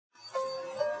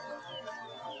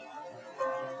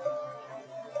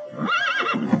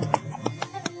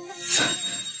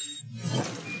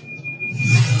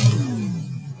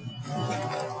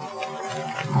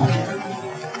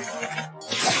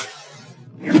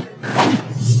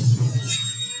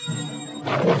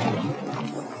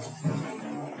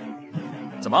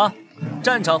怎么，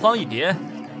战场方一别，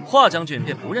华将军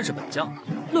便不认识本将？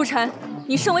陆晨，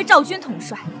你身为赵军统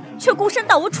帅，却孤身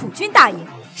到我楚军大营，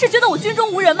是觉得我军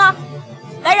中无人吗？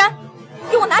来人，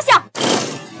给我拿下！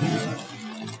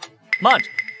慢着，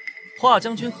华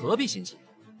将军何必心急？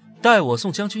待我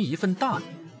送将军一份大礼。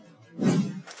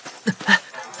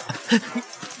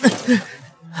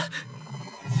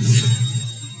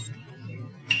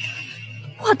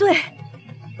华队，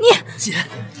你姐，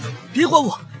别管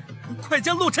我，快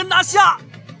将陆晨拿下！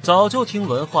早就听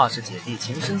闻华氏姐弟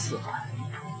情深似海，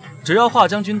只要华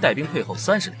将军带兵退后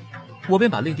30里，我便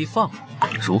把令弟放了，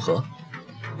如何？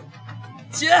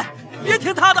姐，别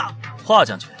听他的！华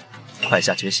将军，快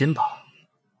下决心吧！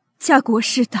家国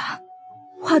事大，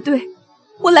华队，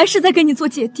我来世再跟你做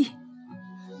姐弟。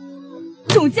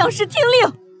众将士听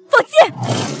令，放箭！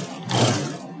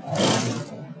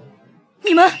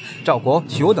你们赵国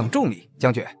许我等重礼，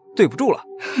将军对不住了。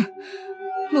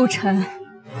陆晨，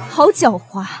好狡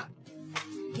猾！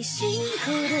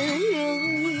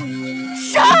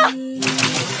杀！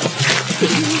如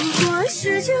果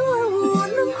世间万物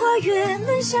能跨越，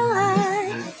能相爱，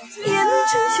也能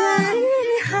成全于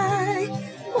海。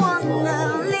忘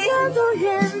了离岸多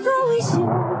远，多危险。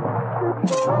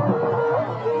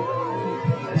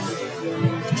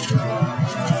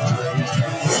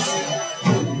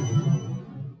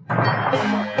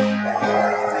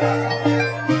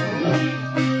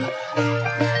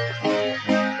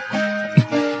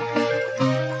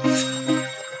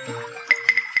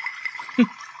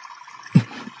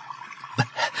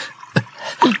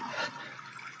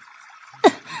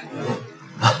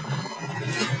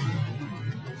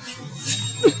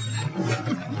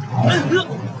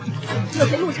这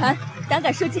贼陆晨胆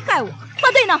敢设计害我，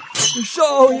华队呢？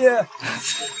少爷，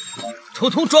统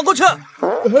统转过去！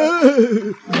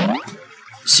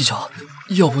西秋，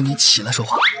要不你起来说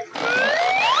话？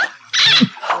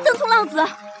邓聪浪子，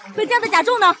回家的甲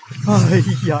胄呢？哎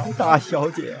呀，大小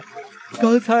姐，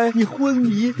刚才你昏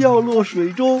迷掉落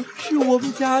水中，是我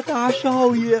们家大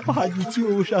少爷把你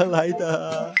救上来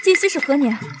的。今夕是何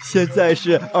年？现在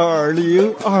是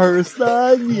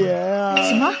2023年啊！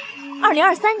什么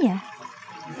？2023年？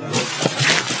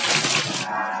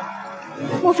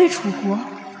莫非楚国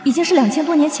已经是2000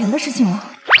多年前的事情了？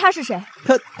他是谁？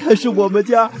他是我们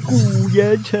家顾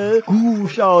延辰，顾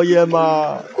少爷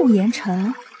嘛。顾延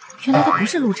辰，原来他不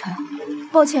是陆晨。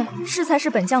抱歉，适才是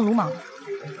本将鲁莽了。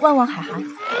万望海涵，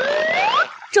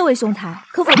这位兄台，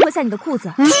可否脱下你的裤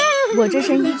子？我这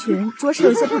身衣裙着实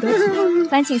有些不得体，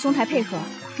烦请兄台配合，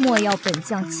莫要本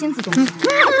将亲自动手。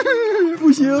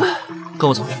不行，跟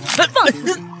我走。放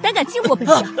肆！胆敢轻活本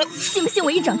将，信不信我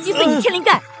一掌击碎你天灵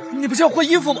盖？你不是要换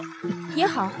衣服吗？也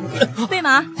好，备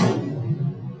马。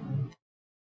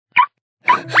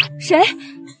谁？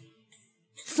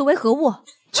此为何物？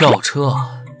轿车。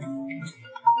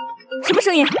什么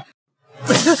声音？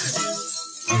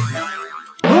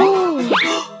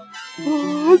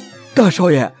大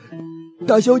少爷，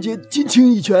大小姐轻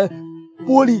轻一拳，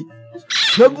玻璃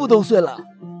全部都碎了。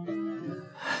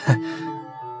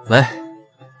喂，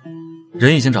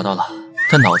人已经找到了，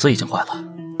但脑子已经坏了。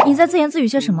你在自言自语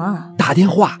些什么啊？打电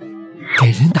话，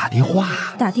给人打电话。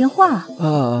打电话？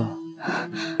哦，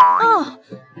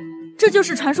这就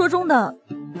是传说中的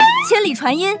千里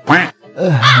传音。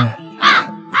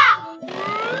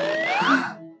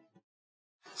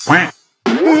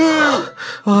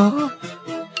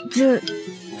这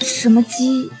什么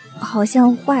鸡好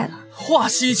像坏了。华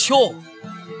西秋，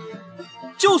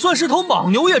就算是头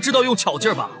莽牛也知道用巧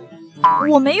劲儿吧？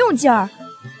我没用劲儿，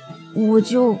我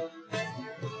就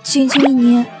轻轻一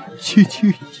捏。轻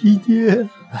轻一捏。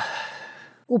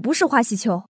我不是花西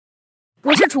秋，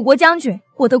我是楚国将军。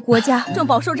我的国家正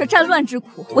饱受着战乱之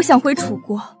苦，我想回楚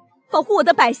国保护我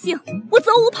的百姓，我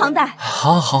责无旁贷。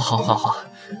好，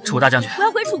楚大将军，我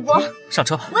要回楚国。上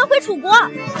车吧。我要回楚国。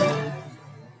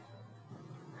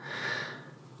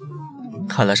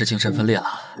看来是精神分裂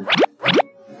了。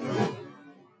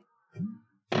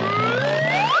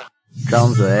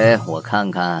张嘴，我看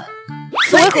看。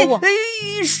此为何物？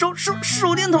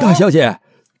手电筒。大小姐，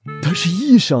他是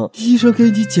医生，医生给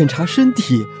你检查身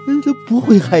体，他不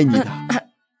会害你的。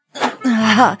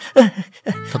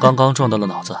他刚刚撞到了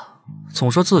脑子，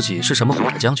总说自己是什么国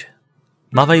的将军，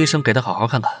麻烦医生给他好好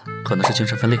看看，可能是精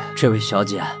神分裂。这位小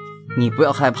姐，你不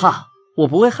要害怕，我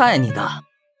不会害你的。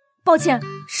抱歉，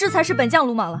适才是本将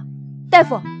鲁莽了。大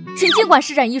夫，请尽管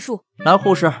施展医术。来，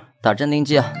护士，打镇定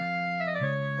剂。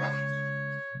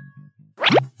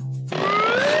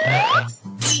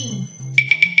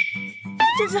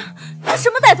这什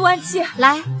么歹毒暗器？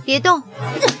来，别动。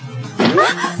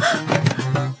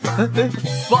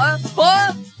保安，保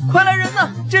安！快来人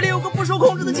呐！这里有个不受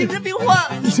控制的精神病患！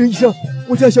医生，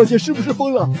我家小姐是不是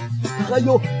疯了？还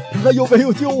有没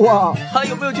有救啊？还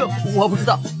有没有救？我不知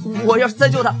道。我要是再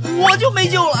救她，我就没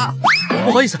救了。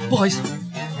不好意思。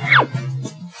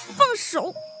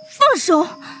放手！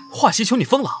华西秋，你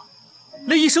疯了？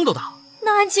连医生都打？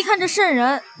那暗器看着瘆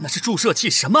人。那是注射器，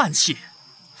什么暗器？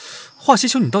华西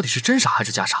秋，你到底是真傻还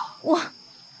是假傻？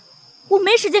我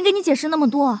没时间给你解释那么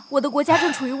多，我的国家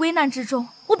正处于危难之中，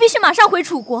我必须马上回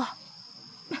楚国。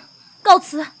告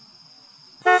辞。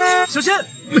小心！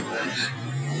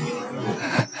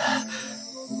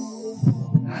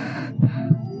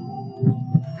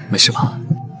没事吧？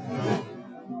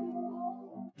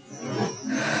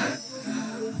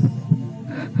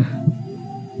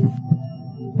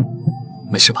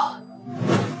没事吧？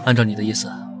按照你的意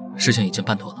思，事情已经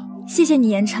办妥了。谢谢你，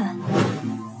言晨。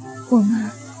我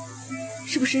们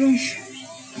是不是认识？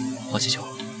华西秋，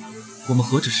我们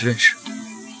何止是认识？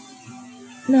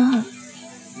那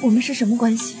我们是什么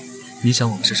关系？你想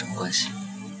我们是什么关系，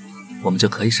我们就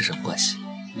可以是什么关系。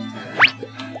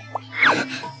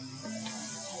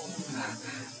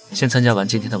先参加完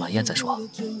今天的晚宴再说，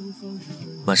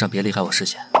晚上别离开我视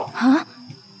线。啊？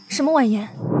什么晚宴？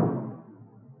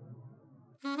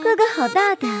哥哥好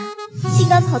大胆，竟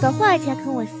敢跑到画家跟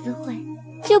我私会，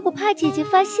就不怕姐姐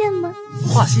发现吗？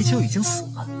华西秋已经死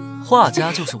了，画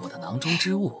家就是我的囊中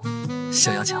之物。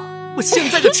小妖巧，我现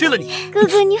在就吃了你！哥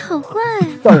哥你好坏啊！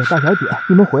少爷大小姐，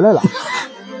你们回来了。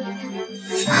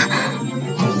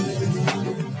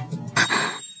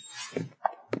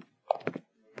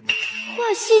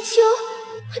华西秋，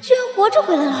他居然活着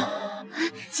回来了！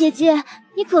姐姐，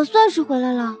你可算是回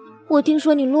来了。我听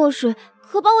说你落水，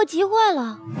可把我急坏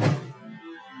了。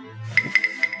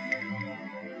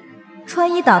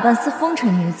穿衣打扮似风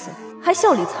尘女子，还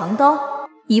笑里藏刀，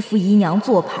一副姨娘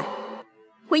做派。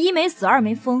我一没死，二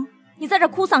没疯，你在这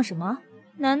哭丧什么？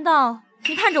难道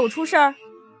你盼着我出事儿？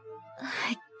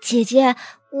姐姐，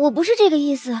我不是这个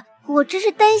意思，我只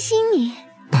是担心你。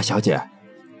大小姐，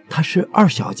她是二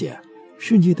小姐，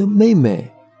是你的妹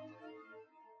妹。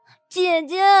姐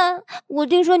姐，我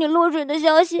听说你落水的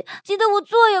消息，急得我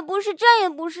坐也不是，站也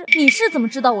不是。你是怎么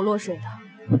知道我落水的？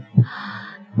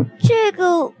这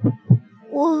个，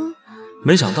我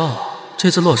没想到这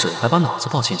次落水还把脑子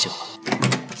抱清醒了。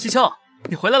西秋，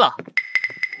你回来了。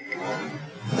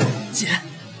姐，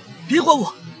别管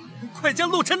我，快将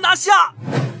陆晨拿下！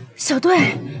小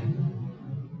队，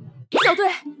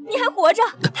你还活着，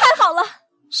太好了！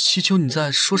西秋，你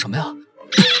在说什么呀？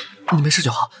你没事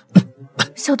就好。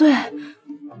小队，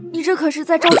你这可是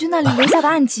在赵军那里留下的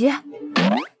暗疾，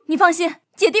你放心，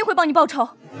姐定会帮你报仇。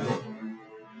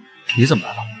你怎么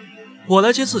来了？我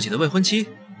来接自己的未婚妻，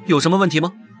有什么问题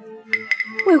吗？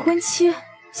未婚妻？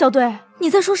小队，你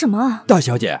在说什么啊？大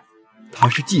小姐，他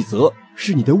是纪泽，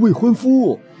是你的未婚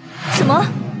夫。什么？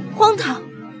荒唐！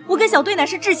我跟小队乃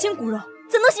是至亲骨肉，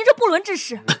怎能行这不伦之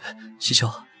事？西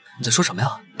秋，你在说什么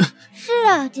呀？是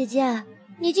啊，姐姐，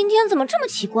你今天怎么这么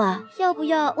奇怪？要不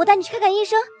要我带你去看看医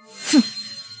生？哼，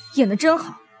演得真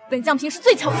好，本将平时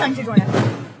最瞧不上你这种人。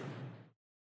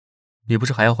你不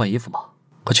是还要换衣服吗？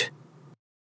快去。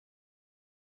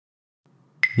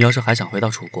你要是还想回到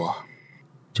楚国，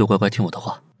就乖乖听我的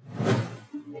话。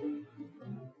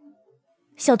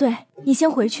小队，你先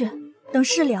回去，等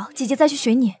事了，姐姐再去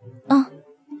寻你。啊。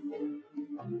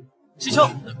西秋，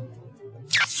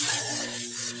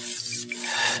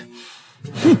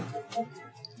哼，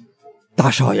大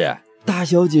少爷，大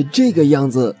小姐这个样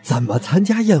子，怎么参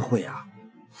加宴会啊？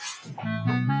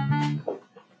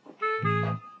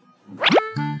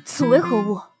此为何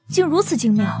物？竟如此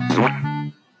精妙！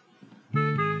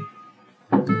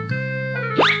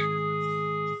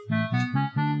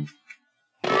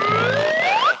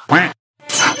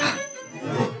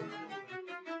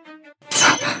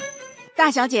大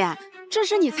小姐，这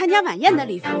是你参加晚宴的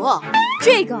礼服。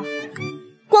这个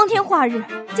光天化日，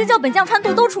竟叫本将穿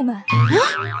肚兜出门。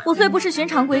我虽不是寻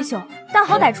常闺秀，但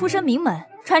好歹出身名门，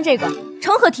穿这个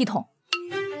成何体统？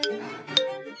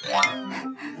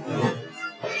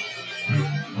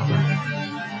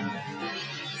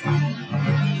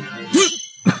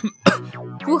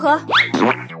如何？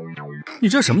你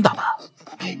这什么打扮？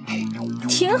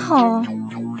挺好啊。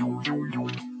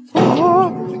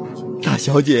哦，大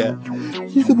小姐，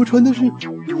你怎么穿的是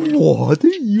我的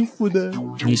衣服呢？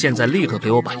你现在立刻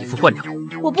给我把衣服换掉！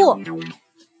我不，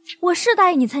我是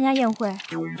答应你参加宴会，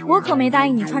我可没答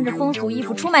应你穿着风俗衣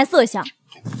服出卖色相。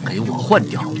给我换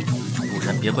掉，不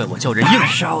然别怪我叫人硬。大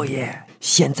少爷，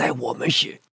现在我们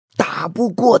是打不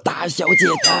过大小姐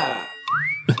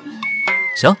的。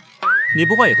行，你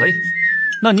不换也可以，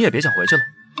那你也别想回去了。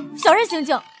小人行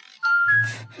径。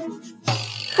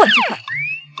换这块。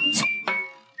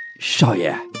少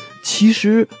爷，其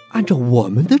实按照我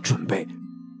们的准备，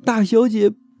大小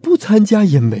姐不参加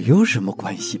也没有什么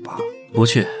关系吧？不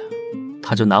去，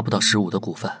他就拿不到15的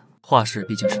股份，画室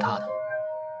毕竟是他的。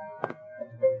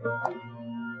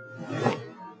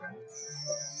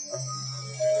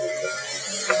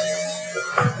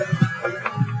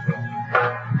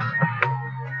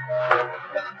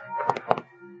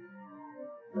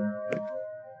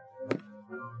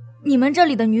你们这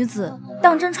里的女子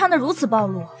当真穿得如此暴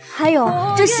露？还有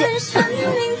这些，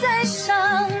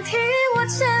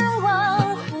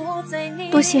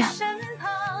多谢。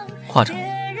画着。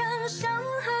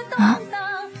啊？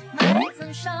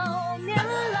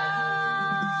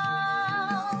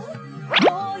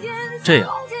这样。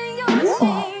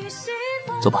哦，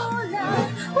走吧。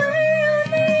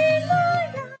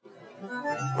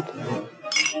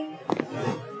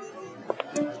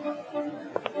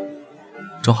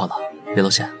装好了，别露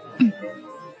馅。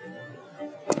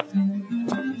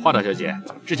华大小姐，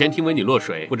之前听闻你落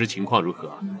水，不知情况如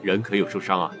何，人可有受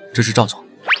伤啊？这是赵总。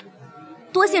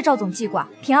多谢赵总记挂，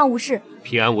平安无事。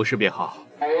平安无事便好。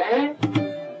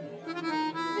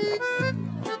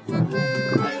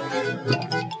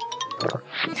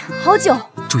好久。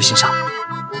注意形象。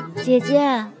姐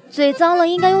姐，嘴脏了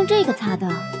应该用这个擦的。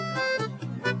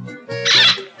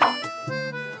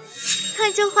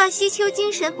看这华西秋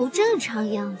精神不正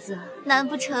常样子，难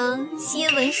不成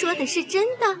新闻说的是真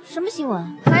的？什么新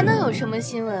闻？还能有什么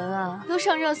新闻啊？都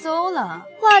上热搜了。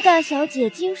华大小姐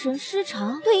精神失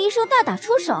常，对医生大打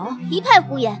出手，一派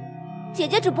胡言。姐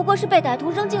姐只不过是被歹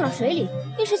徒扔进了水里，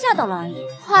一时吓到了而已。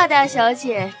华大小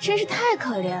姐真是太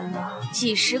可怜了，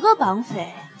几十个绑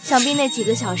匪，想必那几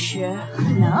个小时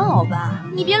很难熬吧？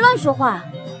你别乱说话。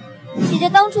姐姐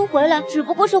当初回来只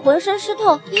不过是浑身湿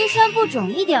透，衣衫不整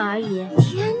一点而已。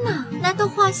天哪，难道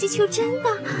华西秋真的？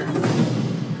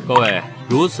各位，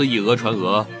如此以讹传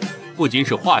讹，不仅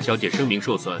使华小姐声名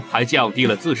受损，还降低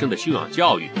了自身的修养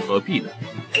教育，何必呢？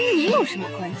跟你有什么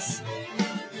关系？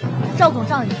赵总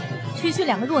让你区区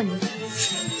2个弱女子，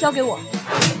交给我。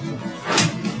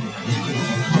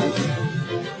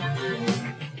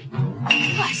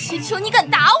华西秋，你敢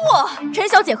打我？陈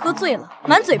小姐喝醉了，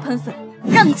满嘴喷粪，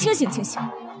让你清醒清醒。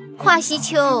华西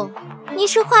秋，你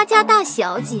是华家大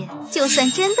小姐，就算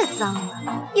真的脏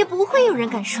了，也不会有人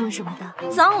敢说什么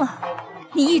的。脏了？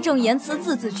你义正言辞，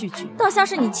字字句句，倒像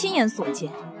是你亲眼所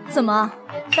见。怎么，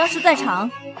当时在场？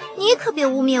你可别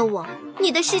污蔑我，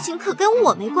你的事情可跟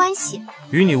我没关系。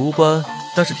与你无关，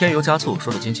但是添油加醋，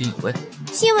说得津津有味。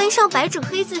新闻上白纸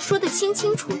黑字说得清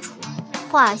清楚楚，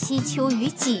华西秋与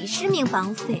几十名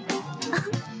绑匪。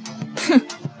哼，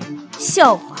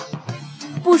笑话！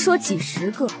不说几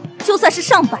十个，就算是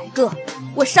上百个，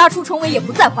我杀出重围也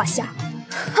不在话下。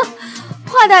哼，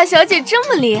华大小姐这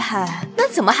么厉害，那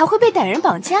怎么还会被歹人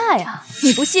绑架呀？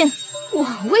你不信？我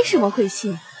为什么会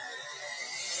信？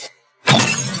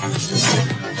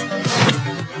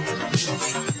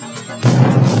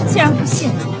既然不信，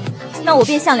那我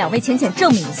便向2位浅浅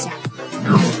证明一下。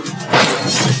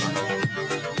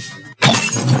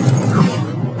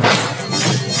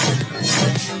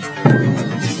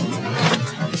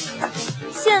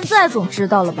现在总知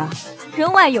道了吧？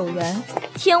人外有人，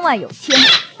天外有天。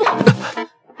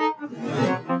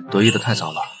得意的太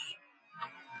早了。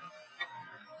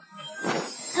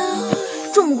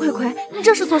众目睽睽，你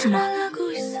这是做什么？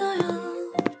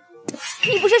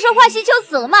你不是说华西秋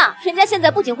死了吗？人家现在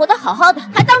不仅活得好好的，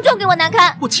还当众给我难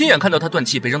堪。我亲眼看到他断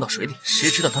气被扔到水里，谁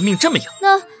知道他命这么硬。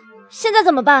那现在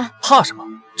怎么办？怕什么？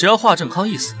只要华正康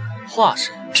一死，华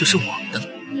氏就是我们的了。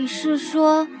你是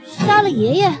说杀了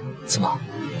爷爷？怎么，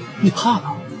你怕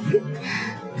了？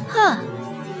怕？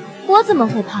我怎么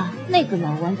会怕？那个老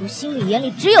顽童心里眼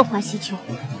里只有华西秋，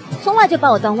从来就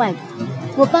把我当外人。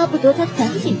我巴不得他赶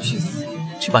紧去死。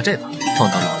去把这个放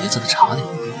到老爷子的茶里。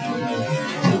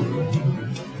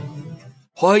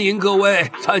欢迎各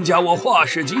位参加我华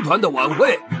氏集团的晚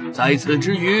会。在此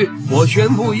之余，我宣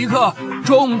布一个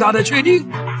重大的决定，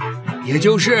也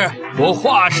就是我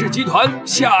华氏集团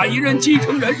下一任继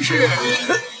承人是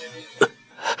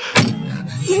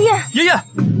爷爷。爷爷，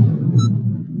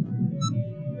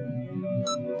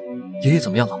爷爷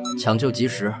怎么样了？抢救及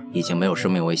时，已经没有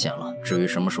生命危险了。至于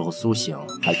什么时候苏醒，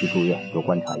还需住院多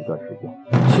观察一段时间。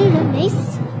居然没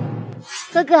死！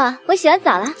哥哥，我洗完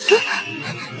澡了。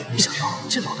没想到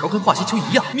这老头跟华西秋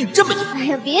一样，命这么硬。哎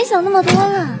呀，别想那么多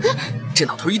了。这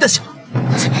老头一旦醒了，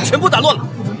全部打乱了。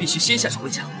我们必须先下手为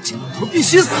强，这老头必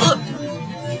须死。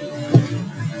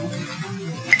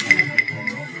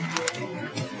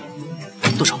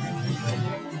动手！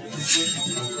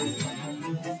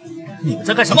你们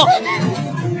在干什么？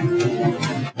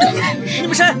你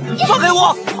们谁？放开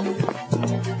我！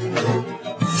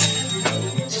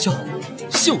西秋，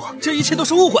信我，这一切都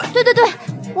是误会。对，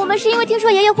我们是因为听说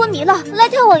爷爷昏迷了，来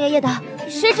探望爷爷的。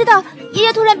谁知道爷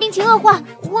爷突然病情恶化，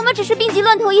我们只是病急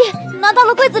乱投医，拿到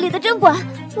了柜子里的针管。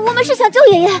我们是想救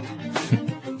爷爷。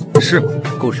是吗？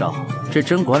顾少，这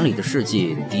针管里的试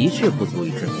剂的确不足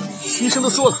以致命。医生都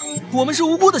说了，我们是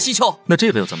无辜的西秋。那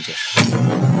这个又怎么解释？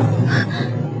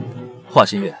华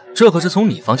新月，这可是从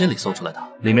你房间里搜出来的，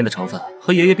里面的成分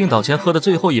和爷爷病倒前喝的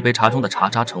最后一杯茶中的茶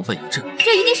渣成分一致。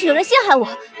这一定是有人陷害我，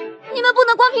你们不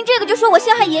能光凭这个就说我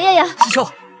陷害爷爷呀！西秋，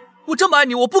我这么爱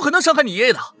你，我不可能伤害你爷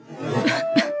爷的。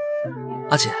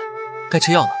阿姐，该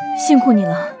吃药了。辛苦你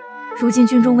了。如今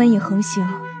军中瘟疫横行，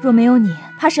若没有你，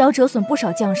怕是要折损不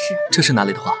少将士。这是哪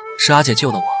里的话？是阿姐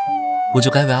救了我，我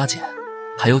就该为阿姐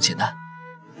还有解难。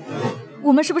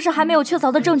我们是不是还没有确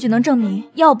凿的证据能证明？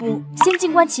要不先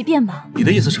静观其变吧。你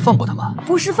的意思是放过他们？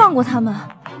不是放过他们，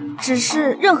只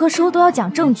是任何时候都要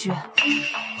讲证据。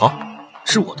好，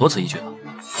是我多此一举了。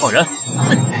放人！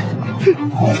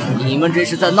你们这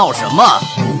是在闹什么？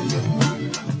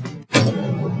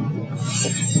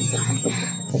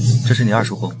这是你2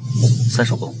叔公、3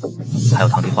叔公，还有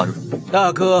堂弟华润。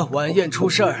大哥，晚宴出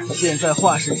事儿，现在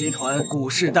华氏集团股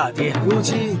市大跌，如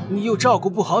今你又照顾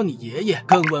不好你爷爷，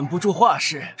更稳不住华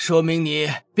氏，说明你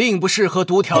并不适合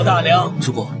独挑大梁。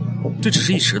叔公，这只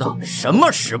是一时的。什么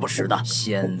时不时的？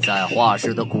现在华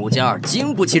氏的股价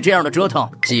经不起这样的折腾。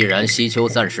既然西秋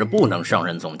暂时不能上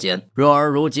任总监，若儿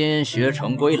如今学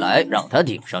成归来，让他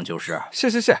顶上就是。是，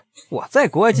我在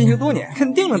国外进修多年，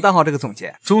肯定能当好这个总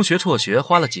监。中学辍学，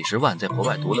花了几十万在国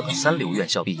外读了个3流院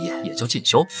校毕业，也叫进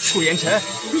修。顾言辰，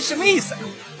你什么意思？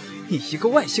你一个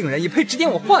外姓人也配指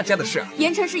点我华家的事？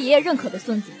言辰是爷爷认可的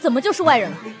孙子，怎么就是外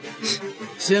人了？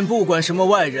先不管什么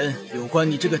外人，有关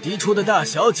你这个嫡出的大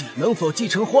小姐能否继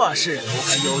承华氏，我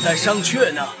还有待商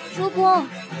榷呢。叔公，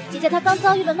姐姐她刚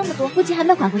遭遇了那么多，估计还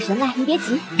没缓过神来，你别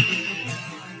急。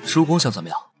叔公想怎么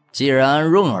样？既然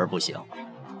润儿不行，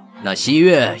那西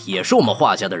月也是我们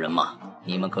华家的人嘛，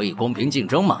你们可以公平竞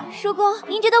争嘛。叔公，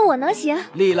您觉得我能行？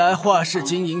历来华氏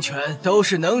经营权都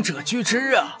是能者居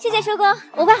之啊。谢谢叔公，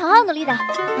我会好好努力的。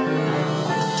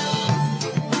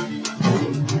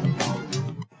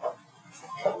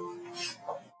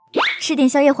吃点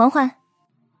宵夜缓缓。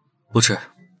不吃。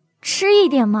吃一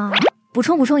点嘛，补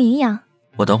充营养。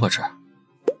我等会儿吃。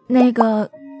那个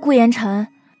顾言辰，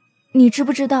你知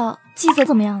不知道季泽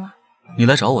怎么样了？你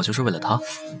来找我就是为了他。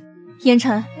言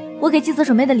辰，我给季泽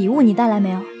准备的礼物你带来没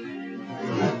有？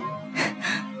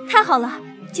太好了，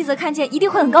季泽看见一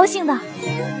定会很高兴的。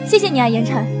谢谢你啊，言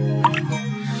辰。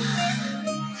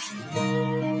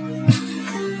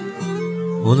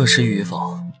无论失忆与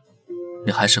否，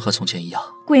你还是和从前一样。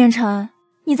顾言辰，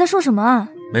你在说什么啊？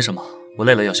没什么，我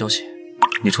累了要休息，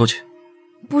你出去。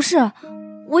不是，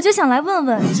我就想来问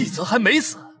问。季泽还没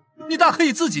死，你大可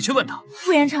以自己去问他。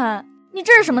顾言辰，你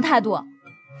这是什么态度？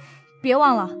别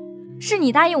忘了，是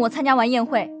你答应我参加完宴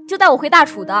会就带我回大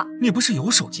楚的。你不是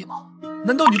有手机吗？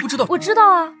难道你不知道？我知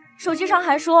道啊，手机上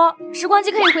还说时光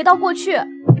机可以回到过去。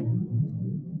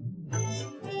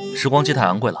时光机太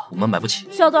昂贵了，我们买不起。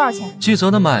需要多少钱？季泽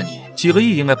那么爱你，几个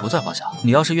亿应该不在话下。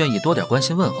你要是愿意多点关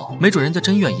心问候，没准人家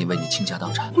真愿意为你倾家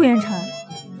荡产。顾言辰，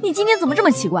你今天怎么这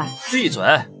么奇怪？闭嘴，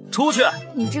出去！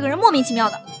你这个人莫名其妙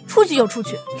的，出去就出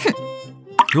去。哼！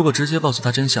如果直接告诉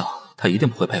他真相，他一定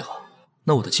不会配合。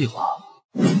那我的计划……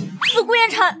死顾言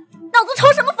辰，脑子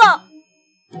抽什么风？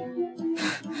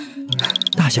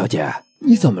大小姐，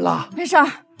你怎么了？没事儿，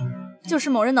就是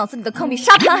某人脑子里的坑比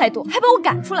沙盘还多，还把我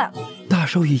赶出来了。大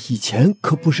少爷以前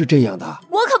可不是这样的。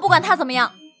我可不管他怎么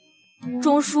样。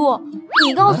钟叔，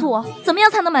你告诉我，怎么样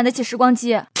才能买得起时光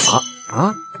机？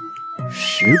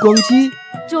时光机？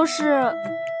就是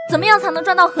怎么样才能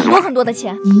赚到很多的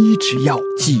钱？你只要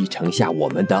继承下我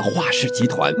们的华氏集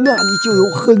团，那你就有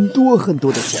很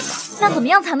多的钱了。那怎么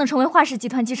样才能成为华氏集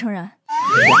团继承人？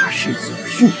华氏祖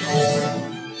训。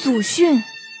祖训？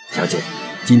小姐，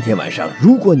今天晚上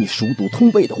如果你熟读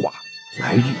通背的话，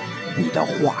来日你到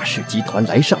华氏集团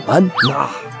来上班，那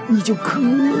你就可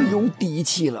有底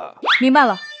气了。明白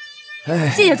了，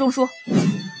谢谢钟叔。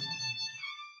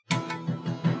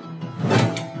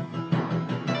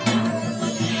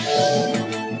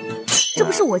这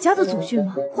不是我家的祖训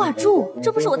吗？华柱，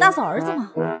这不是我大嫂儿子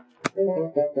吗？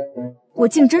我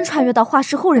竟真穿越到华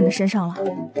氏后人的身上了。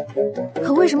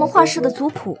可为什么华氏的族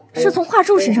谱是从华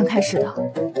柱身上开始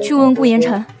的？去问问顾言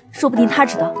辰，说不定他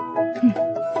知道。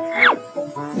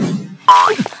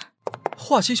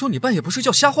华西秋，你半夜不睡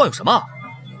觉瞎晃悠什么？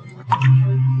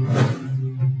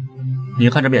你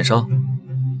看这面伤，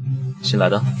新来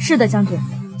的？是的，将军，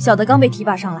小的刚被提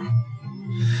拔上来。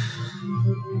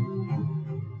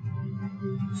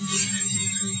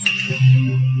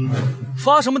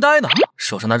发什么呆呢？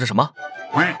手上拿着什么？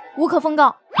无可奉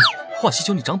告。华西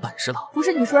秋，你长本事了。不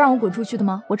是你说让我滚出去的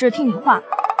吗？我这是听你的话。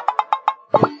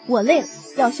我累了，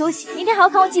要休息，明天还要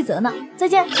看望纪泽呢。再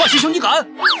见。华西秋，你敢？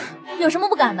有什么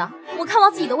不敢的？我看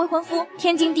望自己的未婚夫，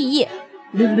天经地义。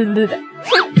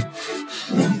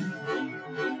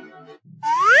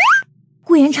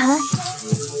顾言辰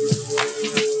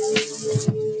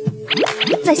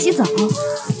在洗澡，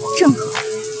正好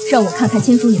让我看看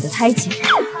清楚你的胎记。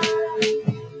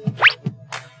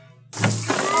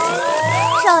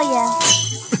少爷，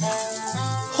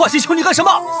华西秋，你干什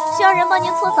么？需要人帮您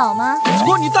搓澡吗？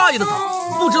搓你大爷的澡！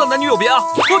不知道男女有别啊！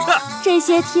出去！这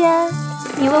些天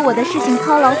你为我的事情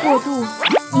操劳过度，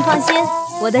你放心，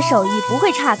我的手艺不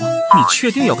会差的。你确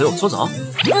定要给我搓澡？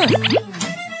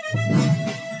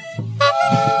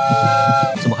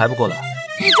怎么还不过来？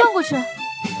你转过去。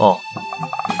哦，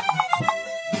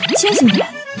清醒点，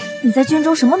你在军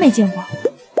中什么没见过？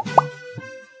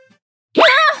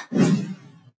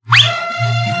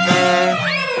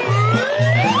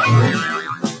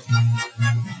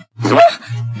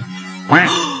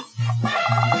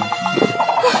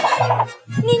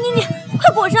你快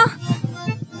裹上！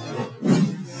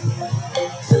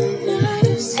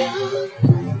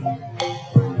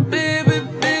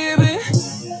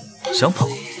想跑？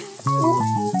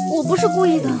我不是故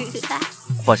意的。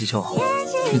华西秋，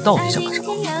你到底想干什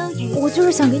么？我就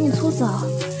是想给你搓澡。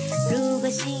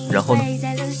然后呢？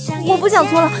我不想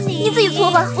搓了，你自己搓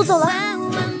吧，我走了。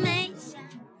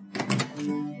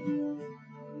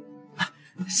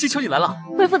西秋，你来了，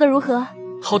恢复的如何？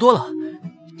好多了，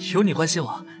有你关心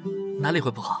我，哪里会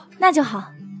不好？那就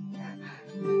好。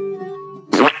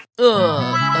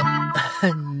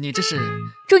你这是？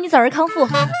祝你早日康复。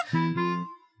嗨，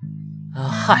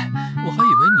我还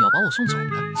以为你要把我送走呢。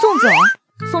送走？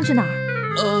送去哪儿？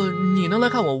你能来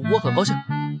看我，我很高兴。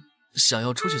想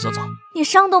要出去走走。你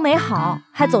伤都没好，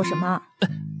还走什么？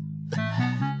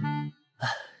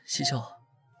西秋，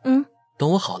等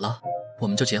我好了，我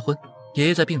们就结婚。爷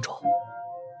爷在病中，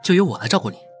就由我来照顾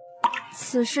你。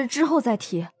此事之后再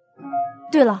提。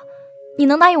对了，你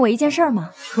能答应我一件事吗？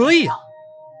可以啊，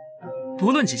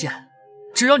不论几件，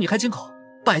只要你开金口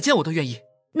，100件我都愿意。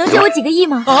能借我几个亿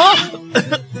吗？啊！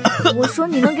我说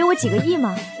你能给我几个亿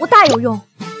吗？我大有用。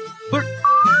不是，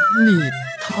你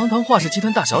堂堂华氏集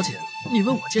团大小姐，你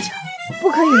问我借钱，不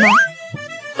可以吗？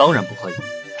当然不可以。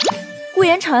顾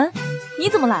言辰，你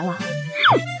怎么来了？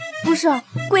不是，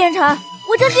顾言辰，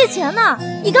我正借钱呢，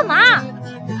你干嘛？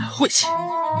晦气！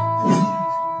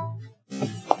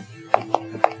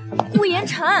顾言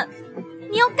辰，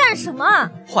你要干什么？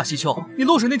华西秋，你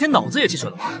落水那天脑子也进水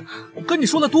了吗？我跟你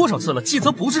说了多少次了，纪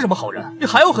泽不是什么好人，你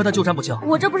还要和他纠缠不清。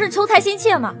我这不是求财心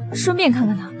切吗？顺便看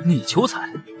看他。你求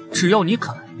财，只要你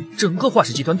肯，整个华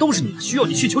氏集团都是你的，需要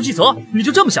你去求纪泽，你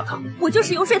就这么想他？我就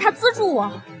是游说他资助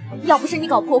我，要不是你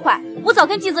搞破坏，我早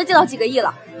跟纪泽借到几个亿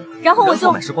了。然后我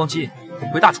就买时光机，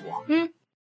回大厨。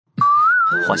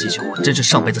华西秋，我真是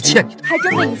上辈子欠你的。还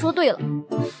真被你说对了。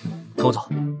跟我走。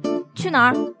去哪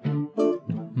儿？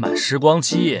买时光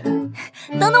机。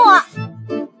等等我。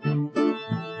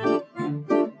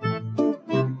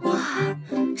哇，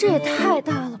这也太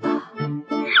大了吧！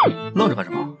愣着干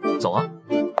什么？走啊！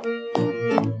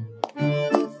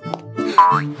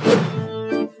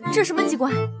这什么机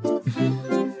关？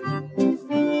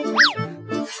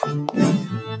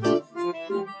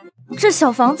这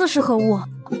小房子是何物？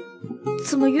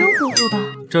怎么晕乎乎的？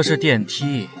这是电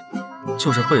梯，就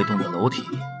是会动的楼梯，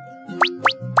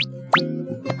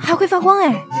还会发光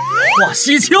哎！华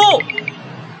西秋，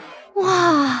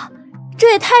哇，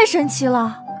这也太神奇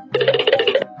了！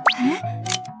哎，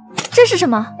这是什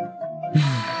么？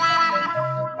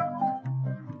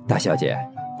大小姐，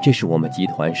这是我们集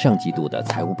团上季度的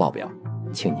财务报表，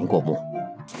请您过目。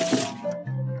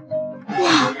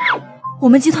哇，我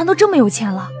们集团都这么有钱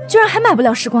了，居然还买不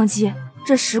了时光机，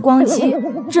这时光机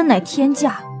真乃天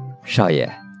价！少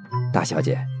爷，大小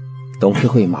姐，董事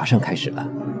会马上开始了。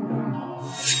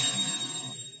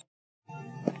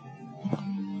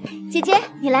姐姐，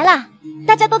你来啦，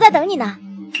大家都在等你呢。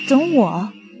等我？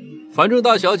反正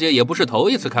大小姐也不是头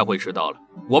一次开会迟到了，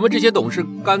我们这些董事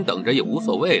干等着也无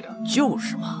所谓的。就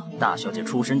是嘛，大小姐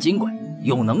出身金贵，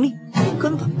有能力，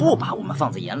根本不把我们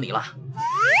放在眼里了。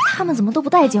他们怎么都不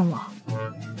待见我？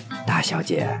大小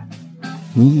姐，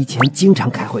你以前经常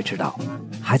开会迟到，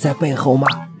还在背后骂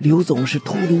刘总是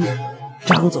秃驴，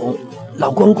张总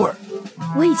老光棍。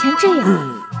我以前这样，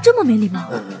这么没礼貌。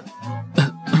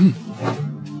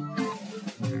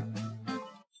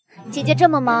姐姐这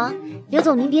么忙，刘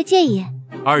总您别介意。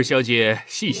二小姐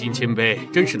细心谦卑，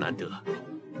真是难得。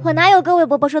我哪有各位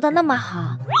伯伯说的那么好？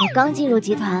我刚进入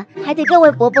集团，还得各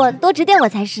位伯伯多指点我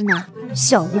才是呢。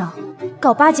小样，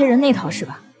搞巴结人那套是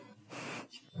吧？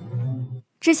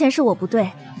之前是我不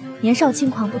对，年少轻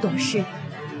狂不懂事，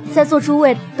在座诸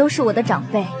位都是我的长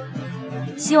辈，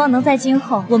希望能在今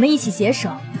后我们一起携手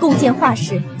共建画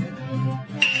室。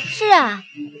是啊，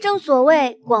正所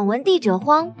谓广闻地者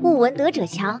荒，不闻德者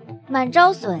强，满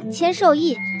招损，谦受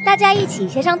益，大家一起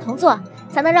协商同作，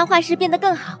才能让画室变得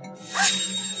更好。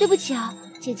对不起啊，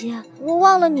姐姐，我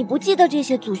忘了你不记得这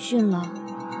些祖训了。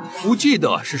不记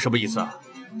得是什么意思啊？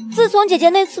自从姐姐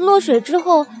那次落水之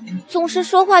后，总是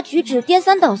说话举止颠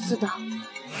三倒四的。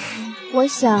我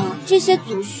想这些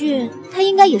祖训她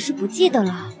应该也是不记得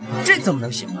了。这怎么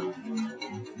能行呢？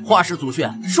画室祖训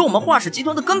是我们画室集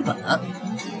团的根本，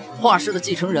画室的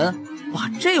继承人把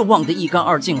这忘得一干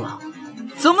二净了，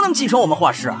怎么能继承我们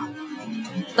画室啊？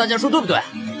大家说对不对？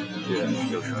对，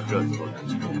就是这次都难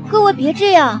记。各位别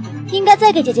这样，应该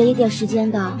再给姐姐一点时间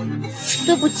的。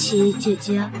对不起，姐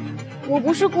姐，我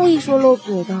不是故意说漏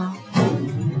嘴的。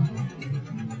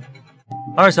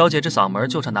二小姐这嗓门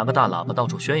就差拿个大喇叭到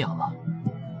处宣扬了，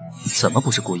怎么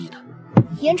不是故意的？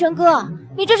言承哥，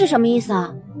你这是什么意思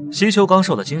啊？西秋刚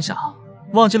受了惊吓，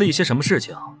忘记了一些什么事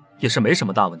情，也是没什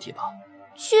么大问题吧？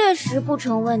确实不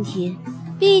成问题，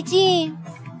毕竟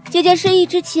姐姐失忆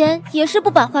之前也是不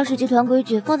把画室集团规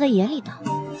矩放在眼里的。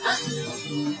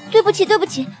对不起，对不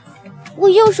起，我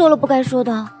又说了不该说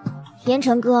的。言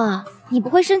承哥，你不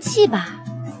会生气吧？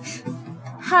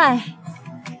嗨，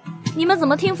你们怎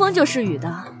么听风就是雨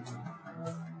的？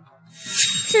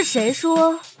是谁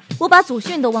说我把祖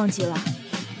训都忘记了？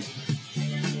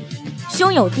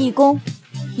兄有弟恭，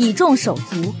以重手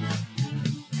足；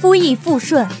夫义妇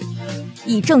顺，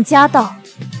以正家道。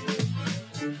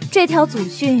这条祖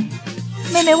训，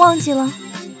妹妹忘记了？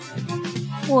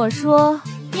我说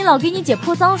你老给你姐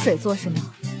泼脏水做什么？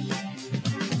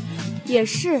也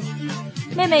是，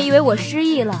妹妹以为我失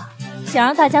忆了，想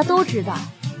让大家都知道，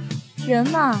人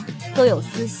嘛都有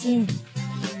私心，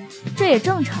这也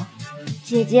正常。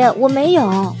姐姐，我没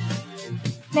有。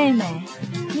妹妹，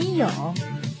你有。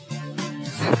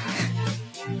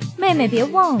妹妹别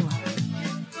忘了，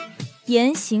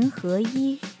言行合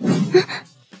一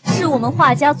是我们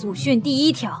画家祖训第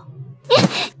一条。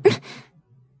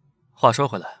话说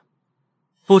回来，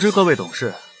不知各位董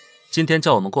事今天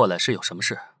叫我们过来是有什么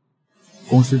事？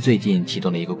公司最近启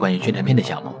动了一个关于宣传片的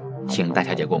项目，请大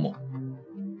小姐过目。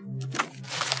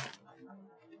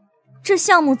这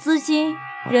项目资金、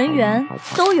人员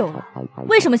都有了，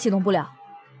为什么启动不了？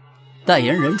代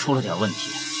言人出了点问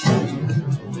题。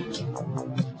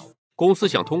公司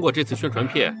想通过这次宣传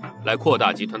片来扩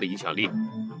大集团的影响力，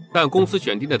但公司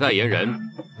选定的代言人，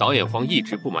导演方一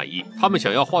直不满意。他们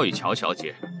想要华语乔小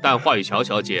姐，但华语乔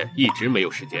小姐一直没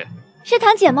有时间。是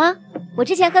堂姐吗？我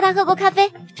之前和她喝过咖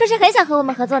啡，说是很想和我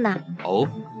们合作呢。哦，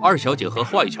二小姐和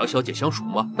华语乔小姐相熟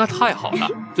吗？那太好了，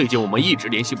最近我们一直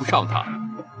联系不上她。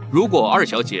如果二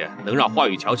小姐能让华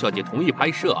语乔小姐同意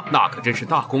拍摄，那可真是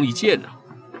大功一件呢。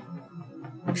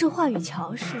这华语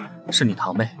乔是你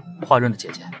堂妹华润的姐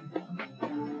姐。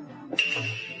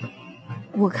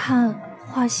我看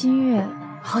华新月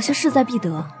好像势在必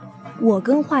得，我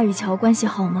跟华语乔关系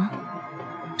好吗？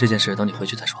这件事等你回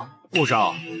去再说。顾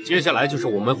少，接下来就是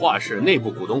我们画室内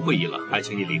部股东会议了，还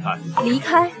请你离开。离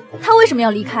开？他为什么要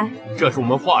离开？这是我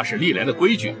们画室历来的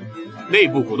规矩，内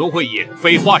部股东会议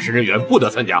非画室人员不得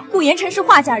参加。顾言辰是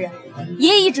画家人，爷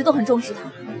爷一直都很重视他。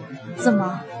怎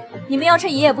么，你们要趁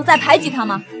爷爷不在排挤他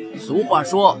吗？俗话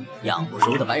说，养不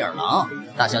熟的白眼狼。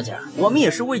大小姐，我们也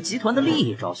是为集团的利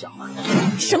益着想啊。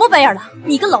什么白眼狼？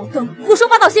你个老登，胡说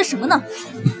八道些什么呢？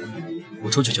我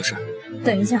出去就是。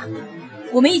等一下，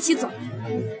我们一起走。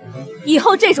以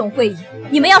后这种会议，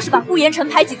你们要是把顾言辰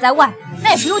排挤在外，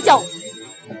那也不用叫我。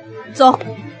走。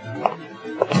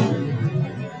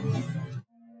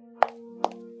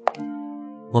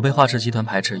我被画室集团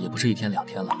排斥也不是一天两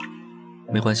天了，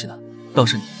没关系的。倒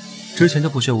是你，之前就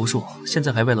不学无术，现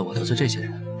在还为了我得罪这些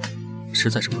人，实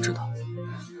在是不值得。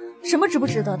什么值不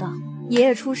值得的？爷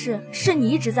爷出事是你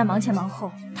一直在忙前忙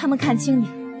后，他们看清你，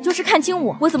就是看清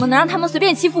我，我怎么能让他们随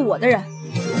便欺负我的人？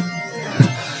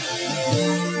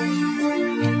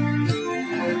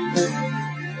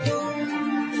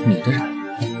你的人？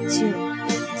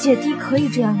姐弟可以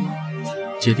这样吗？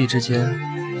姐弟之间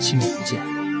亲密无间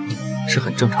是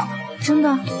很正常的。真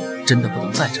的？真的不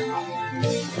能再真了。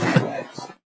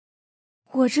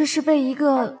我这是被一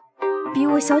个比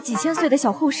我小几千岁的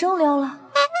小后生撩了。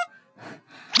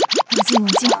冷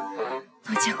静，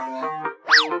冷静。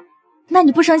那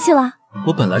你不生气了？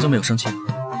我本来就没有生气。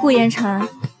顾言辰，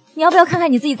你要不要看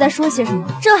看你自己在说些什么？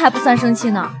这还不算生气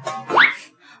呢。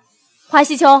华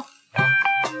西秋，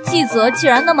季泽既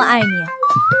然那么爱你，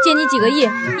借你几个亿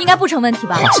应该不成问题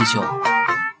吧？华西秋，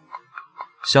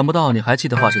想不到你还记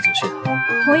得华氏祖训。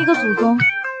同一个祖宗，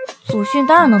祖训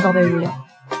当然能倒背如流。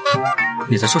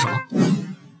你在说什么？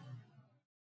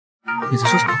你在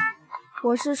说什么？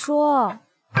我是说，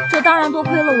这当然多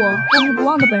亏了我过目不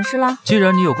忘的本事啦。既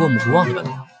然你有过目不忘的本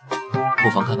领，不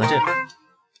妨看看这个。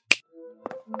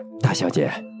大小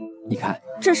姐，你看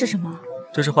这是什么？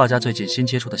这是画家最近新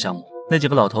接触的项目。那几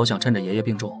个老头想趁着爷爷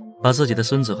病重，把自己的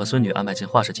孙子和孙女安排进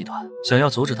画氏集团。想要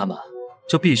阻止他们，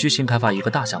就必须新开发一个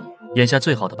大项目。眼下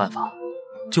最好的办法，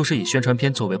就是以宣传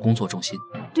片作为工作重心。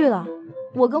对了，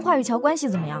我跟华雨桥关系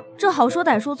怎么样？这好说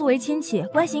歹说，作为亲戚，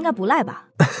关系应该不赖吧？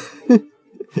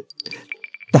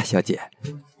大小姐，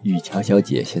雨乔小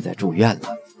姐现在住院了。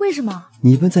为什么？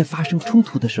你们在发生冲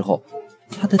突的时候，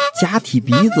她的假体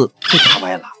鼻子被打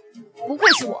歪了。不愧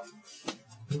是我，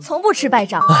从不吃败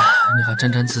仗。你还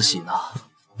沾沾自喜呢。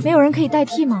没有人可以代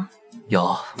替吗？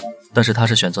有，但是他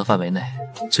是选择范围内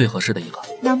最合适的一个。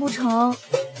难不成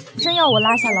真要我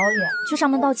拉下老脸去上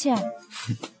门道歉？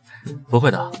不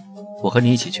会的，我和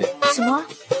你一起去。什么？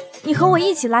你和我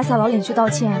一起拉下老脸去道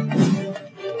歉？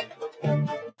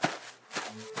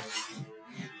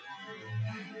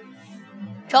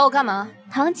找我干嘛？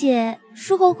堂姐，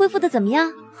术后恢复的怎么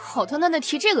样？好端端的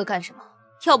提这个干什么？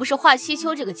要不是华西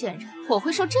秋这个贱人，我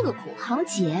会受这个苦。堂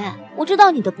姐，我知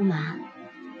道你的不满，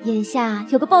眼下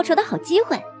有个报仇的好机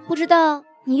会，不知道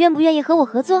你愿不愿意和我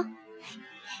合作？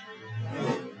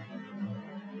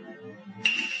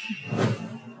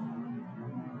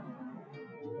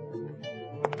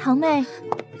堂妹，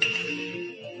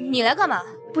你来干嘛？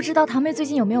不知道堂妹最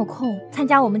近有没有空参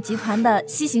加我们集团的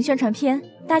西行宣传片？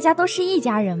大家都是一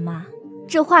家人嘛，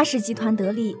这华氏集团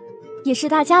得利，也是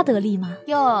大家得利嘛。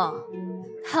哟，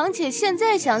堂姐现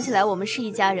在想起来我们是一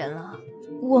家人了。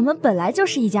我们本来就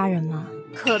是一家人嘛。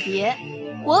可别，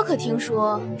我可听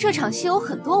说这场戏有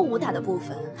很多武打的部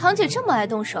分，堂姐这么爱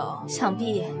动手，想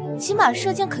必骑马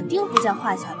射箭肯定不在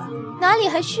话下吧？哪里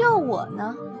还需要我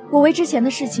呢？我为之前的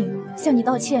事情向你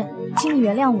道歉，请你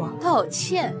原谅我。道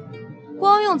歉？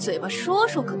光用嘴巴说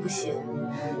说可不行。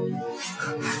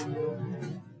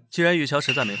既然雨乔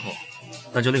实在没空，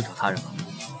那就另找他人吧。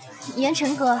言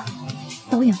晨哥，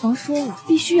导演方说了，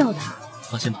必须要他。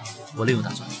放心吧，我另有打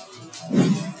算。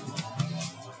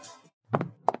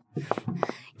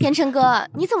言晨哥，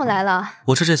你怎么来了？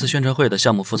我是这次宣传会的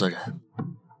项目负责人，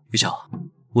雨乔。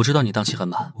我知道你档期很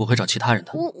满，我会找其他人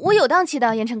的。我有档期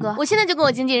的，言晨哥，我现在就跟我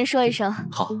经纪人说一声。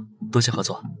好，多谢合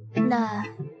作。那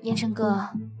言晨哥，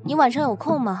你晚上有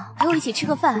空吗？陪我一起吃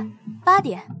个饭，8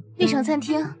点，绿城餐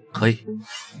厅。可以。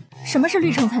什么是绿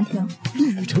城餐厅？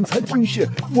绿城餐厅是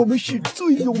我们市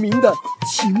最有名的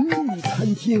情侣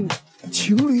餐厅。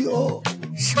情侣哦。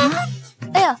什么？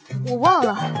哎呀，我忘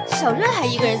了，小瑞还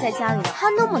一个人在家里呢，他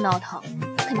那么闹腾，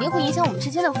肯定会影响我们之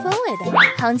间的氛围的。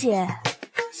堂姐，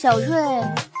小瑞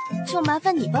就麻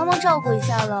烦你帮忙照顾一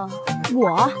下了。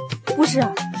我？不是，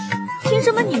凭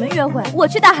什么你们约会我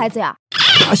去带孩子呀？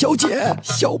大小姐，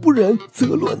小不忍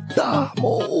则乱大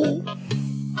谋。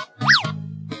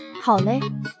好嘞，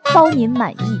包您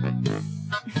满意。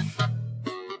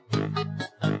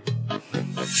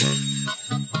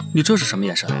你这是什么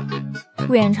眼神？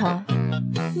顾言辰，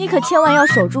你可千万要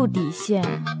守住底线，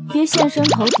别现身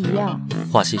投敌呀。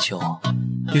华西秋，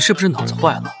你是不是脑子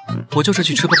坏了？我就是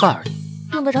去吃个饭而已，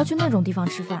用得着去那种地方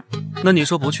吃饭？那你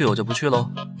说不去我就不去喽。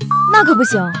那可不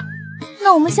行，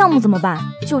那我们项目怎么办？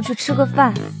就去吃个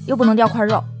饭，又不能掉块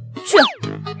肉。去，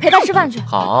陪他吃饭去。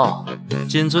好，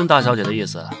谨遵大小姐的意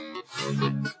思。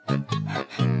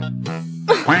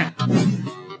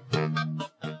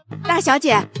大小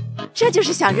姐，这就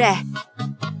是小瑞。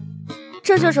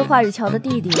这就是华雨乔的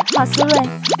弟弟华思睿。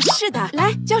是的，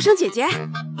来叫声姐姐。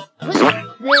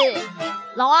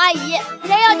老阿姨，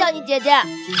谁要叫你姐姐？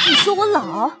你说我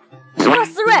老？华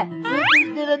思睿。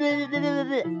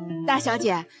大小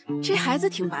姐，这孩子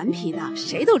挺顽皮的，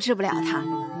谁都治不了他，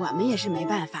我们也是没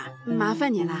办法，麻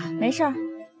烦你啦。没事儿，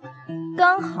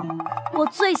刚好我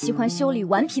最喜欢修理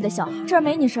顽皮的小孩。这儿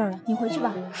没你事儿了，你回去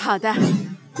吧。好的。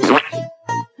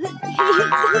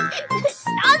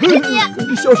打死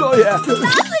你！小少爷，打死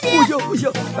你！不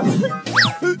行！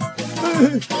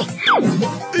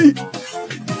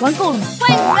玩够了吗？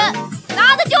坏女人，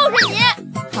拿的就是你！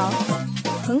好，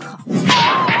很好。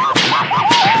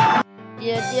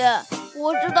姐姐，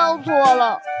我知道错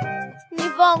了，你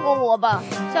放过我吧。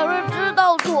小瑞知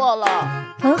道错了。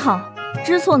很好，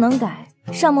知错能改，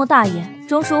善莫大焉。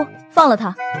钟叔，放了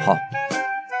他。好。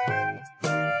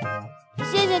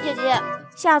谢谢姐姐。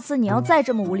下次你要再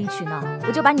这么无理取闹，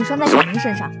我就把你拴在小明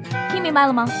身上，听明白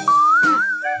了吗？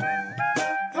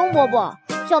跟伯伯，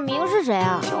小明是谁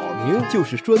啊？小明就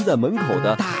是拴在门口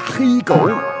的大黑狗。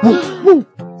嗡嗡。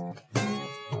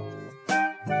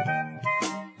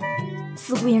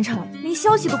死顾言成，连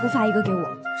消息都不发一个给我，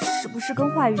是不是跟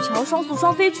华语桥双宿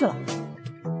双飞去了？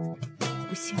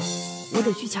不行，我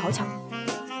得去瞧瞧。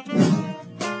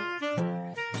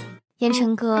言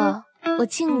成哥，我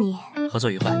敬你。合作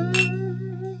愉快。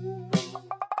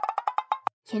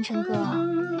言成哥，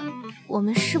我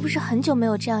们是不是很久没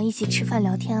有这样一起吃饭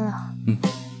聊天了？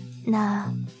那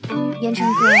言成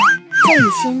哥，在你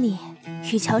心里，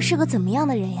雨乔是个怎么样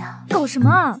的人呀？搞什么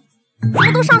啊？怎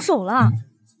么都上手了？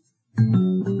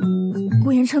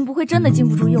顾言成不会真的经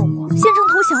不住诱惑，现成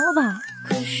投降了吧？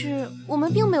可是我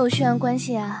们并没有血缘关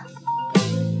系啊。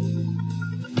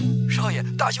少爷，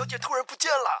大小姐突然不见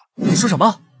了。你说什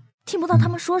么？听不到他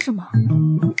们说什么。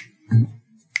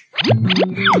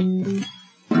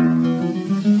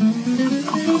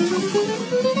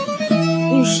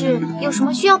女士，有什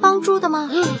么需要帮助的吗？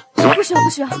不需要，不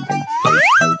需要。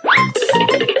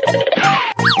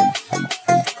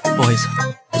不好意思，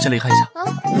先离开一下。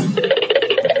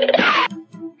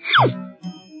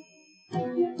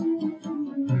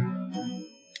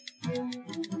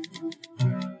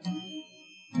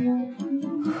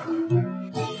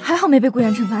还好没被顾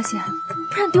言成发现，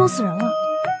不然丢死人了。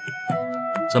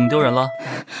怎么丢人了？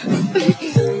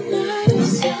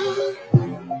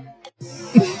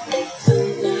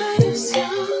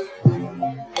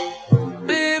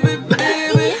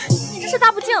你这是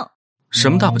大不敬！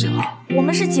什么大不敬啊？我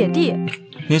们是姐弟。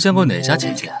你见过哪家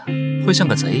姐姐会像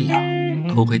个贼一样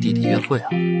偷窥弟弟约会啊？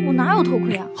我哪有偷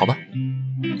窥啊？好吧，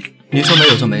你说没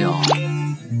有就没有。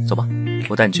走吧，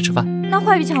我带你去吃饭。那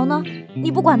华语桥呢？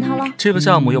你不管他了？这个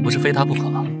项目又不是非他不可，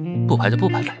不排就不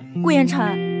排呗。顾言成，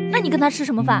那你跟他吃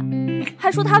什么饭？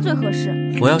还说他最合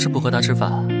适。我要是不和他吃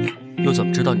饭，又怎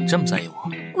么知道你这么在意我？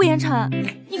顾言成，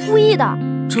你故意的。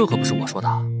这可不是我说的。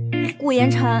顾言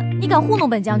成，你敢糊弄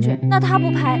本将军，那他不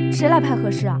拍，谁来拍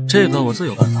合适啊？这个我自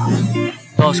有办法，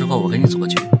到时候我给你组个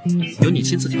局，由你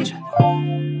亲自挑选。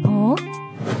哦，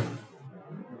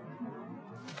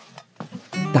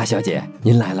大小姐，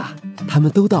您来了，他们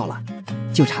都到了，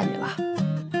就差你了。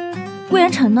顾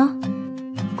言成呢？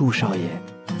顾少爷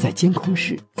在监控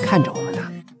室看着我们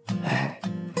呢。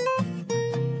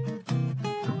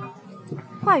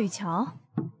华语桥，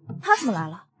他怎么来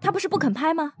了？他不是不肯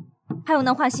拍吗？还有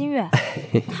那华新月，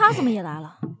他怎么也来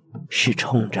了？是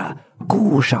冲着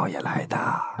顾少爷来的。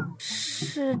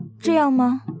是这样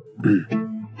吗？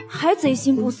还贼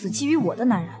心不死觊觎我的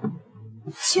男人。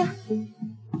切！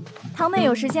堂妹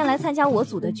有时间来参加我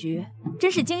组的局，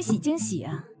真是惊喜惊喜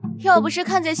啊！要不是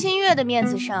看在新月的面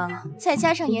子上，再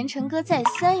加上言成哥再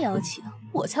三邀请，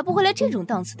我才不会来这种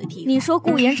档次的地方。你说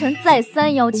顾言成再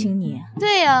三邀请你？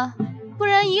对呀，不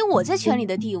然以我在圈里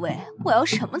的地位，我要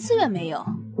什么资源没有？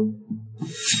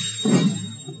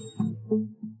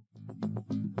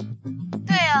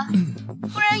对呀，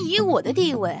不然以我的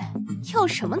地位，要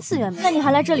什么资源没有？那你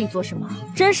还来这里做什么？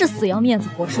真是死要面子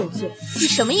活受罪！你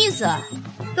什么意思啊？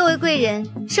各位贵人，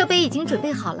设备已经准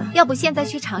备好了，要不现在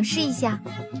去尝试一下？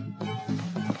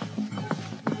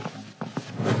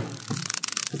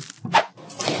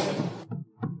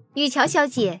雨乔小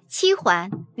姐7环，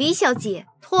李小姐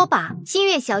拖把，新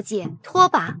月小姐拖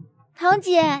把。堂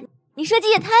姐，你设计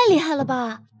也太厉害了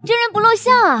吧，真人不露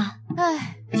相啊！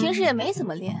哎，平时也没怎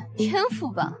么练，天赋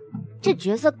吧。这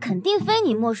角色肯定非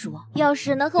你莫属，要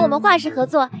是能和我们画室合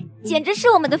作，简直是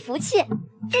我们的福气。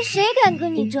这谁敢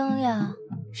跟你争呀？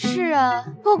是啊，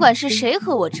不管是谁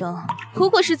和我争，不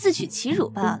过是自取其辱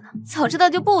罢了。早知道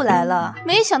就不来了，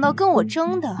没想到跟我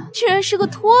争的居然是个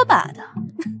拖把的，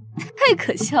太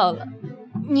可笑了。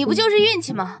你不就是运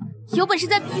气吗？有本事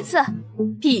再比一次，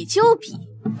比就比。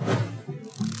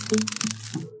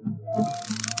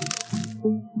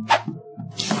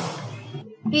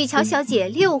雨乔小姐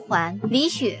6环，李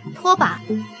雪拖把。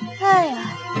哎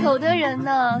呀，有的人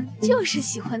呢，就是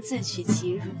喜欢自取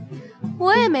其辱，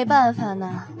我也没办法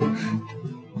呢。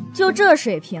就这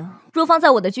水平，若放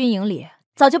在我的军营里，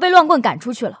早就被乱棍赶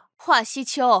出去了。华西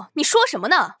秋，你说什么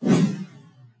呢？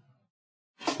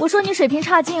我说你水平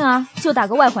差劲啊，就打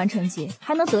个外环成绩，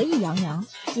还能得意洋洋。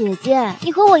姐姐，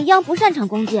你和我一样不擅长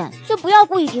弓箭，就不要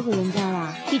故意诋毁人家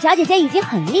了。雨乔姐姐已经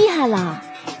很厉害了。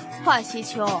华西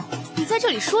秋，你在这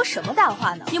里说什么大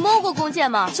话呢？你摸过弓箭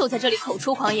吗？就在这里口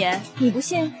出狂言。你不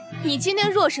信？你今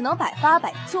天若是能百发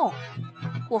百中，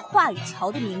我华雨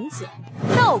乔的名字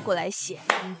倒过来写。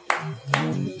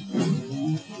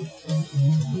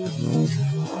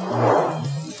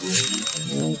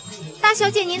大小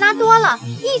姐您拿多了，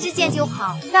一支箭就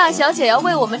好。大小姐要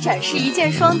为我们展示一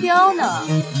箭双雕呢，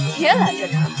别拦着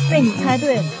她。被你猜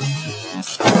对了，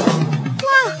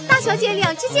哇，大小姐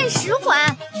两支箭10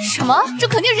环。什么？这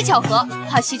肯定是巧合。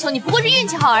华西秋，你不过是运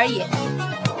气好而已。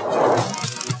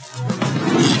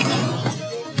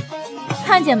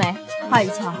看见没？华与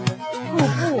乔，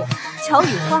不，乔与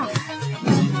华。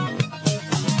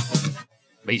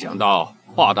没想到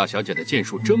华大小姐的剑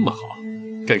术这么好，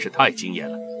真是太惊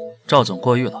艳了。赵总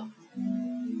过誉了。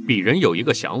鄙人有一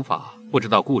个想法，不知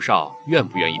道顾少愿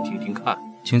不愿意听听看？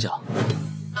请讲。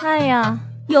哎呀，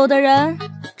有的人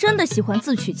真的喜欢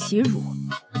自取其辱，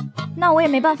那我也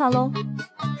没办法喽。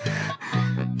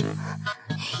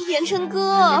言晨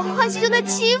哥，华西就在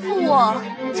欺负我。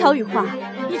乔雨华，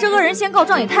你这个人先告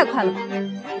状也太快了吧！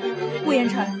顾言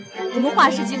晨，我们华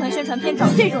氏集团宣传片找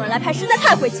这种人来拍，实在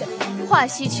太晦气了。华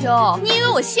西秋，你以为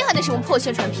我稀罕那什么破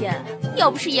宣传片？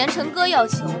要不是言晨哥要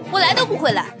求，我来都不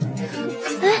会来。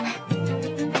哎，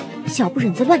小不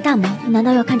忍则乱大谋，你难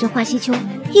道要看着华西秋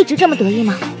一直这么得意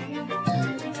吗？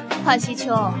华西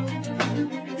秋，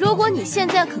如果你现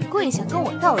在肯跪下跟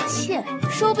我道歉，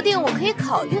说不定我可以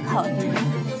考虑考虑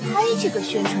拍这个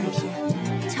宣传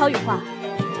片。乔雨华，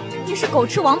你是狗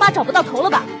吃王八找不到头了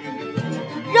吧？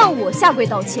让我下跪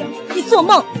道歉，你做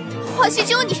梦！华西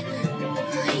秋，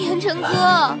你言晨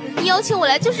哥，你邀请我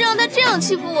来就是让他这样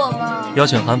欺负我吗？邀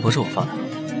请函不是我发的。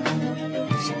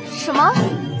什么？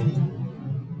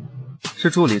是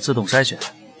助理自动筛选，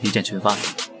一键群发。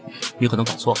你可能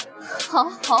搞错了。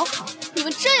好，你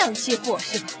们这样欺负我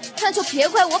是吧？那就别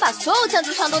怪我把所有赞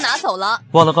助商都拿走了。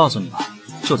忘了告诉你了，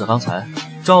就在刚才，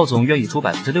赵总愿意出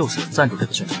60%赞助这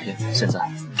个宣传片，现在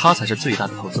他才是最大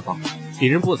的投资方。鄙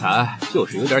人不才，就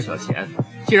是有点小钱。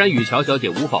既然雨乔小姐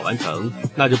无法完成，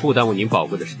那就不耽误您宝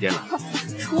贵的时间了。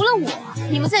除了我，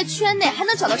你们在圈内还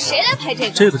能找到谁来拍这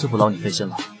个？这个就不劳你费心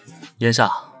了。眼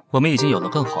下我们已经有了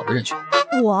更好的人选。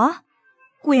我，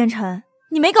顾言晨，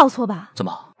你没搞错吧？怎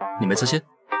么，你没自信？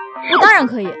我当然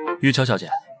可以。玉乔小姐，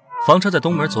房车在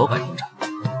东门左拐停着，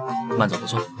慢走不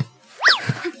送。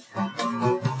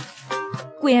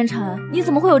顾言晨，你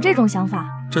怎么会有这种想法？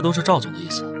这都是赵总的意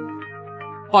思。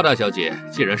华大小姐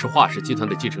既然是华氏集团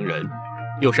的继承人，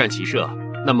又善骑射，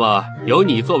那么由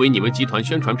你作为你们集团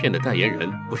宣传片的代言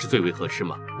人，不是最为合适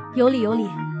吗？有理，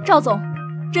赵总，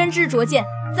真知灼见，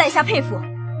在下佩服。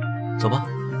走吧。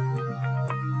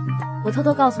我偷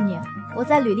偷告诉你，我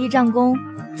在履历战功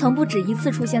曾不止一次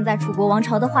出现在楚国王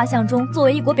朝的画像中，作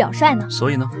为一国表率呢。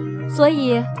所以呢？所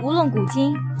以无论古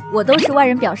今，我都是外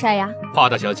人表率呀。华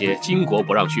大小姐巾帼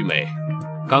不让须眉，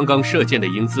刚刚射箭的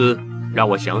英姿让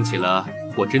我想起了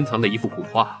我珍藏的一幅古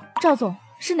画。赵总，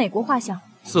是哪国画像？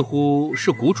似乎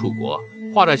是古楚国。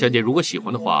华大小姐如果喜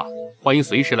欢的话，欢迎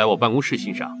随时来我办公室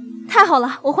欣赏。太好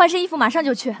了，我换身衣服马上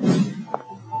就去。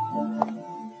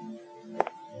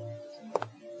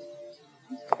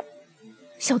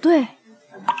小队，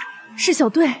是小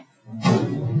队。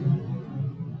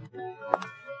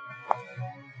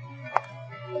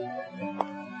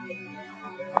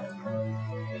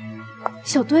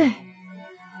小队，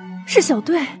是小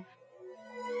队。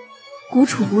古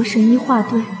楚国神医画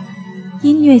队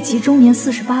因疟疾终年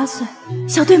48岁，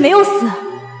小队没有死，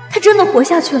他真的活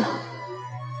下去了。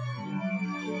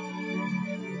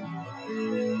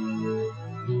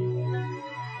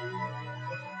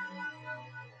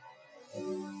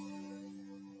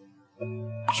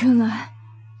原来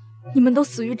你们都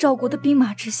死于赵国的兵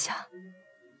马之下，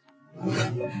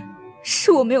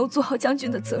是我没有做好将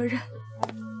军的责任。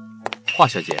华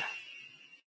小姐，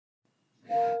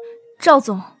赵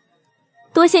总，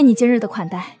多谢你今日的款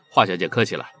待。华小姐客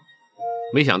气了，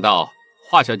没想到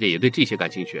华小姐也对这些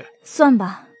感兴趣。算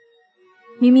吧，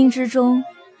冥冥之中，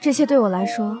这些对我来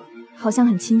说好像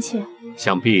很亲切。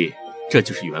想必这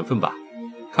就是缘分吧。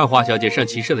看华小姐善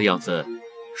骑射的样子，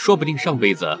说不定上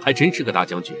辈子还真是个大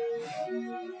将军。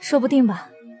说不定吧。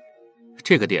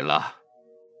这个点了，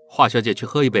华小姐去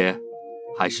喝一杯，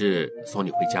还是送你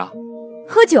回家？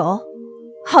喝酒？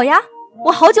好呀，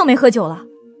我好久没喝酒了。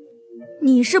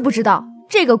你是不知道，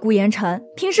这个顾言晨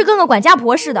平时跟个管家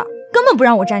婆似的，根本不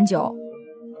让我沾酒。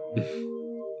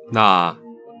那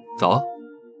走。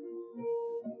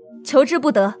求之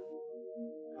不得。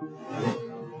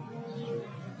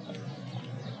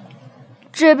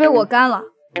这杯我干了，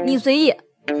你随意。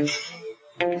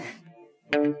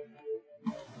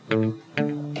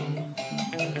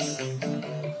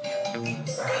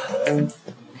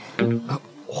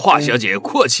华小姐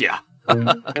客气啊。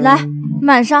来，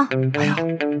满上。哎呀，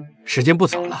时间不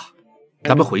早了，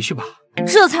咱们回去吧。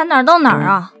这才哪儿到哪儿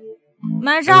啊！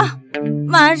满上，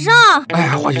满上。哎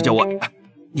呀，华小姐，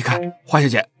你看，华小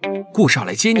姐，顾少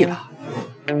来接你了。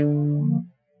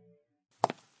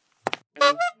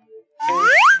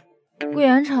顾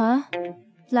言晨，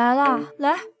来了，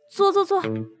来，坐。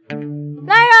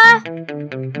来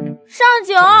人，上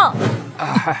酒！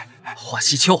华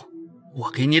西秋，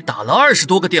我给你打了20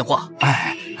多个电话。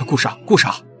顾少，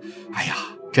哎呀，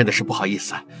真的是不好意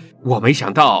思，我没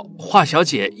想到华小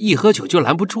姐一喝酒就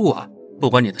拦不住啊。不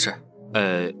关你的事。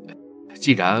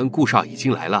既然顾少已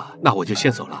经来了，那我就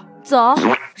先走了。走？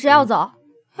谁要走？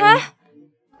哎，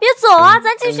别走啊，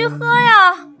咱继续喝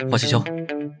呀。华西秋，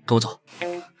跟我走。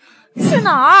去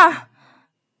哪儿？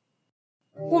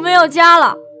我没有家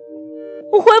了，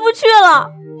我回不去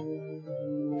了。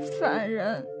烦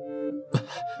人！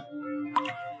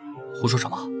胡说什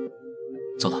么？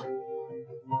走了。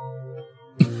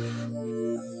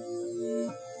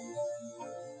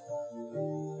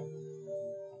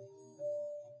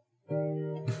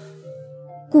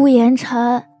顾言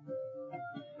辰，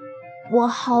我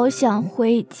好想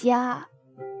回家。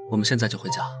我们现在就回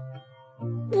家。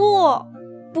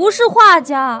不是画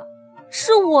家，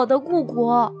是我的故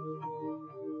国，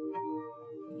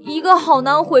一个好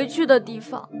难回去的地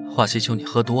方。华西秋，你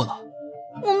喝多了。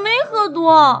我没喝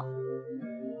多，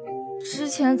之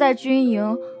前在军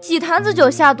营几坛子酒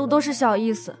下肚都是小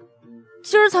意思，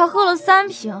今儿才喝了3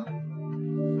瓶，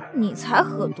你才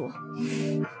喝多。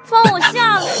放我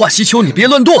下来！华西秋，你别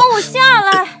乱动！放我下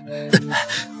来！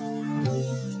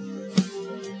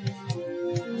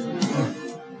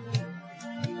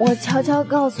我悄悄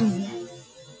告诉你，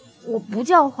我不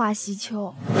叫华西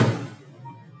秋。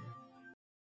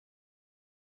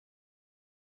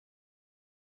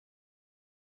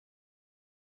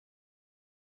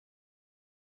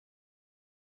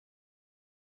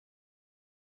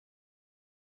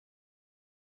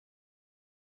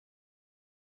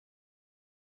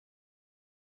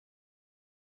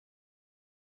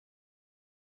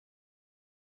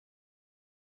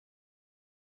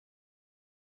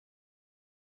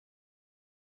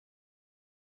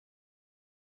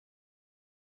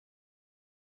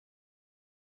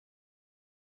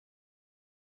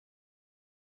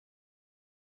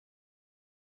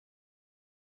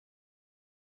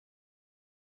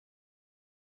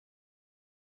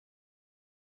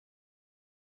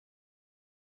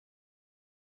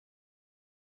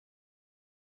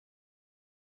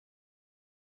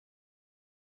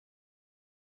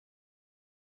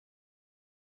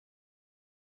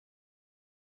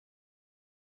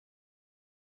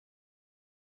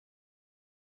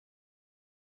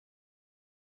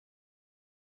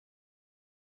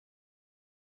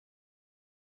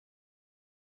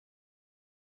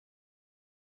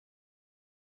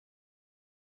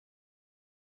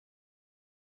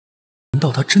难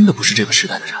道他真的不是这个时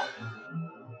代的人？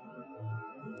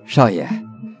少爷，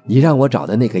你让我找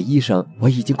的那个医生我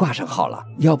已经挂上号了，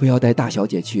要不要带大小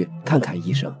姐去看看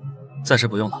医生？暂时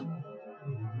不用了。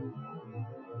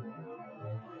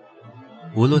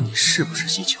无论你是不是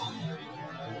西秋，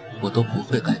我都不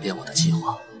会改变我的计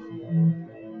划。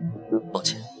抱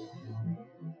歉。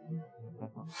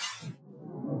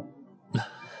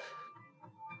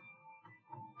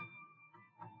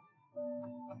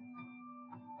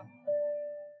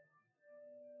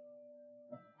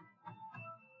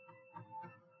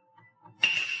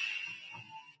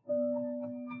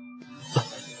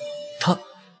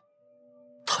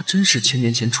她真是1000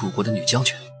年前楚国的女将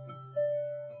军，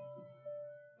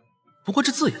不过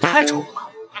这字也太丑了吧。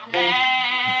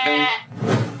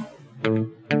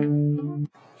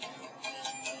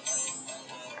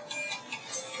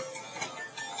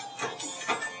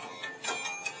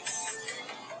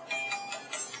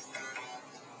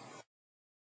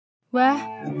喂，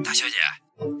大小姐，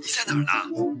你在哪儿呢？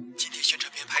今天宣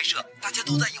传片拍摄，大家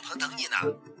都在影棚等你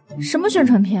呢。什么宣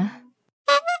传片？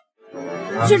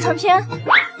宣传片，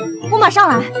我马上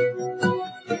来。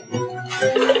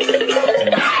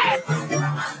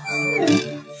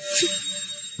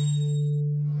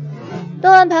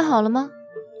都安排好了吗？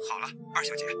好了，二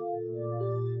小姐。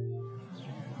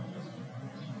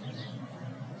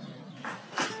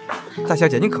大小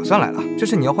姐，你可算来了，这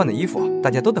是你要换的衣服，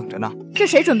大家都等着呢。这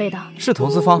谁准备的？是投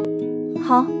资方。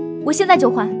好，我现在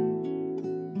就换。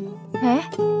哎，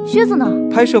靴子呢？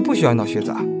拍摄不需要闹靴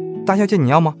子啊。大小姐，你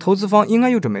要吗？投资方应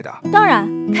该有准备的。当然，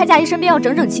开价仪身边要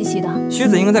整整齐齐的。靴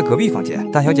子应该在隔壁房间。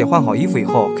大小姐换好衣服以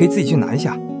后，可以自己去拿一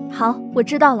下。好，我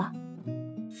知道了。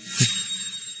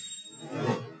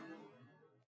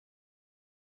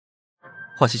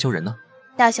华西秋人呢？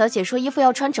大小姐说衣服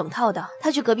要穿整套的，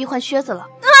她去隔壁换靴子了。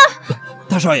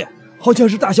大少爷，好像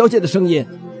是大小姐的声音，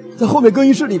在后面更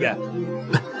衣室里边。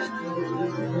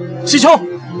西秋。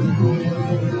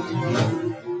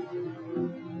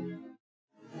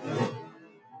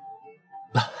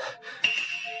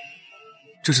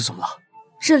这是怎么了？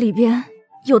这里边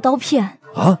有刀片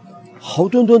啊！好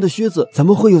端端的靴子怎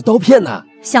么会有刀片呢？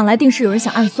想来定是有人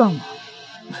想暗算我。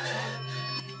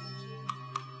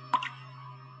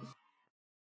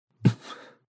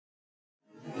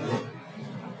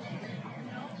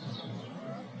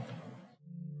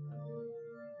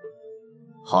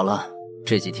好了，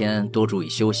这几天多注意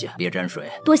休息，别沾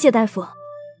水。多谢大夫。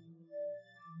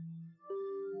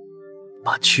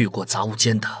把去过杂物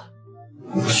间的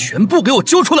全部给我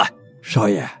揪出来！少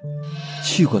爷，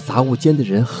去过杂物间的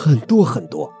人很多很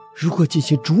多，如果进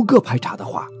行逐个排查的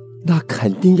话，那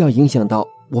肯定要影响到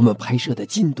我们拍摄的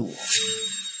进度。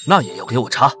那也要给我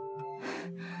查。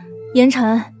严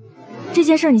晨，这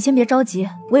件事你先别着急，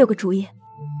我有个主意。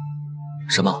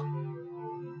什么？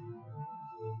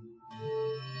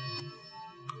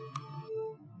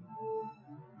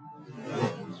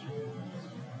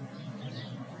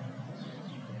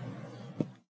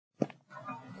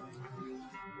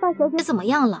大小姐怎么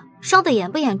样了？伤得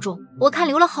严不严重？我看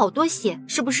流了好多血，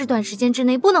是不是短时间之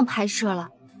内不能拍摄了？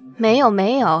没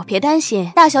有，别担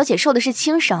心，大小姐受的是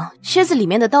轻伤，靴子里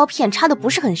面的刀片插的不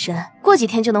是很深，过几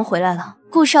天就能回来了。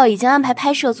顾少已经安排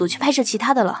拍摄组去拍摄其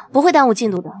他的了，不会耽误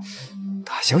进度的。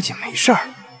大小姐没事儿？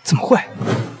怎么会？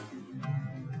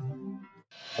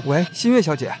喂，新月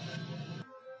小姐。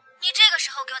你这个时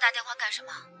候给我打电话干什么？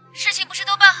事情不是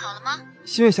都办好了吗？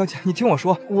新月小姐，你听我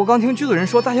说，我刚听剧组人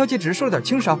说，大小姐只是受了点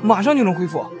轻伤，马上就能恢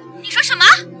复。你说什么？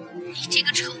你这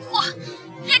个蠢货，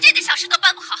连这点小事都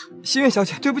办不好！新月小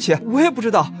姐，对不起，我也不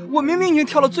知道，我明明已经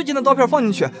挑了最近的刀片放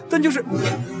进去，但就是……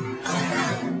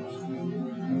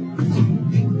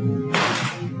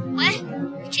喂，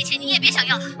这钱你也别想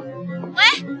要了。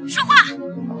喂，说话。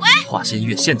喂，华新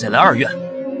月现在来2院，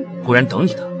不然等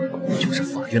你的就是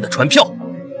法院的传票。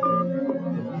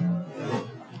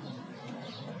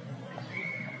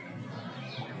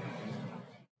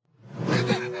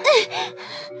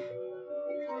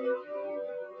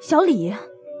小李，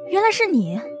原来是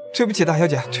你。对不起，大小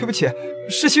姐，对不起，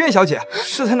是新月小姐，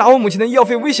是她拿我母亲的医药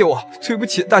费威胁我，对不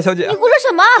起，大小姐。你胡说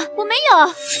什么？我没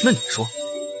有。那你说，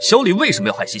小李为什么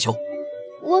要害西秋？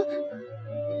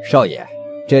少爷，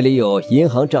这里有银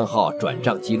行账号转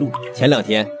账记录，前2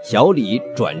天小李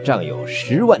转账有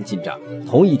10万进账，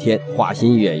同一天华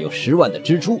新月有10万的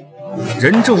支出，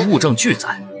人证物证俱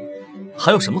在，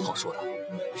还有什么好说的？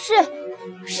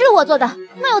是我做的，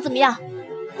那又怎么样？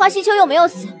华西秋又没有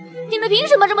死，你们凭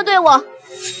什么这么对我？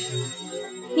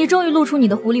你终于露出你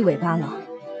的狐狸尾巴了，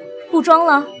不装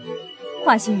了。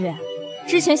华新月，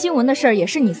之前新闻的事儿也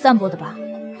是你散播的吧？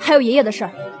还有爷爷的事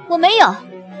儿，我没有。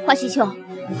华西秋，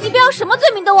你不要什么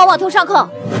罪名都往我头上扣。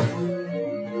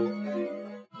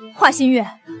华新月，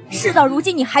事到如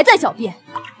今你还在狡辩，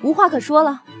无话可说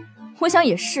了。我想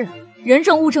也是，人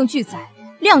证物证俱在，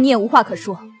谅你也无话可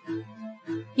说。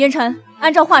严晨，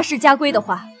按照画室家规的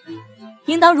话，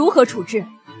应当如何处置？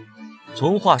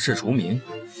从画室除名，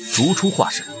逐出画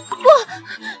室。不，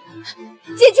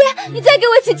姐姐，你再给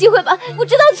我一次机会吧，我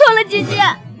知道错了，姐姐。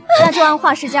那就按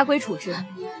画室家规处置，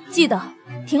记得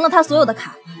停了他所有的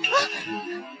卡。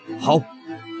好，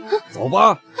走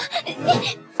吧。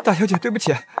大小姐，对不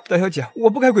起，大小姐，我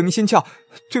不该鬼迷心窍，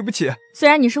对不起。虽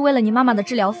然你是为了你妈妈的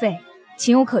治疗费，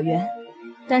情有可原，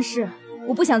但是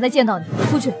我不想再见到你，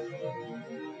出去。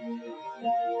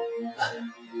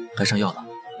该上药了。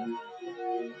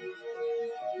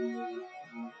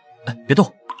哎，别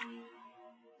动。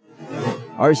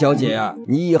二小姐啊，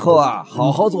你以后啊，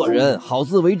好好做人，好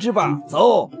自为之吧。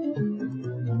走。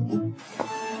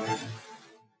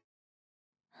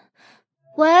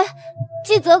喂，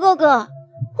季泽哥哥，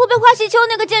我被花西秋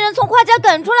那个贱人从花家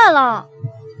赶出来了，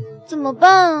怎么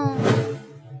办啊？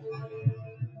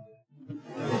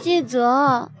季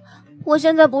泽，我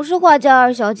现在不是花家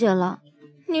二小姐了，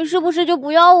你是不是就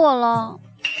不要我了？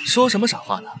说什么傻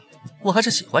话呢？我还是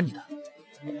喜欢你的。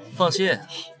放心，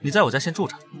你在我家先住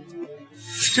着。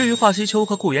至于华西秋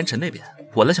和顾言辰那边，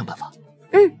我来想办法。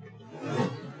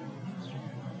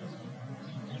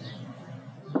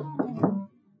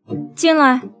进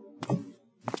来。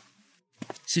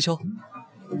西秋，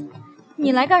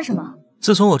你来干什么？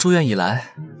自从我住院以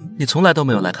来，你从来都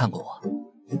没有来看过我，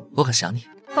我很想你。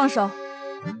放手！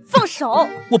放手！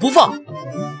我不放！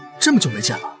这么久没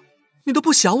见了，你都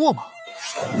不想我吗？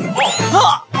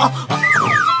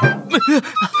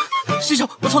西秋，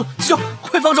我错了，西秋，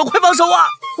快放手，快放手啊！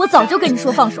我早就跟你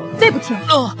说放手，非不听。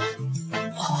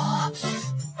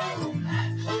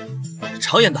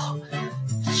常言道，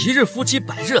一日夫妻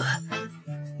百日恩，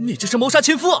你这是谋杀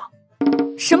亲夫！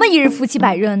什么一日夫妻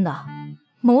百日恩的？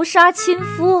谋杀亲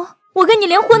夫？我跟你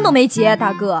连婚都没结，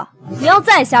大哥，你要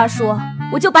再瞎说，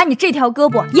我就把你这条胳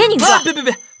膊也拧断！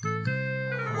别，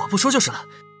我不说就是了。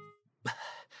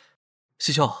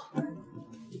西秋，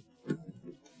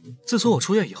自从我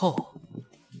出院以后，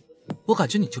我感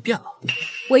觉你就变了。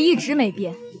我一直没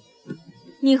变。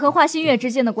你和华新月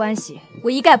之间的关系，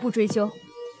我一概不追究。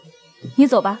你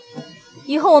走吧，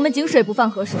以后我们井水不犯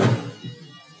河水。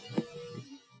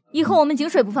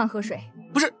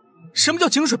不是，什么叫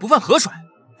井水不犯河水？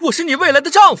我是你未来的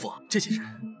丈夫。这几日，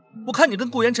我看你跟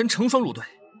顾言晨成双入对，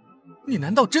你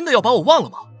难道真的要把我忘了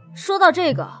吗？说到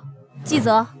这个，纪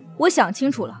泽，我想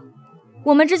清楚了，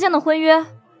我们之间的婚约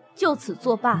就此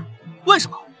作罢。为什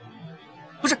么？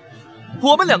不是，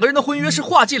我们2个人的婚约是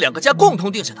华季2个家共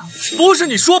同定下的，不是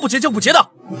你说不结就不结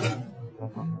的。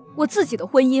我自己的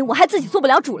婚姻我还自己做不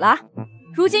了主了，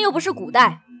如今又不是古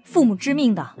代父母之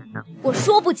命的，我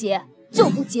说不结就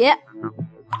不结。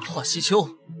华西秋，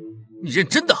你认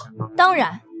真的？当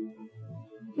然。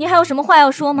你还有什么话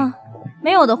要说吗？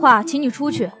没有的话，请你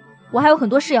出去，我还有很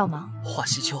多事要忙。华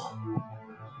西秋，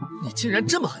你竟然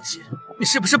这么狠心，你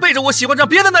是不是背着我喜欢上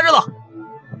别的男人了？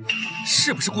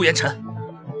是不是顾言晨？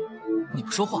你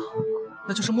不说话，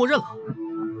那就是默认了。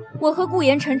我和顾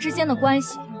言晨之间的关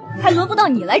系，还轮不到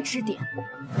你来指点。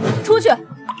出去。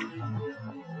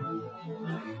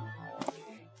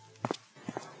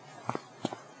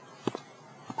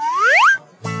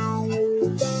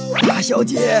大小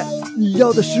姐，你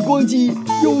要的时光机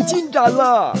有进展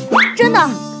了。真的？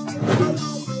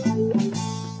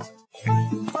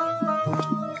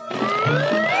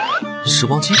时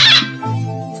光机？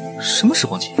什么时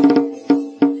光机？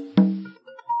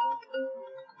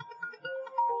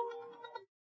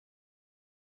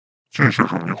季先生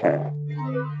你好。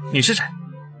你是谁？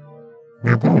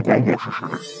你不用管我是谁，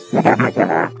我打电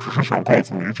话来只是想告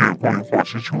诉你一件关于华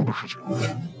西秋的事情。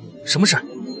什么事？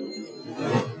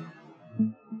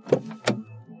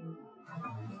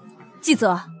纪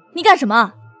泽，你干什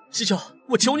么？西秋，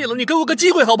我求你了，你给我个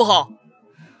机会好不好？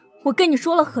我跟你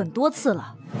说了很多次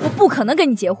了，我不可能跟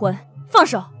你结婚，放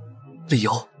手。理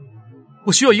由？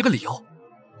我需要一个理由。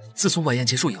自从晚宴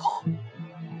结束以后，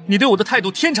你对我的态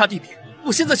度天差地别，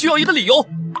我现在需要一个理由。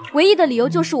唯一的理由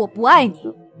就是我不爱你，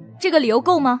这个理由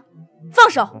够吗？放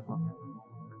手。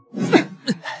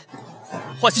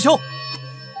华西秋，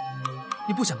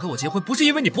你不想跟我结婚，不是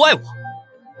因为你不爱我，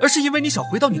而是因为你想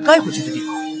回到你该回去的地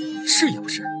方，是也不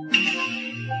是？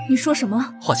你说什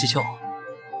么？华西秋，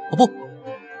哦不，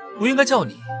我应该叫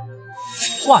你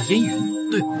华烟云，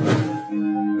对吗？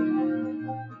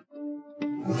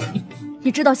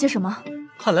你知道些什么？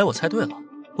看来我猜对了，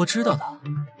我知道的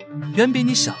远比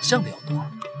你想象的要多。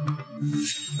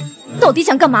到底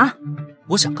想干嘛？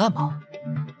我想干嘛？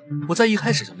我在一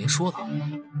开始就明说了。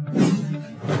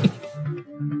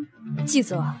纪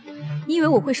泽，你以为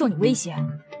我会受你威胁？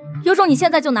有种你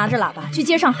现在就拿着喇叭去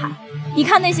街上喊，你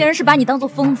看那些人是把你当做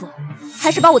疯子，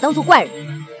还是把我当做怪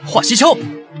人？华西秋，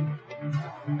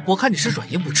我看你是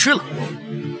软硬不吃了。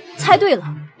猜对了，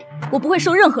我不会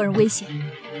受任何人威胁。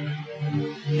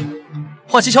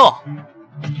华西秋，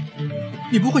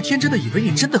你不会天真的以为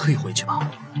你真的可以回去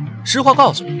吧？实话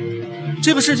告诉你，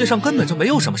这个世界上根本就没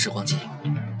有什么时光机，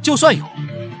就算有，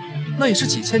那也是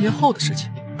几千年后的事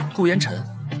情。顾言晨，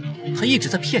他一直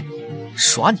在骗你、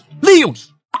耍你、利用你。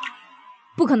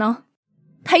不可能，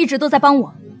他一直都在帮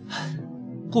我。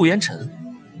顾言晨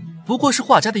不过是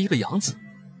华家的一个养子，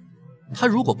他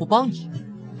如果不帮你，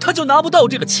他就拿不到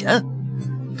这个钱。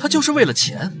他就是为了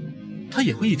钱，他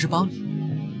也会一直帮你。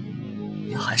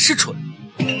你还是蠢。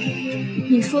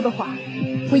你说的话，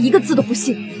我一个字都不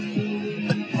信。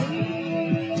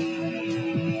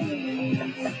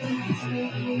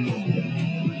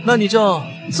那你就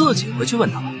自己回去问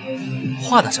他吧，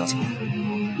华大小姐。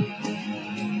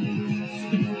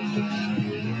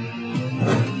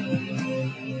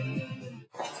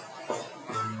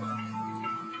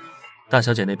大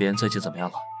小姐那边最近怎么样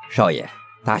了？少爷，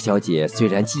大小姐虽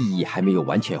然记忆还没有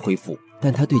完全恢复，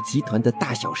但她对集团的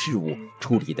大小事务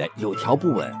处理的有条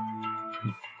不紊。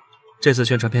这次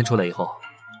宣传片出来以后，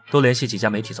多联系几家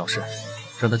媒体造势，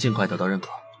让她尽快得到认可，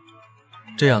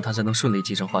这样她才能顺利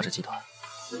继承华氏集团。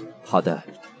好的。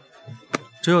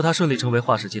只有她顺利成为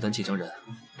华氏集团继承人，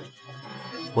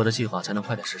我的计划才能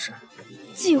快点实施。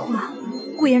计划？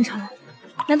顾言晨，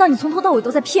难道你从头到尾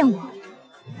都在骗我？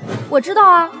我知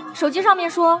道啊，手机上面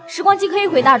说时光机可以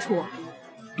回大厨。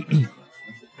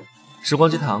时光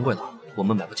机太昂贵了，我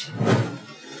们买不起。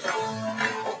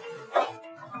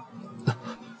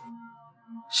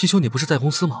西秋，你不是在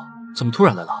公司吗？怎么突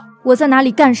然来了？我在哪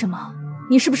里干什么，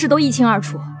你是不是都一清二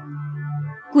楚？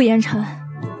顾言晨，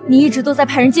你一直都在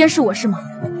派人监视我是吗？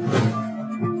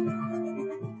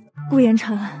顾言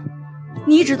晨，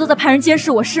你一直都在派人监视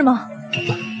我是吗？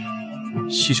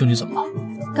西秋，你怎么了？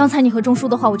刚才你和钟叔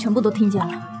的话我全部都听见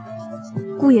了。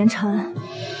顾言晨，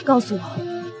告诉我，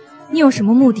你有什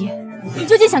么目的？你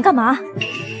究竟想干嘛？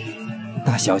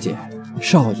大小姐，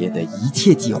少爷的一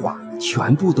切计划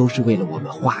全部都是为了我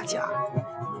们华家。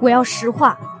我要实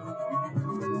话，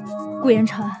顾言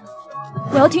辰，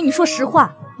我要听你说实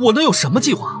话。我能有什么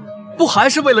计划？不还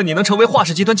是为了你能成为华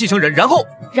氏集团继承人，然后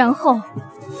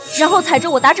踩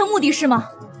着我达成目的是吗？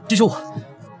记住我，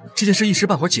这件事一时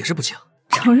半会儿解释不清。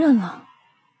承认了，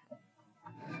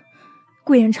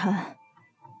顾言辰，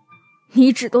你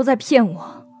一直都在骗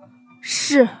我，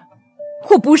是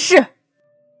或不是？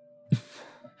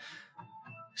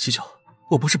西秋，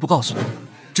我不是不告诉你，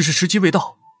只是时机未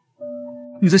到。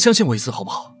你再相信我一次好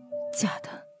不好？假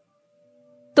的，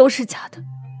都是假的。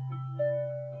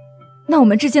那我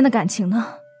们之间的感情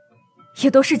呢？也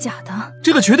都是假的。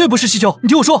这个绝对不是西秋，你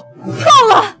听我说。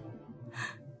够了！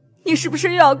你是不是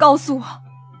又要告诉我，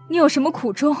你有什么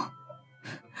苦衷？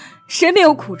谁没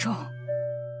有苦衷？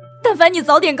但凡你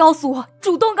早点告诉我，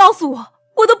主动告诉我，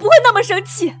我都不会那么生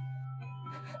气。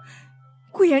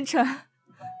顾言辰，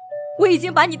我已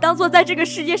经把你当作在这个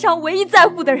世界上唯一在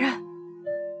乎的人，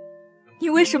你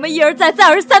为什么一而再再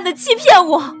而三的欺骗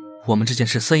我？我们这件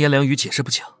事三言两语解释不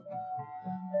清。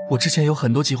我之前有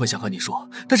很多机会想和你说，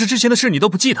但是之前的事你都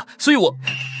不记得，所以我……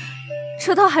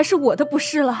这倒还是我的不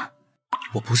是了。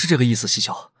我不是这个意思，西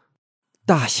秋。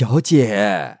大小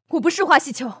姐，我不是华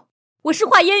西秋，我是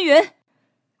华烟云。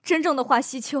真正的华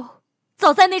西秋，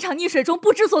早在那场溺水中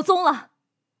不知所踪了。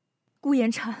顾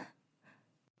言辰，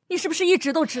你是不是一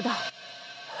直都知道？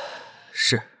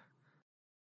是。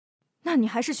那你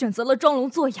还是选择了装聋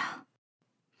作哑，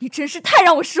你真是太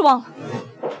让我失望了。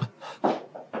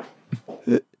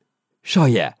少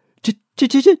爷，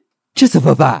这怎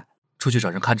么办？出去找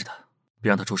人看着他，别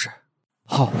让他出事。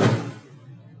好。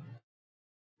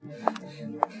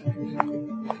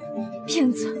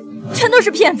骗子，全都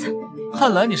是骗子。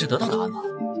看来你是得到答案了，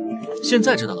现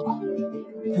在知道了吧？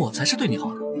我才是对你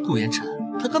好的，顾言辰，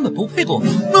他根本不配跟我。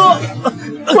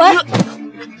滚！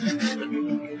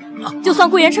就算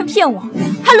顾言辰骗我，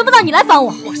还轮不到你来烦我。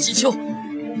华西秋，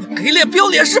你给脸不要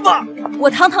脸是吧？我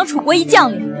堂堂楚国一将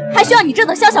领，还需要你这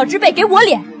等小小之辈给我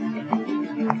脸？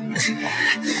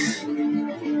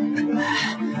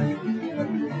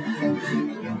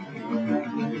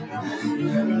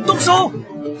动手！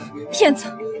骗子，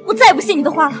我再也不信你的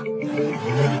话了。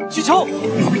西秋，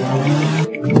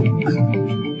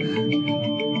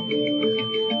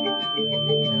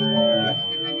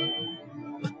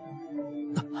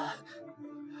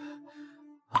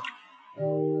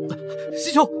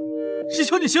西秋，西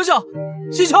秋，你醒醒！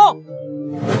西秋！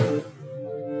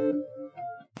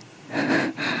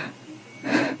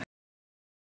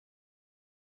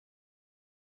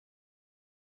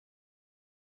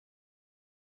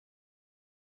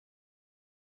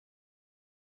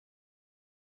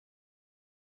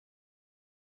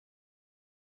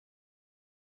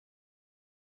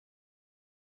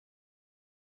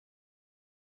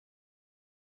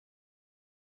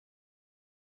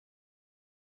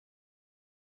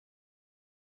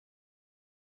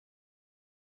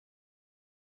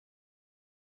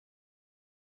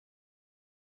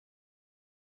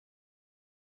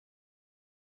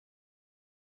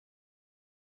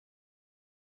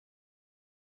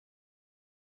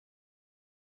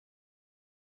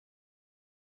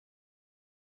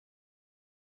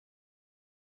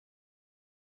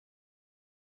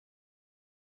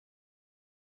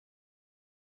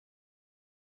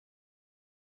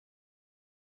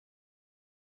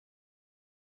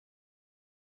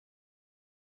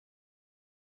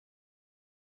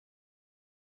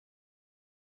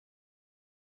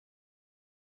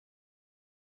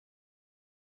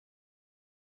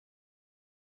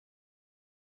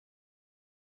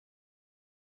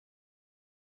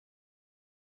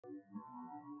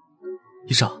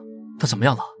医生，他怎么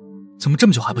样了？怎么这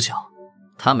么久还不醒？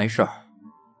他没事儿，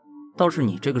倒是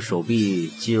你这个手臂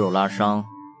肌肉拉伤，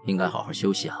应该好好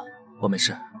休息啊。我没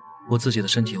事，我自己的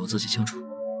身体我自己清楚。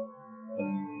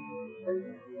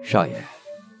少爷，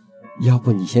要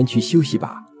不你先去休息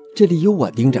吧，这里有我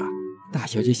盯着。大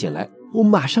小姐醒来，我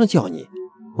马上叫你。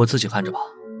我自己看着吧，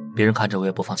别人看着我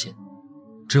也不放心。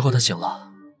之后他醒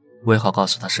了，我也好告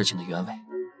诉他事情的原委。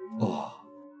哦，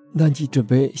那你准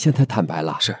备向他坦白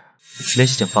了？是。联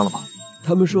系警方了吗？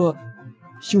他们说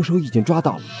凶手已经抓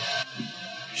到了，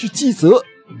是纪泽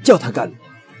叫他干的。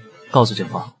告诉警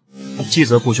方，纪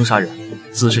泽雇凶杀人，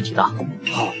姿势体大。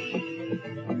好。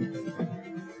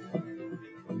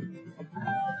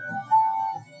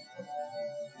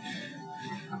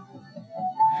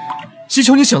西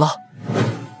秋，你醒了，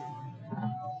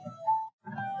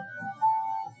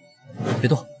别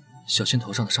动，小心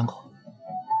头上的伤口。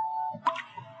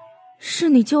是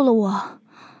你救了我。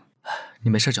你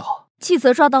没事就好。纪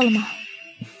泽抓到了吗？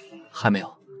还没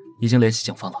有，已经联系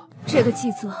警方了。这个继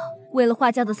泽为了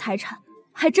画家的财产，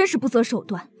还真是不择手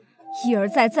段，一而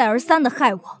再再而三的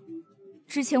害我。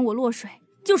之前我落水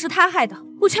就是他害的，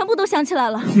我全部都想起来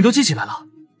了。你都记起来了？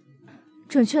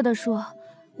准确的说，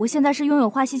我现在是拥有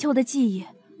华西秋的记忆。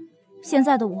现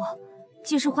在的我，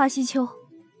既是华西秋，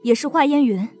也是华烟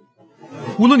云。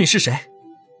无论你是谁，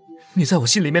你在我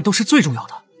心里面都是最重要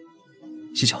的。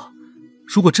西秋，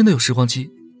如果真的有时光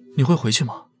机，你会回去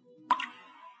吗？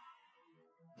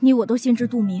你我都心知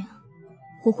肚明，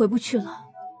我回不去了。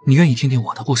你愿意听听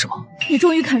我的故事吗？你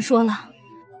终于肯说了，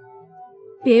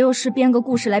别又是编个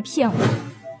故事来骗我。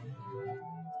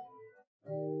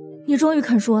你终于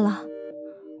肯说了，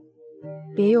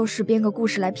别又是编个故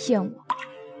事来骗我。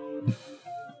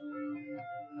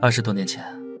20多年前，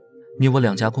你我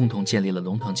两家共同建立了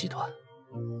龙腾集团，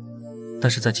但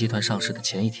是在集团上市的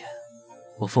前一天，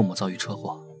我父母遭遇车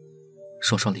祸，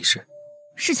双双离世。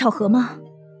是巧合吗？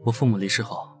我父母离世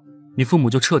后，你父母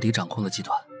就彻底掌控了集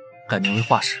团，改名为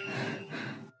华氏。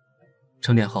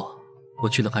成年后，我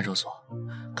去了看守所，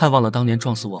看望了当年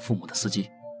撞死我父母的司机。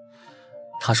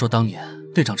他说当年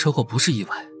那场车祸不是意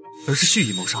外，而是蓄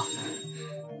意谋杀。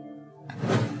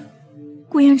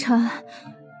顾烟尘，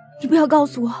你不要告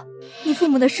诉我，你父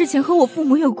母的事情和我父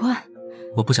母有关。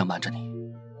我不想瞒着你，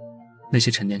那些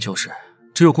陈年旧事，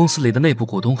只有公司里的内部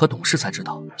股东和董事才知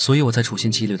道，所以我才处心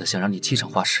积虑的想让你继承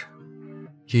华氏。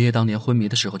爷爷当年昏迷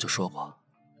的时候就说过，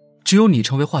只有你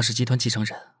成为华氏集团继承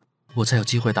人，我才有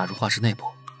机会打入华氏内部。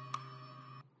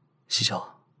西秋，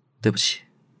对不起，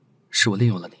是我利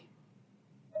用了你。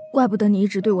怪不得你一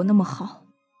直对我那么好。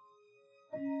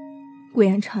顾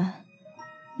烟尘，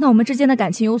那我们之间的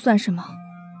感情又算什么？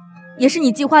也是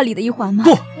你计划里的一环吗？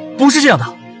不是这样的，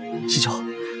西秋，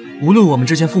无论我们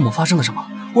之间父母发生了什么，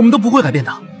我们都不会改变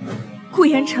的。顾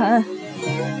烟尘，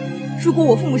如果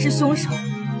我父母是凶手，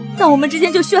那我们之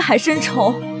间就血海深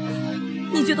仇。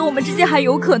你觉得我们之间还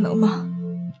有可能吗？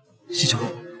西秋，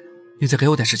你再给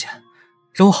我点时间，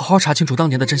让我好好查清楚当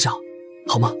年的真相，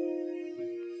好吗？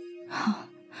好，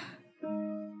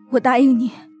我答应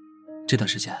你。这段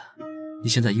时间，你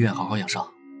先在医院好好养伤，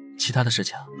其他的事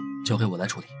情交给我来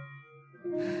处理。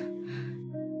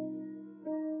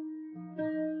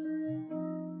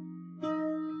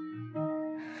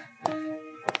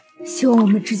希望我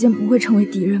们之间不会成为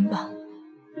敌人吧。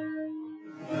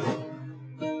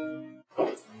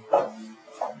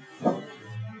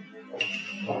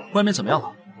外面怎么样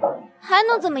了？还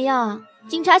能怎么样？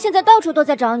警察现在到处都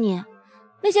在找你，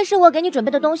那些是我给你准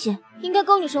备的东西，应该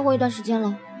够你生活一段时间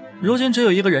了。如今只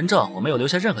有一个人证，我没有留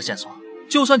下任何线索，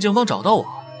就算警方找到我，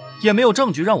也没有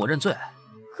证据让我认罪。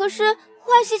可是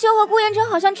华西秋和顾烟尘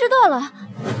好像知道了，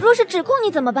若是指控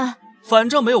你怎么办？反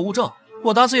正没有物证，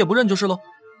我打死也不认就是了。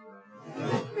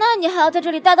那你还要在这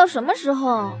里待到什么时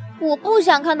候？我不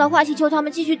想看到华西秋他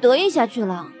们继续得意下去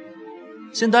了。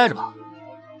先待着吧，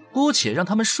姑且让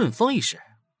他们顺风一时，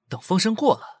等风声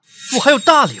过了，我还有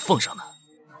大礼奉上呢。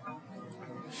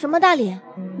什么大礼？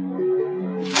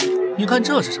你看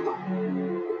这是什么？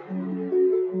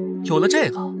有了这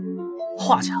个，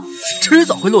画家迟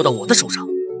早会落到我的手上。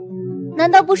难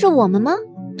道不是我们吗？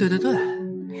对对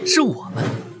对，是我们。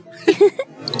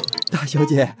大小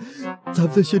姐，咱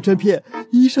们的宣传片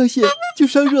一上线就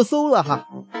上热搜了哈！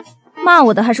骂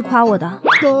我的还是夸我的？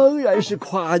当然是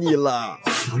夸你了。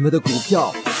咱们的股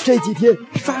票这几天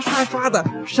刷的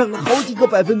上了好几个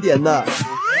百分点呢。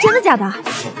真的假的？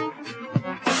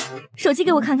手机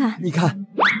给我看看。你看，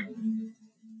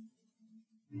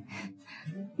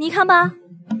你看吧，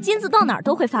金子到哪儿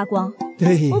都会发光。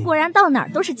对，我果然到哪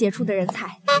儿都是杰出的人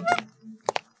才。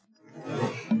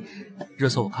热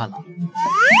搜我看了，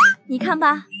你看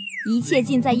吧，一切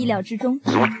尽在意料之中。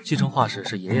继承华氏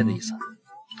是爷爷的意思，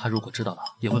他如果知道了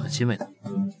也会很欣慰的。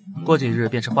过几日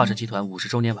便是华氏集团50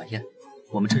周年晚宴，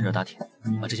我们趁热打铁，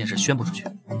把这件事宣布出去。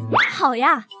好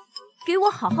呀，给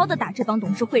我好好的打这帮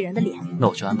董事会人的脸。那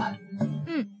我去安排。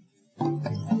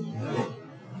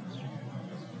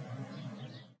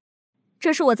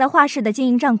这是我在华氏的经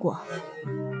营战果。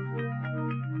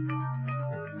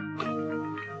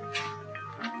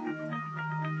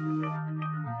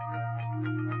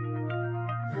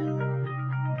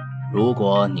如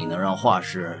果你能让华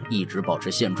氏一直保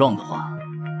持现状的话，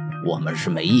我们是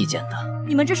没意见的。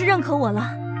你们这是认可我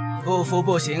了？不服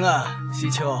不行啊，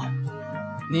西秋，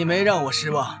你没让我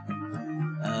失望。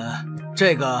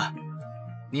这个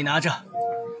你拿着。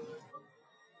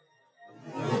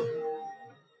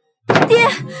爹，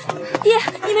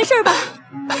你没事吧？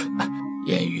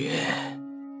烟雨，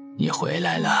你回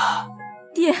来了。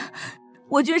爹，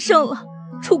我决胜了，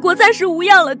楚国暂时无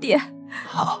恙了。爹，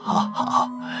好，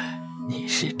你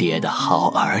是爹的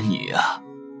好儿女啊。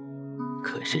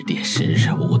可可是爹时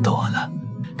日无多了，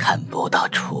看不到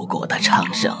楚国的昌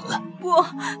盛了。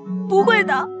不会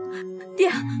的，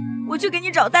爹，我去给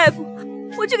你找大夫，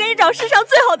我去给你找世上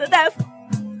最好的大夫。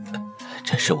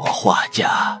这是我华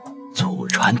家祖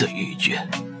传的玉珏，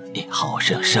你好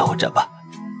生收着吧。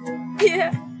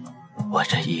爹，我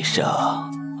这一生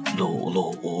碌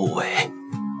碌无为，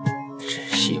只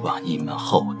希望你们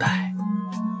后代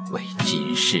为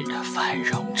今世的繁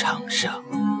荣昌盛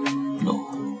努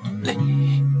力。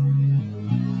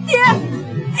爹，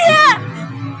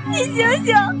你醒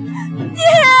醒，爹！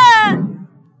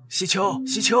西秋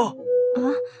啊，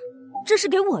这是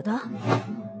给我的。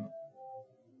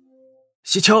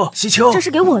西秋，这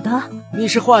是给我的。你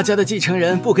是华家的继承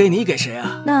人，不给你给谁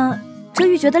啊？那这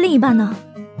玉珏的另一半呢？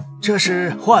这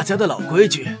是华家的老规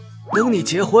矩，等你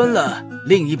结婚了，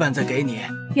另一半再给你。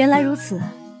原来如此，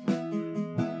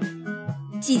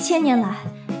几千年来，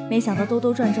没想到兜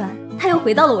兜转转，他又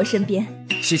回到了我身边。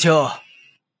西秋，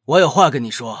我有话跟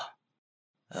你说，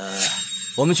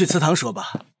我们去祠堂说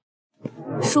吧。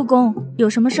叔公，有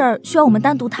什么事儿需要我们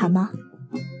单独谈吗？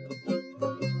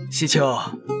西秋，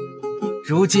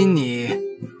如今你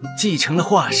继承了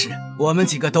华氏，我们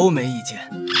几个都没意见，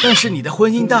但是你的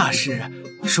婚姻大事，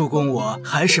叔公我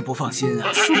还是不放心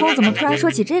啊。叔公怎么突然说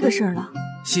起这个事儿了？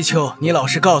西秋，你老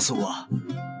实告诉我，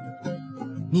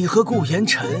你和顾言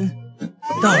辰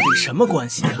到底什么关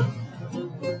系啊？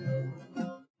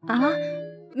啊，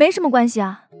没什么关系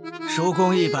啊。叔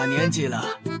公一把年纪了，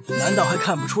难道还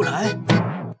看不出来？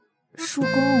叔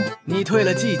公，你退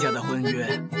了季家的婚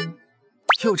约，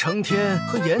又成天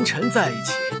和言辰在一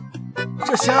起，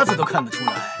这瞎子都看得出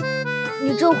来。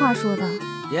你这话说的，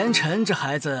言辰这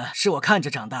孩子是我看着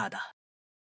长大的，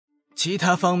其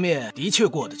他方面的确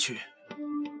过得去，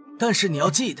但是你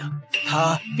要记得，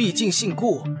他毕竟姓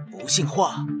顾，不姓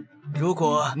华。如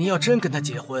果你要真跟他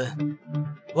结婚，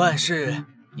万事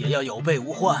也要有备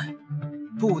无患，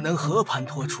不能和盘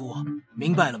托出，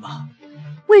明白了吗？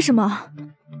为什么？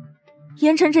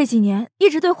言辰这几年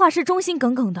一直对华氏忠心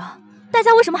耿耿的，大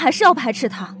家为什么还是要排斥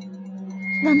他？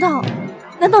难道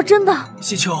真的？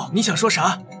西秋，你想说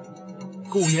啥？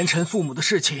顾言辰父母的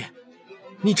事情，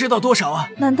你知道多少啊？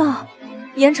难道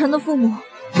言辰的父母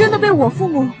真的被我父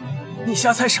母？你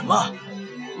瞎猜什么？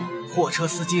货车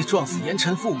司机撞死言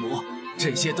辰父母，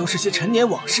这些都是些陈年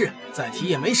往事，再提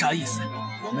也没啥意思。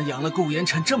我们养了顾言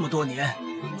辰这么多年，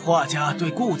华家对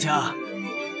顾家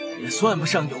也算不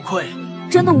上有愧。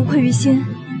真的无愧于心？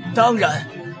当然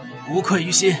无愧于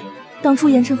心。当初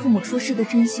言辰父母出事的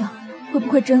真相，会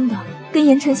不会真的跟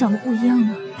言辰想的不一样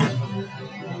呢？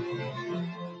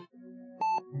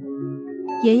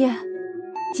爷爷，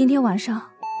今天晚上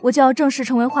我就要正式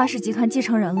成为华氏集团继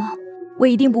承人了，我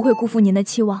一定不会辜负您的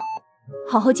期望，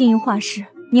好好经营华氏，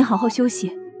您好好休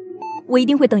息，我一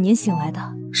定会等您醒来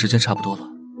的。时间差不多了，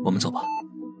我们走吧。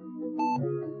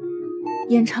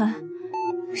言辰，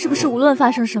是不是无论发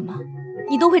生什么，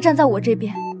你都会站在我这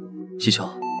边？西秋，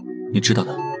你知道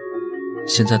的，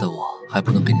现在的我还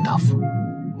不能给你答复。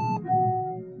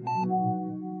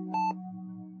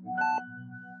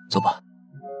走吧。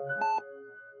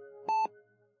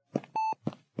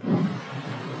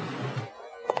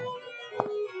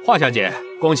华小姐，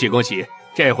恭喜恭喜，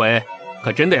这回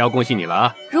可真的要恭喜你了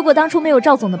啊！如果当初没有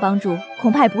赵总的帮助，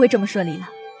恐怕也不会这么顺利了。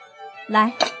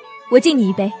来，我敬你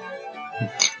一杯。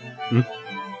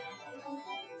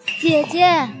姐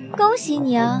姐，恭喜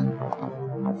你啊！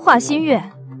华新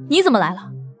月，你怎么来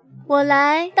了？我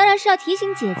来当然是要提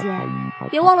醒姐姐，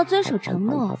别忘了遵守承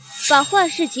诺，把华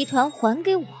氏集团还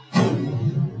给我。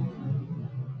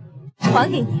还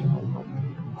给你？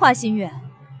华新月，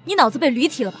你脑子被驴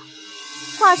踢了吧？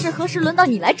华氏何时轮到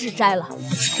你来指摘了？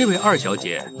这位二小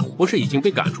姐不是已经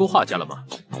被赶出华家了吗？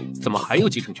怎么还有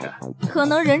继承权？可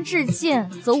能人至贱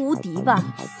则无敌吧，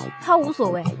他无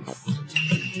所谓。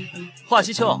华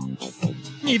西秋，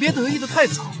你别得意的太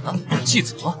早了，继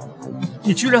子，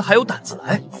你居然还有胆子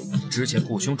来！之前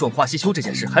顾兄撞华西秋这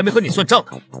件事还没和你算账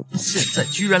呢，现在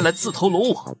居然来自投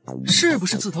罗网，是不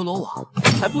是自投罗网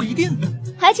还不一定呢。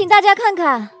还请大家看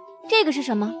看，这个是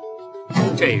什么？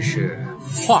这是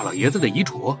华老爷子的遗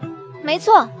嘱。没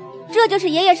错，这就是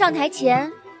爷爷上台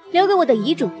前留给我的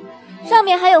遗嘱，上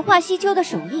面还有华西秋的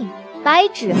手印，白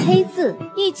纸黑字，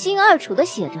一清二楚的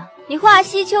写着：你华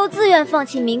西秋自愿放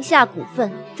弃名下股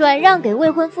份，转让给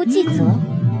未婚夫继泽。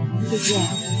姐姐，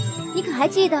你可还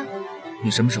记得？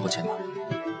你什么时候签的？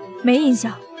没印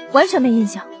象，完全没印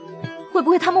象。会不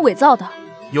会他们伪造的？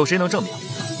有谁能证明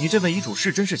你这份遗嘱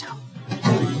是真是假？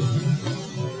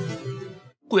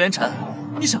顾元辰，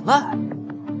你想赖？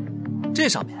这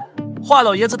上面华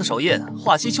老爷子的手印、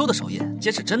华西秋的手印皆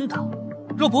是真的，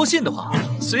若不信的话，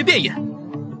随便验。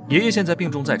爷爷现在病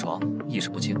重在床，意识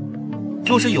不清。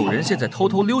若是有人现在偷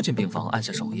偷溜进病房按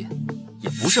下手印，也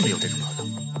不是没有这种可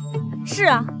能。是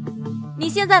啊，你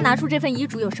现在拿出这份遗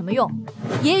嘱有什么用？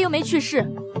爷爷又没去世，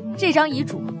这张遗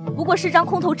嘱不过是张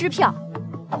空头支票。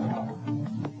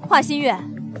华新月，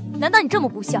难道你这么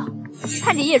不孝，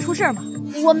看着爷爷出事吗？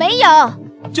我没有。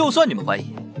就算你们怀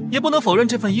疑，也不能否认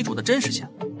这份遗嘱的真实性。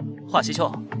华西秋，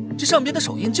这上边的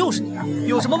手印就是你的，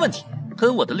有什么问题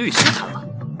跟我的律师谈吧。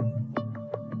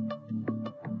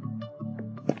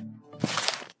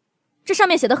这上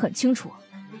面写的很清楚，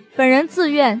本人自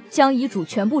愿将遗嘱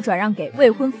全部转让给未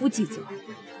婚夫继责，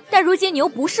但如今你又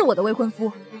不是我的未婚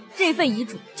夫，这份遗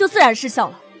嘱就自然失效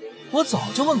了。我早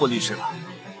就问过律师了，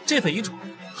这份遗嘱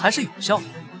还是有效的。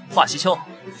华西秋，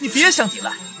你别想抵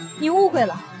赖。你误会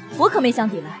了，我可没想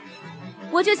抵赖，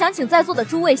我就想请在座的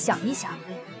诸位想一想，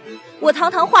我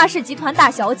堂堂华氏集团大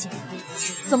小姐，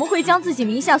怎么会将自己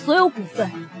名下所有股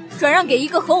份转让给一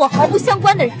个和我毫不相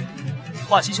关的人？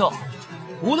华西秋，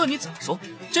无论你怎么说，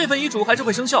这份遗嘱还是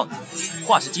会生效的。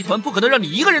华氏集团不可能让你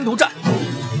一个人独占。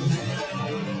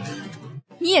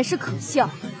你也是可笑，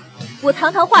我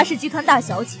堂堂华氏集团大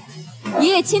小姐，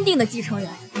爷爷钦定的继承人，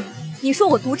你说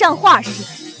我独占华氏？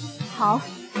好，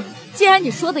既然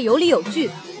你说的有理有据，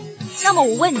那么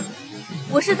我问你，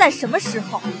我是在什么时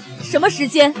候、什么时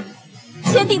间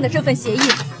签订的这份协议？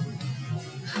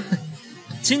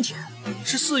今天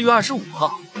是4月25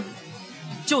号，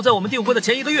就在我们订婚的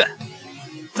前1个月，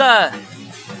在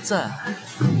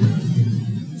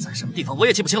什么地方我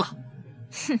也记不清了。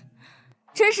哼，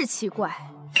真是奇怪。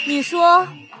你说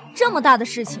这么大的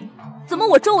事情，怎么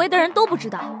我周围的人都不知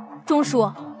道？钟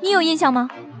叔，你有印象吗？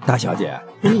大小姐，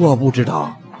我不知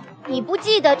道。你不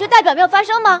记得就代表没有发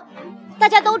生吗？大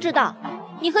家都知道，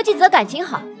你和纪泽感情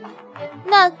好，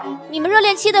那你们热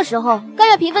恋期的时候甘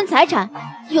愿平分财产，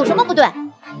有什么不对？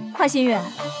华新月，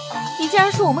你既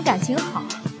然说我们感情好，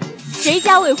谁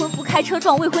家未婚夫开车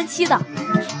撞未婚妻的？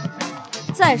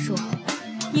再说，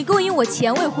你勾引我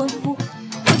前未婚夫，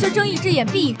我就睁一只眼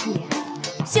闭一只眼。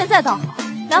现在倒好，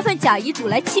拿份假遗嘱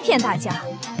来欺骗大家。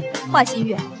华新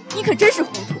月，你可真是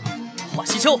糊涂。华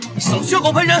西秋，你少血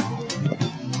口喷人！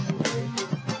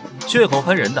血口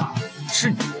喷人的是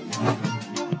你，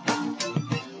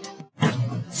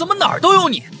怎么哪儿都有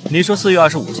你？你说4月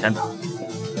25签的，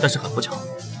但是很不巧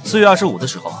，4月25的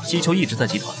时候，西秋一直在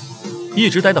集团，一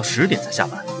直待到10点才下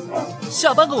班。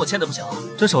下班跟我签的不巧，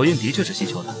这手印的确是西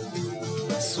秋的，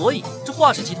所以这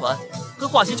华氏集团跟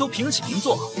华西秋平起平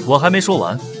坐。我还没说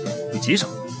完，你急什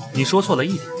么？你说错了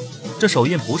一点，这手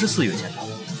印不是4月签的，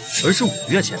而是5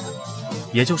月签的，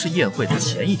也就是宴会的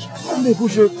前一天。那不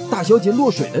是大小姐落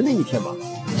水的那一天吗？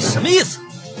什么意思？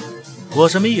我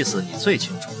什么意思你最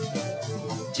清楚。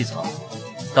季泽，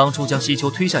当初将西秋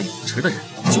推下泳池的人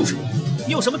就是你，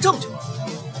你有什么证据吗？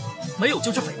没有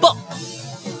就是诽谤。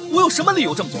我有什么理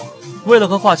由这么做？为了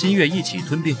和华新月一起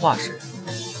吞并华氏，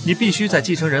你必须在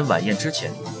继承人晚宴之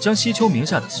前将西秋名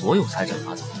下的所有财产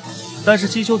拿走。但是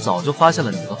西秋早就发现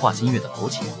了你和华新月的勾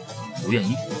结，不愿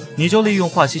意，你就利用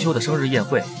华西秋的生日宴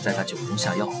会，在他酒中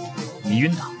下药，迷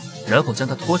晕他，然后将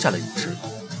他拖下了泳池，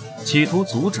企图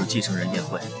阻止继承人宴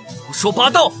会。胡说八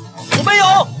道，我没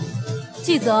有。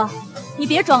纪泽，你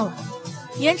别装了，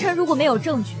严晨如果没有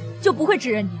证据，就不会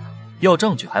指认你了。要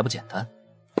证据还不简单？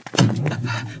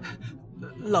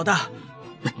老大，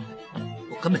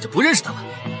我根本就不认识他们。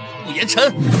陆严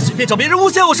晨，随便找别人诬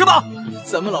陷我是吧？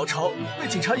咱们老巢被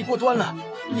警察一锅端了，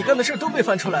你干的事都被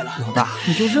翻出来了。老大，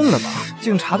你就认了吧，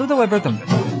警察都在外边等着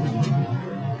呢。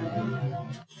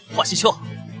华西秋，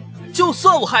就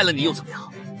算我害了你又怎么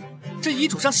样？这遗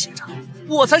嘱上写着，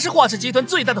我才是华氏集团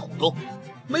最大的股东，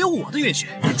没有我的允许，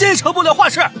继承不了华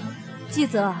氏。纪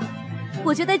泽，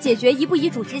我觉得解决遗不遗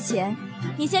嘱之前，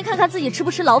你先看看自己吃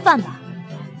不吃牢饭吧。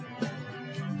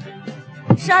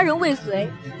杀人未遂，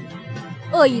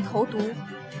恶意投毒，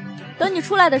等你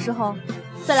出来的时候，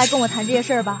再来跟我谈这些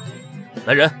事儿吧。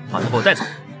来人，把他给我带走。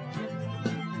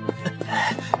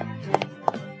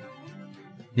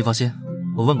你放心，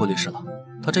我问过律师了，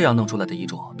他这样弄出来的遗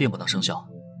嘱并不能生效，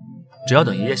只要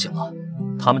等爷爷醒了，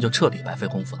他们就彻底白费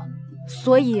功夫了。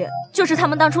所以就是他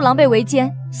们当初狼狈为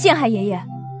奸，陷害爷爷。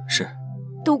是，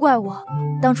都怪我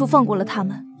当初放过了他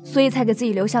们，所以才给自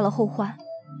己留下了后患。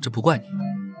这不怪你，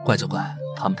怪就怪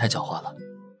他们太狡猾了。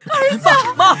儿子，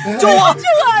妈，救我！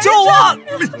救我！儿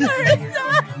子，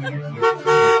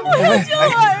我要救我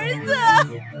儿子！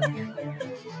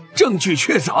证据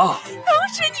确凿，都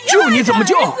是你救你怎么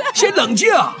救？先冷静。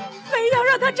非要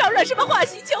让他招惹什么华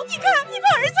西秋？你看你把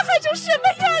儿子害成什么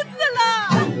样子了！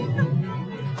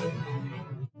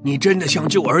你真的想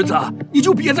救儿子，你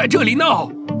就别在这里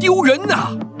闹，丢人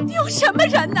呐！有什么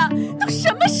人呢？都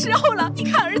什么时候了？你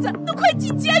看儿子都快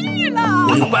进监狱了。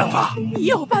我有办法。你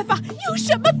有办法？有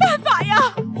什么办法呀？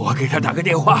我给他打个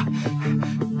电话，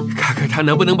看看他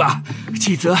能不能把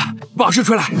纪泽保释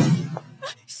出来。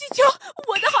西秋，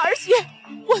我的好儿媳，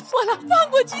我错了，放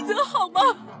过纪泽好吗？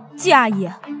季阿姨，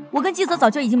我跟纪泽早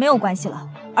就已经没有关系了，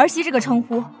儿媳这个称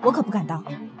呼我可不敢当。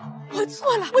我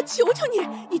错了，我求求你，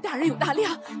你大人有大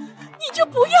量，你就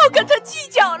不要跟他计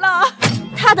较了。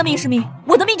他的命是命，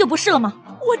我的命就不是了吗？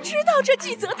我知道这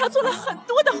纪泽他做了很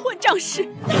多的混账事，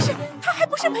但是他还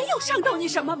不是没有伤到你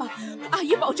什么吗？阿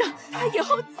姨保证，他以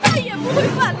后再也不会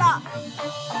犯了。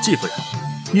季夫人，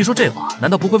你说这话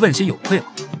难道不会问心有愧吗？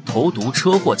投毒、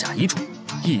车祸、假遗嘱，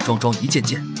一桩桩一件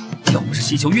件，要不是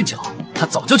西秋运气好，他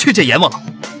早就去见阎王了。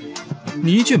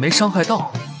你一句没伤害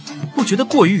到，不觉得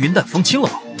过于云淡风轻了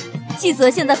吗？纪泽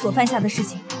现在所犯下的事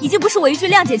情，已经不是我一句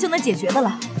谅解就能解决的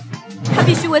了，他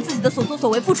必须为自己的所作所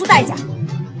为付出代价。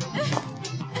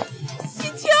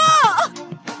西秋，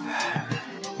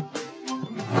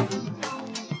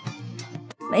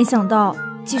没想到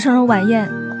继承人晚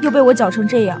宴又被我搅成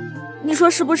这样，你说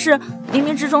是不是冥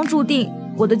冥之中注定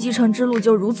我的继承之路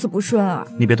就如此不顺啊？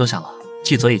你别多想了，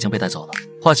纪泽已经被带走了，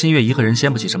华新月一个人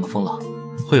掀不起什么风浪，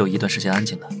会有一段时间安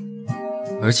静的。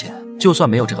而且就算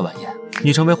没有这个晚宴，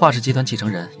你成为华氏集团继承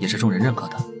人也是众人认可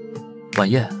的，晚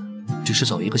宴只是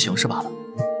走一个形式罢了。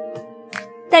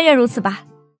但愿如此吧。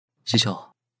西秋，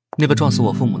那个撞死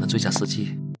我父母的醉驾司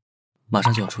机马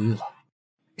上就要出狱了。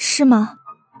是吗？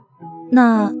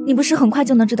那你不是很快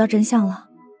就能知道真相了？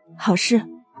好事。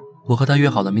我和他约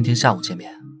好了明天下午见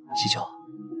面。西秋，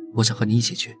我想和你一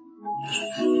起去。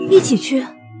一起去？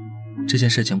这件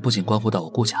事情不仅关乎到我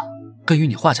顾家，更与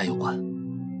你华家有关。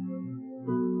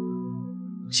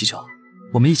西秋，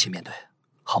我们一起面对，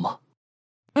好吗？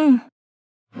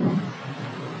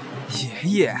爷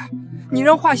爷，你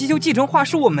让华西秋继承华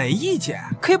氏我没意见，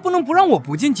可也不能不让我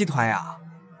不进集团呀。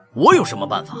我有什么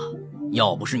办法？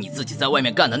要不是你自己在外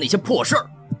面干的那些破事儿，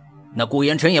那顾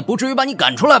言辰也不至于把你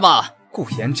赶出来吧？顾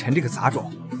言辰这个杂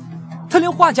种，他连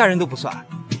华家人都不算，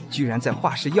居然在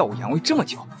华氏耀武扬威这么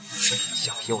久，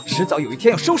小爷我迟早有一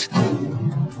天要收拾他。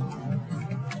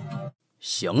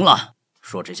行了，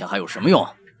说这些还有什么用？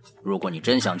如果你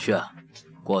真想去，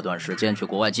过段时间去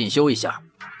国外进修一下，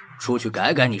出去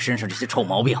改改你身上这些臭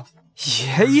毛病。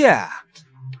爷爷，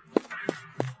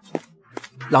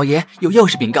老爷有要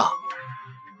事禀告。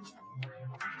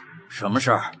什么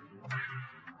事儿？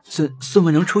孙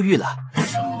文荣出狱了。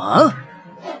什么？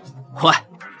快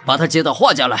把他接到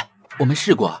华家来。我们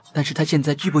试过，但是他现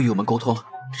在拒不与我们沟通，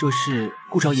说是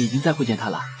顾少爷已经在会见他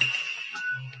了。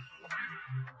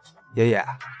爷爷，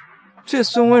这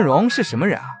孙文荣是什么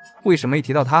人啊？为什么一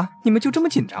提到他，你们就这么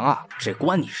紧张啊？这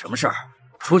关你什么事儿？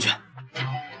出去。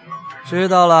知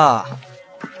道了。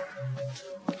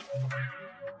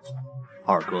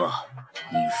二哥，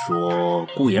你说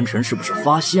顾言辰是不是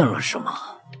发现了什么？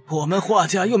我们华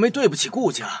家又没对不起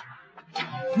顾家，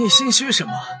你心虚什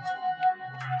么？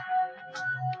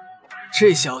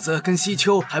这小子跟西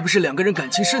秋还不是两个人感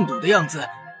情甚笃的样子，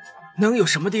能有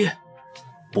什么的？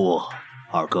不，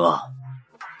二哥，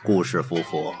顾氏夫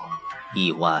妇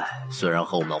意外虽然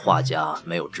和我们华家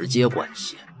没有直接关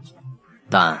系，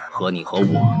但和你和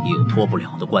我也有脱不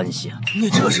了的关系。你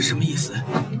这是什么意思？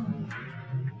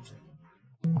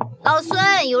老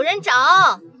孙，有人找。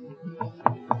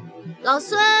老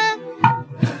孙，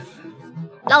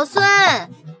老孙，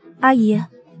阿姨，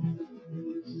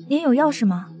您有钥匙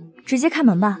吗？直接开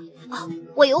门吧。哦，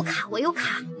我有卡，我有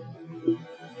卡。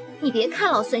你别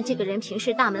看老孙这个人平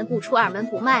时大门不出二门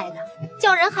不迈的，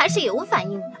叫人还是有反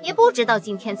应的，也不知道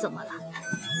今天怎么了。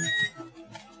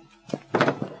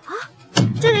啊，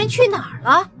这人去哪儿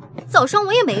了？早上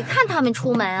我也没看他们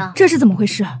出门啊。这是怎么回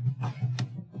事？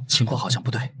情况好像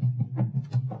不对。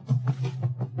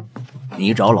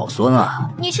你找老孙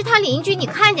啊？你是他邻居，你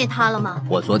看见他了吗？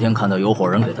我昨天看到有伙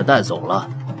人给他带走了，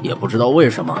也不知道为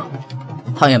什么，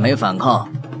他也没反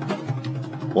抗。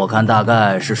我看大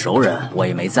概是熟人，我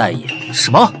也没在意。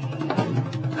什么？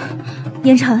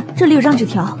言晨，这里有张纸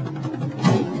条。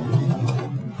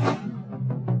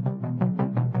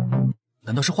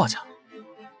难道是华家？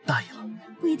大意了。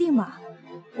不一定吧，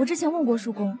我之前问过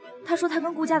叔公，他说他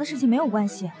跟顾家的事情没有关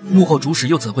系。幕后主使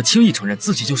又怎会轻易承认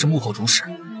自己就是幕后主使？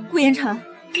顾言晨，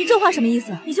你这话什么意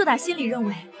思？你就打心里认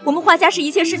为我们华家是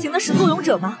一切事情的始作俑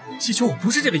者吗？西秋，我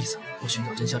不是这个意思。我寻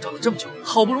找真相找了这么久，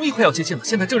好不容易快要接近了，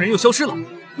现在证人又消失了，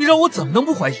你让我怎么能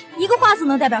不怀疑？一个话字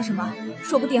能代表什么？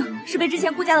说不定是被之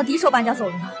前顾家的敌手搬家走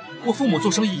了呢。我父母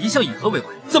做生意一向以和为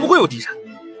贵，怎么会有敌人？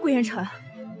顾言晨，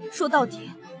说到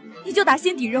底，你就打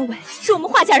心底认为是我们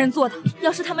华家人做的。要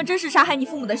是他们真是杀害你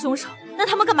父母的凶手，那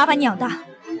他们干嘛把你养大？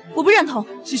我不认同。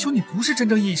西秋，你不是真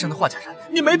正意义上的画家人，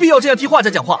你没必要这样替画家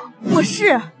讲话。我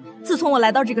是，自从我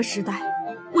来到这个时代，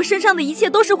我身上的一切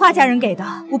都是画家人给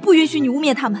的，我不允许你污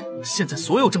蔑他们。现在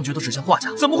所有证据都指向画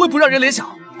家，怎么会不让人联想？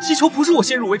西秋不是我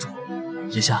先入为主，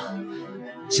眼下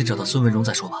先找到孙文荣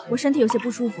再说吧。我身体有些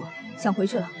不舒服，想回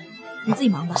去了，你自己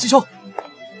忙吧。西秋。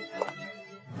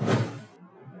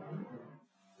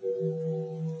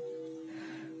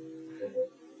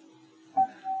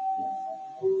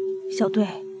小队，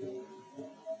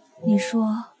你说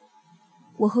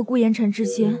我和顾言辰之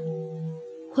间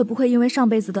会不会因为上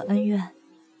辈子的恩怨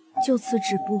就此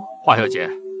止步？华小姐，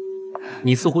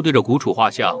你似乎对这古楚画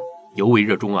像尤为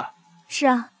热衷啊。是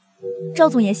啊，赵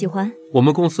总也喜欢。我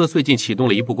们公司最近启动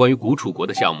了一部关于古楚国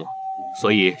的项目，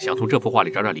所以想从这幅画里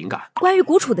找找灵感。关于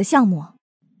古楚的项目，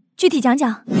具体讲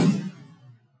讲。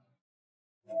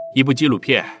一部纪录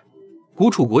片，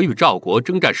古楚国与赵国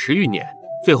征战10余年，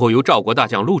最后由赵国大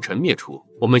将陆沉灭除。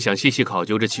我们想细细考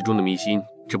究这其中的秘辛，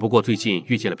只不过最近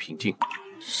遇见了瓶颈。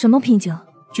什么瓶颈？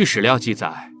据史料记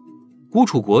载，古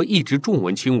楚国一直重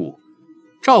文轻武，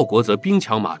赵国则兵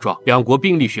强马壮，两国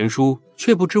兵力悬殊，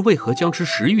却不知为何僵持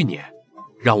10余年，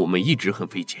让我们一直很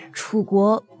费解。楚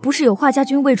国不是有画家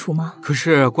军魏楚吗？可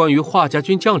是关于画家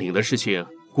军将领的事情，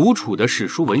古楚的史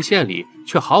书文献里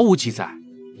却毫无记载，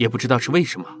也不知道是为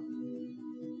什么。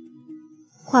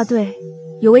画队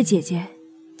有位姐姐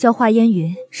叫华烟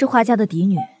云，是画家的嫡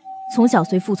女，从小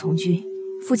随父从军，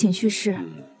父亲去世，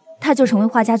她就成为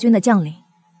画家军的将领。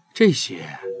这些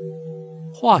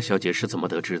华小姐是怎么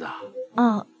得知的？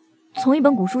啊，从一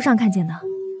本古书上看见的。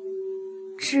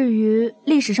至于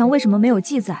历史上为什么没有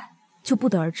记载，就不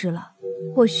得而知了。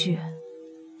或许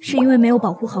是因为没有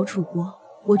保护好楚国，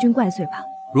国君怪罪吧。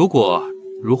如果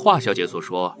如华小姐所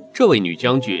说，这位女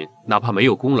将军哪怕没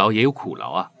有功劳也有苦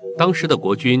劳啊，当时的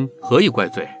国君何以怪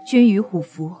罪？君与虎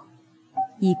符，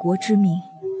以国之名，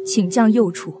请降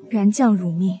右楚，然将辱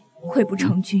命，溃不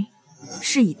成军，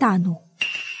是以大怒。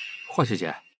华小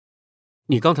姐，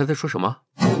你刚才在说什么？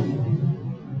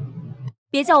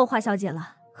别叫我华小姐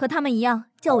了，和他们一样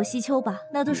叫我西秋吧，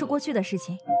那都是过去的事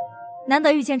情。难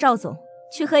得遇见赵总，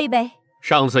去喝一杯。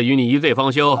上次与你一醉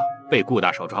方休，被顾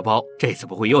大少抓包，这次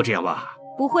不会又这样吧？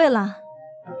不会了，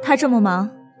他这么忙，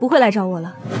不会来找我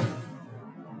了。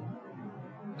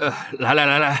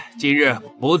来，今日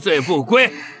不醉不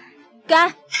归。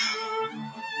干！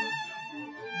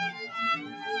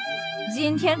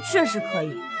今天确实可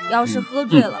以，要是喝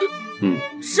醉了，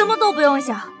什么都不用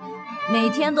想，每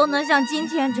天都能像今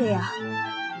天这样，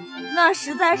那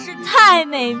实在是太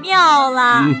美妙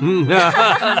了。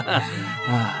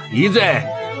一醉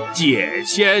解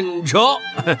仙愁。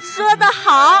说得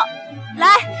好，来，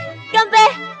干杯！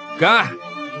干！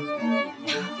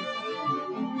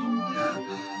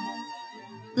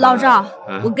老赵，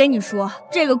我跟你说，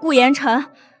这个顾言辰，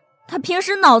他平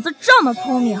时脑子这么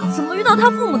聪明，怎么遇到他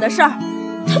父母的事儿，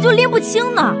他就拎不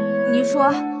清呢？你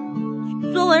说，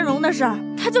孙文荣的事儿，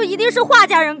他就一定是华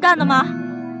家人干的吗？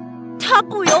他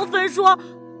不由分说，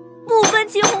不分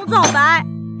青红皂白。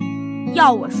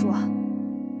要我说，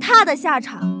他的下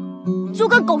场就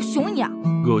跟狗熊一样。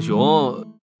狗熊，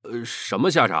什么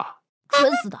下场？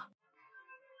蠢死的。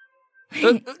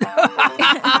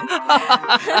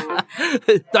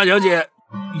大小姐，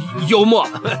幽默。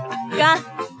干！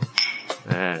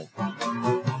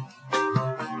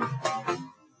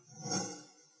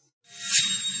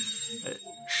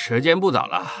时间不早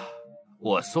了，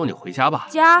我送你回家吧。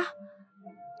家？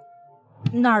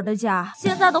哪儿的家？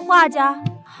现在的画家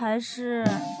还是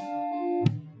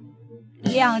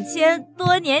2000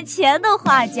多年前的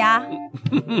画家？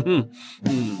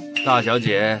大小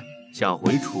姐想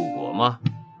回楚国吗？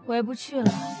回不去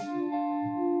了，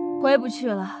回不去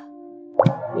了。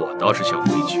我倒是想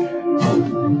回去。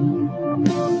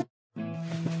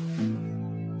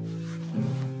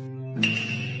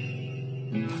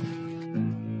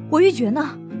我玉珏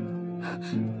呢？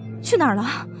去哪儿了？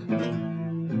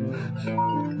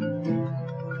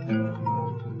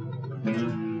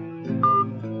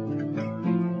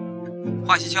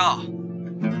华西秋，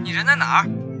你人在哪儿？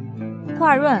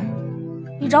华润，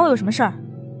你找我有什么事儿？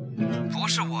不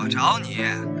是我找你，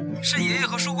是爷爷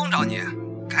和叔公找你，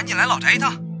赶紧来老宅一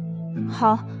趟。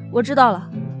好，我知道了，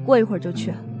过一会儿就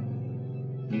去。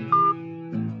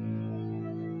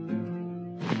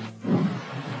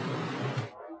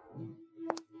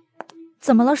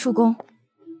怎么了，叔公？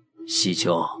西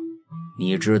秋，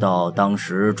你知道当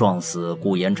时撞死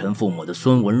顾言辰父母的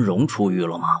孙文荣出狱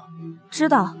了吗？知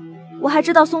道，我还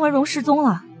知道孙文荣失踪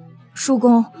了。叔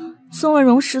公，孙文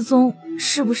荣失踪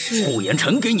是不是顾言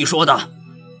辰给你说的？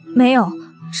没有，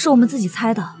是我们自己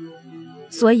猜的。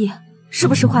所以，是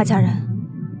不是华家人？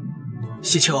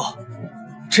西秋，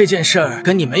这件事儿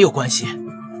跟你没有关系，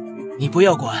你不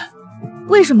要管。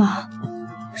为什么？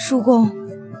叔公，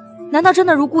难道真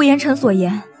的如顾言辰所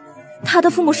言，他的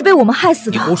父母是被我们害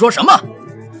死的？你胡说什么？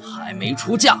还没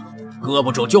出嫁，胳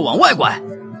膊肘就往外拐。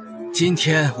今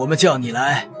天我们叫你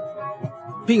来，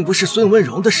并不是孙文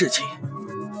荣的事情。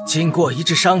经过一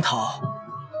致商讨，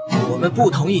我们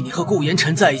不同意你和顾言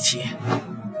辰在一起。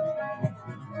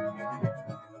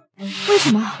为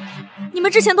什么？你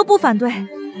们之前都不反对，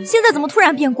现在怎么突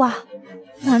然变卦？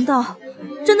难道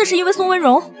真的是因为孙文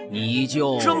荣？你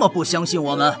就这么不相信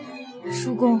我们？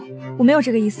叔公，我没有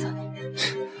这个意思。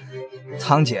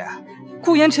堂姐，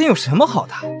顾言辰有什么好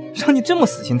的，让你这么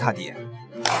死心塌地？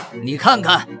你看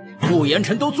看顾言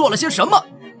辰都做了些什么。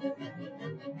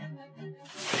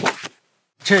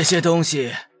这些东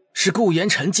西是顾言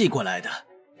辰寄过来的，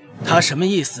他什么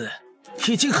意思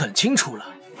已经很清楚了。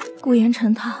顾言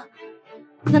辰他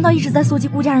难道一直在搜集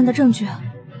顾家人的证据？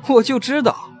我就知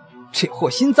道这货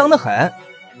心脏得很，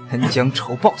恩将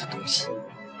仇报的东西。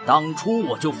当初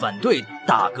我就反对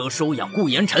大哥收养顾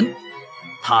言辰，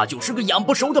他就是个养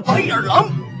不熟的白眼狼。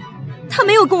他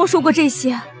没有跟我说过这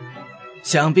些。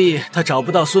想必他找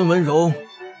不到孙文荣，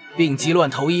病急乱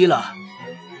投医了。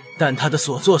但他的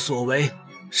所作所为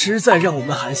实在让我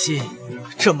们寒心。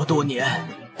这么多年，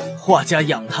华家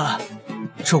养他，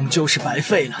终究是白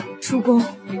费了。叔公，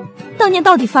当年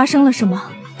到底发生了什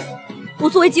么？我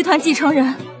作为集团继承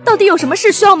人，到底有什么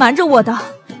事需要瞒着我的？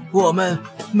我们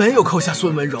没有扣下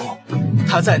孙文荣，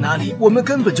他在哪里我们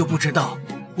根本就不知道，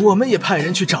我们也派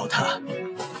人去找他，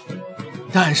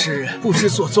但是不知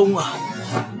所踪啊。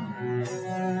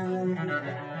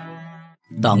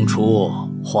当初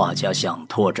华家想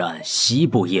拓展西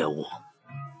部业务，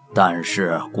但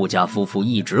是顾家夫妇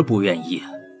一直不愿意，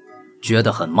觉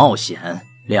得很冒险，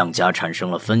两家产生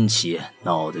了分歧，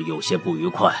闹得有些不愉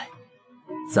快。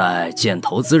在见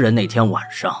投资人那天晚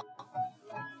上，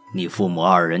你父母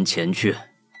二人前去，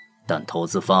但投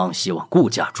资方希望顾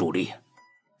家助力，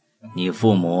你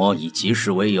父母以急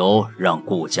事为由让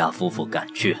顾家夫妇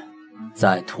赶去，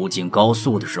在途经高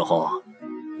速的时候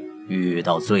遇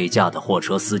到醉驾的货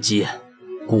车司机，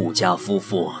顾家夫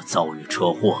妇遭遇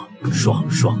车祸，双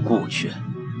双故去。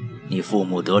你父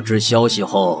母得知消息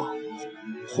后，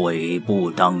悔不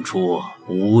当初，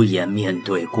无颜面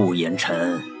对顾言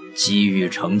辰，积郁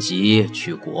成疾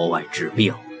去国外治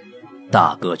病。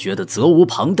大哥觉得责无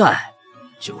旁贷，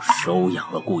就收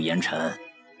养了顾言辰。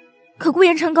可顾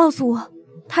言辰告诉我，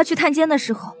他去探监的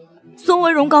时候，孙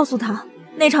文荣告诉他，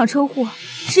那场车祸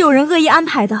是有人恶意安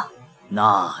排的。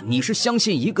那你是相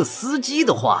信一个司机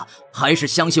的话，还是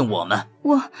相信我们？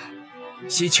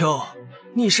西秋，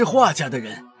你是华家的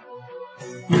人，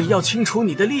你要清楚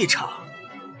你的立场。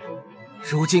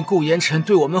如今顾言辰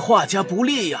对我们华家不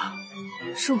利呀。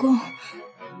叔公，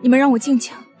你们让我静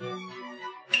静。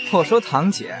我说堂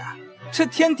姐，这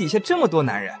天底下这么多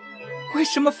男人，为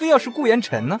什么非要是顾言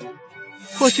辰呢？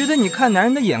我觉得你看男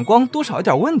人的眼光多少有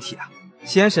点问题啊。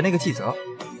先是那个纪泽，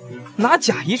拿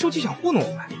假遗书就想糊弄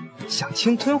我们，想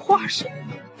侵吞华氏。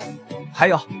还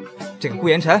有这个顾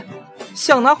言辰，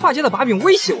想拿华家的把柄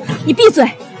威胁我们。你闭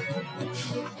嘴！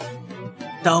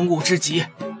当务之急，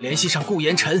联系上顾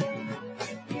言辰，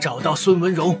找到孙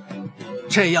文荣，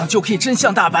这样就可以真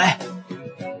相大白。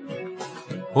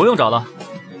不用找了，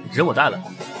人我带了。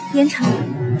言辰，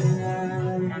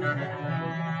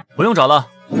不用找了，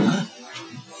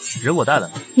人我带了。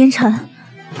言辰，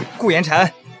顾言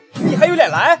辰，你还有脸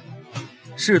来？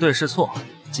是对是错，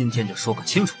今天就说个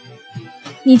清楚。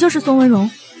你就是孙文荣？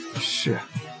是。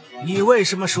你为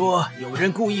什么说有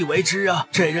人故意为之啊？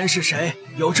这人是谁？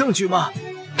有证据吗？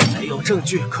没有证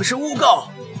据可是诬告。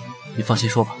你放心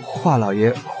说吧。华老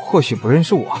爷或许不认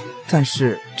识我，但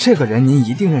是这个人您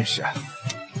一定认识。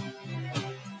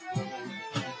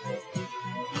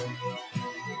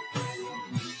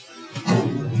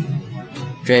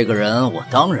这个人我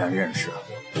当然认识，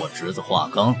我侄子华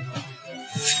刚。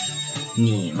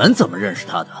你们怎么认识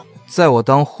他的？在我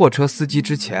当货车司机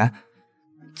之前，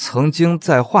曾经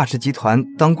在华氏集团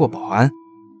当过保安，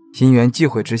因缘际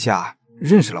会之下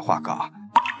认识了华刚。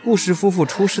顾氏夫妇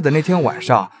出事的那天晚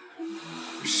上，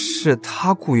是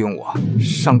他雇佣我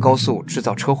上高速制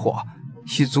造车祸，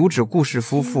以阻止顾氏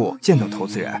夫妇见到投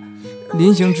资人。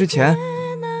临行之前，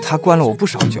他灌了我不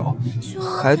少酒，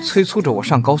还催促着我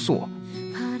上高速。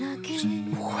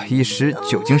我一时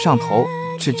酒精上头，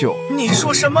这就……你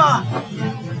说什么？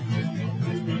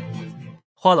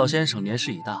华老先生年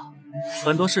事已大，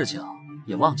很多事情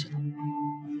也忘记了，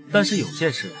但是有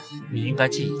些事你应该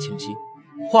记忆清晰。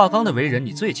华刚的为人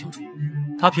你最清楚，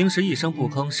他平时一声不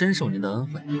吭，深受您的恩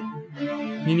惠。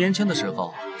你年轻的时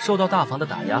候受到大房的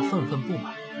打压，愤愤不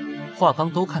满，华刚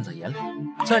都看在眼里，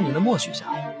在你的默许下，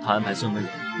他安排孙文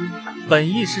荣，本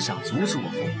意是想阻止我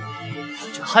父母，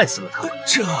却害死了他。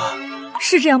这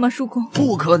是这样吗，叔公？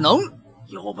不可能！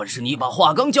有本事你把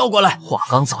华刚叫过来。华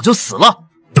刚早就死了。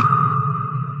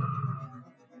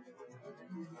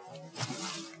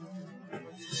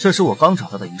这是我刚找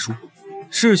到的遗书，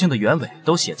事情的原委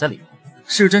都写在里面，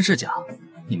是真是假，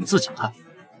你们自己看。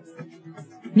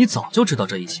你早就知道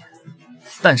这一切，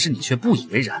但是你却不以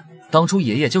为然。当初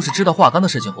爷爷就是知道华刚的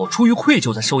事情后，出于愧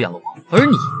疚才收养了我，而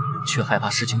你却害怕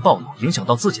事情暴露，影响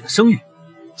到自己的声誉，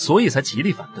所以才极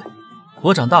力反对。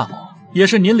我长大后，也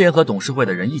是您联合董事会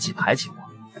的人一起排挤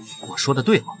我，我说的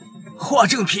对吗？华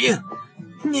正平，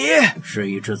你事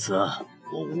已至此，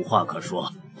我无话可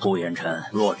说。顾延辰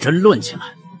若真论起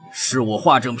来，是我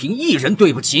华正平一人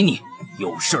对不起你，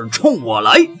有事冲我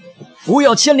来，不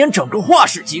要牵连整个华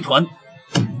氏集团。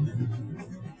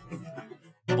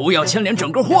不要牵连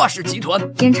整个华氏集团。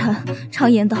言辰，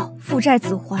常言道，父债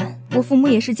子还。我父母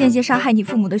也是间接杀害你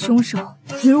父母的凶手。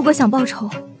你如果想报仇，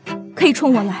可以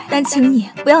冲我来，但请你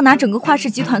不要拿整个华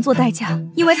氏集团做代价，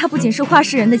因为它不仅是华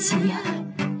氏人的企业，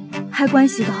还关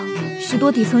系到许多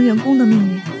底层员工的命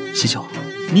运。西秋，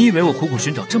你以为我苦苦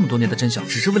寻找这么多年的真相，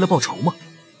只是为了报仇吗？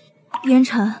言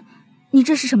辰，你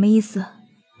这是什么意思？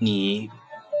你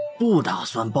不打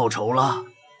算报仇了？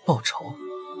报仇？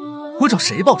我找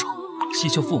谁报仇？西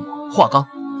秋父母、华刚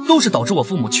都是导致我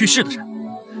父母去世的人，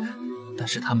但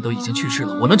是他们都已经去世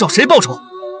了，我能找谁报仇？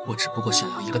我只不过想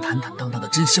要一个坦坦荡荡的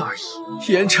真相而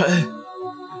已。言辰，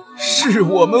是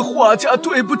我们华家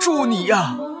对不住你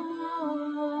呀。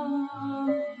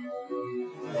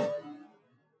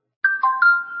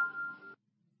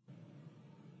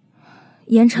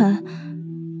言辰，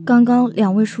刚刚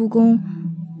2位叔公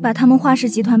把他们华氏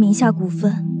集团名下股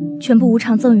份全部无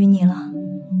偿赠与你了。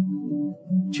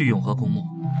去永和公墓。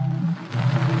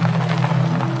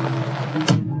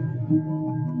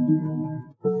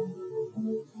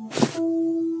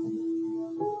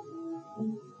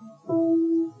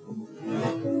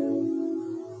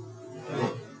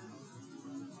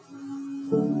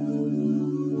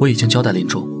我已经交代林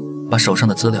中，把手上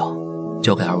的资料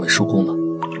交给2位叔公了。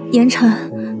言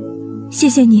辰，谢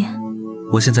谢你。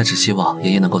我现在只希望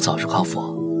爷爷能够早日康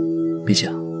复，毕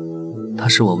竟他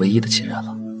是我唯一的亲人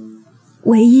了。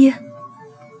唯一？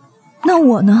那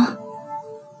我呢？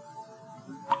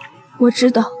我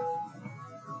知道，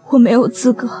我没有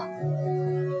资格，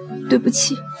对不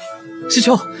起。西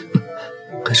秋，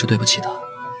该是对不起的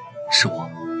是我。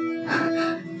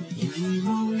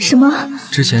什么？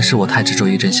之前是我太执着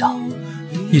于真相，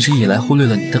一直以来忽略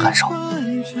了你的感受，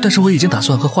但是我已经打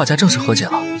算和华家正式和解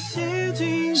了，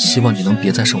希望你能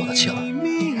别再生我的气了。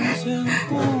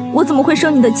我怎么会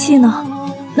生你的气呢？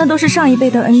那都是上一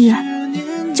辈的恩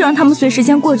怨，就让他们随时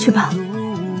间过去吧，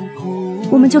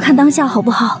我们就看当下好不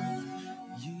好？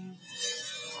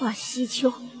华西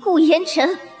秋、顾言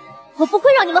辰，我不会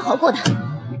让你们好过的。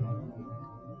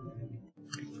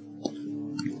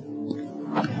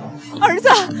儿子，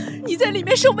你在里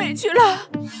面受委屈了。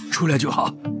出来就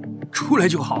好，出来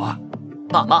就好啊！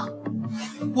爸妈，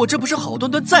我这不是好端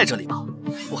端在这里吗？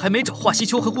我还没找华西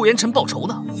秋和顾言辰报仇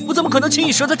呢，我怎么可能轻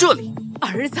易折在这里？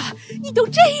儿子，你都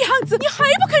这样子，你还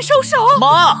不肯收手？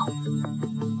妈，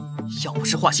要不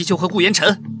是华西秋和顾言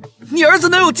辰，你儿子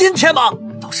能有今天吗？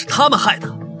都是他们害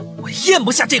的，我咽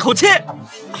不下这口气。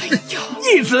哎呀，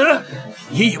义子，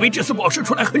你以为这次保释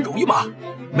出来很容易吗？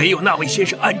没有那位先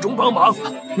生暗中帮忙，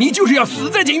你就是要死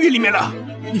在监狱里面了。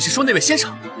你是说那位先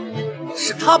生？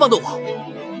是他帮的我。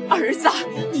儿子，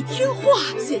你听话，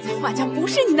现在华家不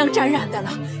是你能沾染的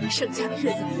了。剩下的日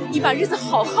子，你把日子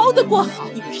好好的过好。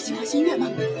你不是喜欢新月吗？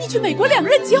你去美国2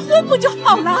人结婚不就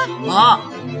好了？妈，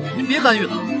您别干预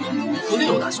了，我另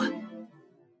有打算。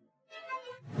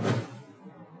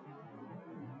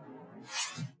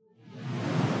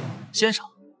先生，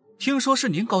听说是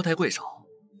您高抬贵手，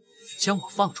将我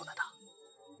放出来的。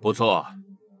不错，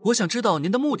我想知道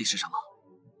您的目的是什么？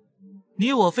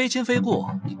你我非亲非故，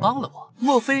你帮了我，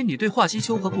莫非你对华西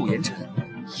秋和顾言辰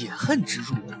也恨之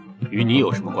入骨？与你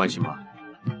有什么关系吗？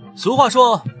俗话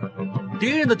说，敌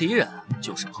人的敌人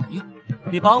就是朋友。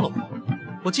你帮了我，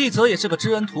我季泽也是个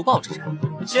知恩图报之人。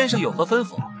先生有何吩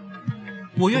咐，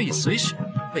我愿意随时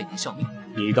为您效命。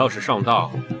你倒是上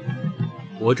当，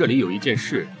我这里有一件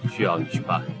事需要你去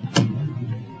办。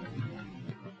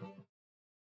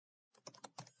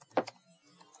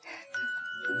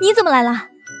你怎么来了？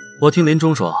我听林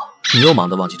中说，你又忙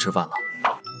得忘记吃饭了。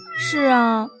是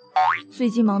啊，最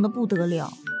近忙得不得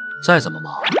了。再怎么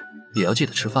忙，也要记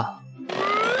得吃饭啊。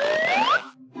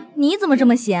你怎么这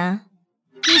么闲？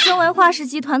你身为华氏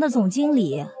集团的总经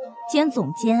理兼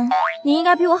总监，你应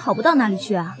该比我好不到哪里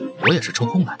去啊。我也是抽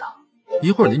空来的，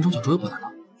一会儿林冲就追过来了。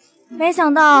没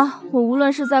想到我无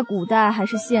论是在古代还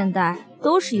是现代，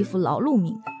都是一副劳碌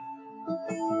命。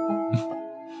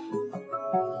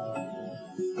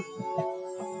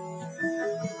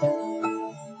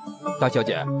大小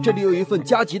姐，这里有一份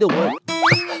加急的文。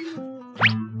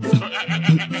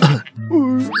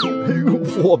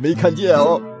我没看见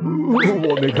哦，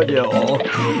我没看见哦。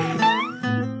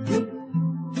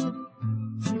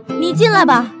你进来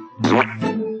吧。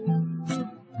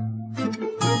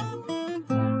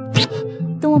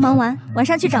等我忙完，晚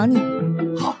上去找你。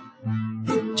好，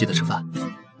记得吃饭。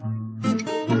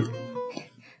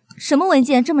什么文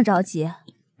件这么着急？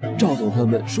赵总他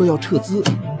们说要撤资。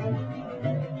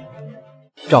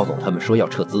赵总他们说要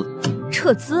撤资。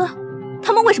撤资？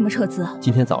他们为什么撤资？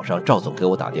今天早上赵总给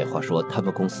我打电话说他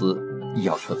们公司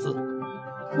要撤资。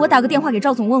我打个电话给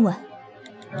赵总问问。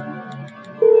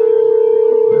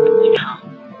您好，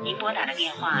您拨打的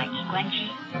电话已关机。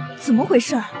怎么回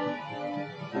事？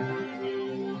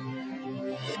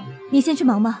你先去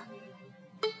忙吧。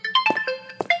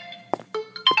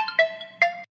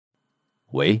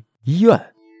喂，医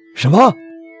院？什么？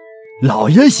老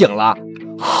爷醒了？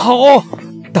好，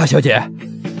大小姐，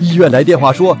医院来电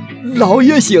话说老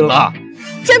爷醒了。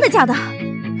真的假的？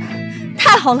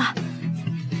太好了，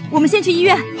我们先去医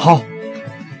院。好。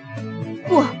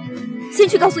不，先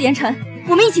去告诉严晨，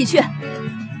我们一起去。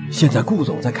现在顾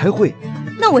总在开会。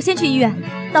那我先去医院，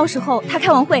到时候他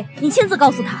开完会，你亲自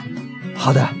告诉他。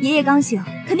好的。爷爷刚醒，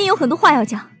肯定有很多话要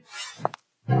讲。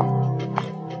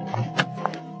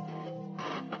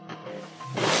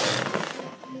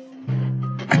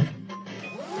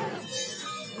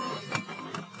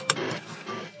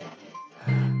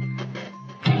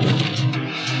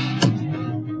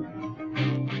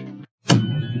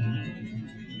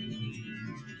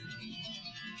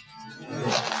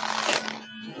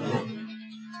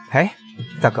哎，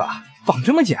大哥，绑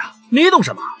这么紧啊？你懂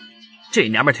什么？这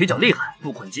娘们腿脚厉害，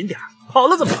不捆紧点，跑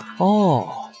了怎么办？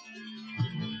哦。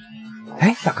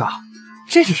哎，大哥，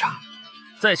这是啥？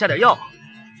再下点药，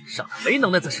让他没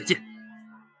能耐再使劲。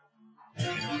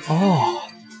哦，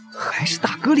还是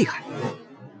大哥厉害。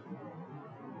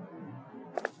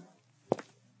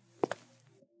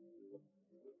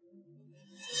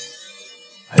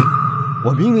哎，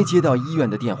我明明接到医院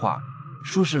的电话，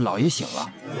说是老爷醒了。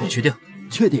你确定？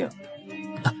确定。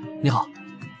你好，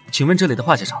请问这里的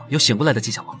画架上有醒过来的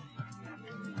迹象吗？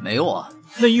没有啊。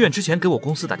那医院之前给我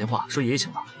公司打电话说爷爷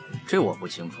醒了，这我不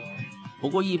清楚。不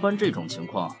过一般这种情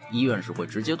况，医院是会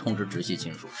直接通知直系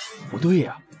亲属。不对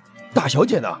呀，大小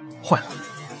姐呢？坏了，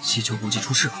西丘估计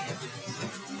出事了。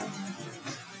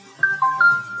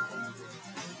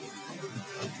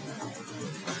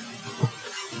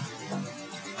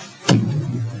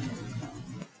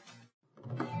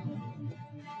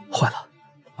坏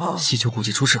了，西丘估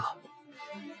计出事了。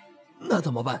那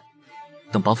怎么办？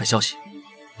等绑匪消息。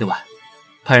另外，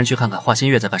派人去看看华新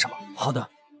月在干什么。好的。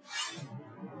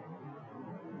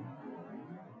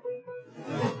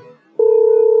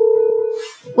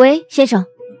喂，先生。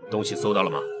东西搜到了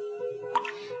吗？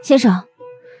先生，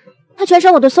他全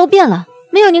身我都搜遍了，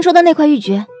没有您说的那块玉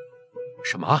珏。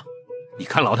什么？你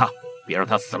看牢他，别让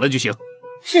他死了就行。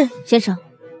是，先生。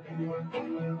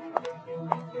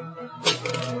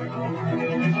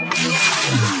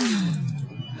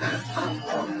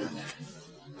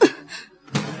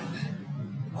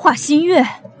华新月，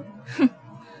哼，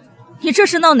你这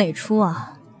是闹哪出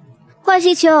啊？华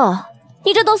西秋，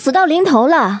你这都死到临头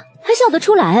了，还笑得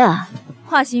出来啊？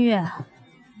华新月，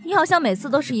你好像每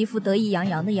次都是一副得意洋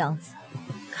洋的样子，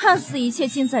看似一切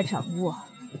尽在掌握，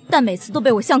但每次都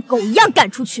被我像狗一样赶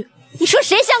出去。你说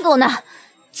谁像狗呢？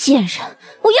贱人，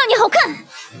我要你好看！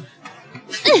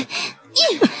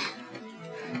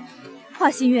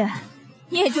华新月，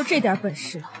你也就这点本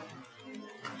事了。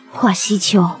华西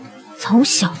秋，从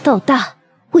小到大，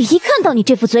我一看到你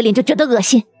这副嘴脸就觉得恶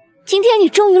心。今天你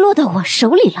终于落到我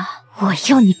手里了，我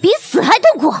要你比死还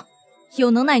痛苦。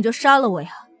有能耐你就杀了我呀，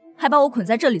还把我捆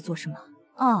在这里做什么？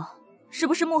哦，是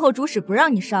不是幕后主使不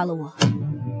让你杀了我？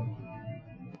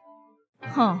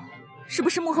哼，是不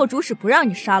是幕后主使不让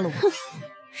你杀了我？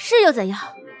是又怎样？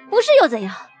不是又怎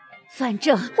样？反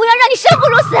正我要让你生不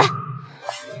如死！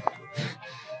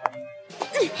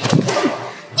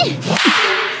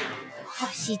华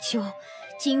西秋，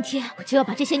今天我就要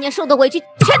把这些年受的委屈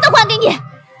全都还给你。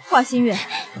华新月，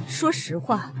说实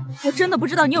话，我真的不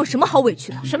知道你有什么好委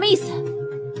屈的。什么意思？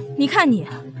你看你，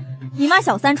你妈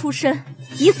小三出身，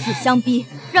以死相逼，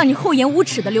让你厚颜无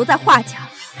耻的留在华家，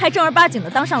还正儿八经的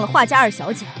当上了华家二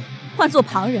小姐。换做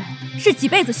旁人，是几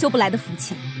辈子修不来的福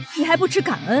气，你还不知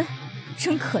感恩，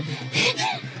真可怜。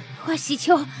华西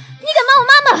秋，你敢骂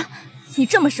我妈妈？你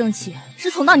这么生气，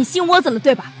是捅到你心窝子了，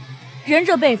对吧？人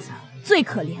这辈子最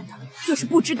可怜的就是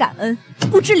不知感恩，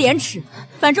不知廉耻。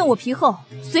反正我皮厚，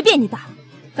随便你打。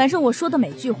反正我说的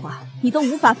每句话，你都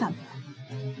无法反驳。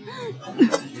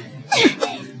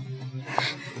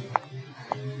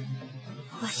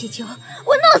华西秋，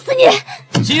我弄死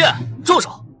你！新月，住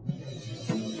手！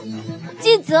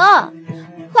季泽，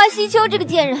华西秋这个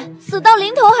贱人，死到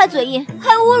临头还嘴硬，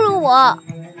还侮辱我。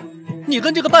你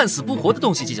跟这个半死不活的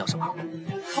东西计较什么？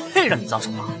他配让你脏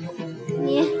手吗？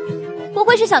你不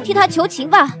会是想替他求情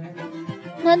吧？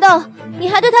难道你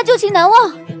还对他旧情难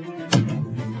忘？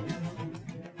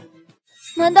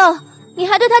难道你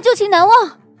还对他旧情难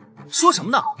忘？说什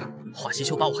么呢？华西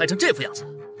秋把我害成这副样子，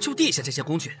就地下这些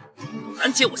工具，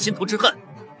难解我心头之恨。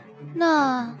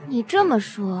那你这么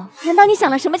说，难道你想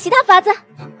了什么其他法子？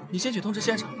你先去通知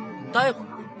先生，待会儿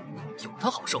有他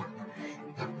好受的。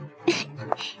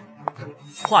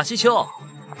华西秋，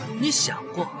你想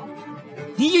过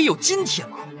你也有今天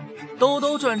吗？兜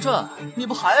兜转转，你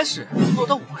不还是落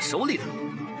到我手里了？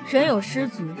人有失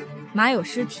足，马有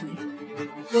失蹄。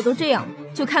我都这样了，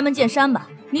就开门见山吧。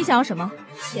你想要什么？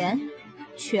钱、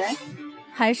权，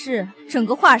还是整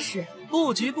个画室？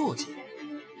不急不急，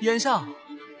眼下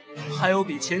还有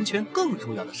比钱权更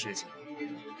重要的事情。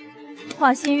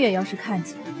华新月要是看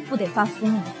见，不得发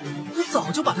疯了。我早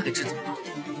就把他给治走了。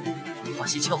华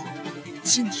西秋，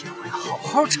今天我要好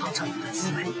好尝尝你的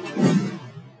滋味。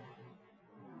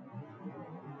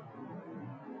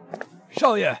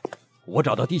少爷，我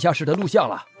找到地下室的录像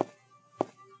了。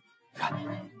看，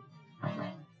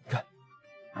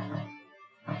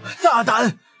大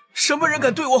胆！什么人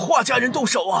敢对我华家人动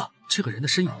手啊？这个人的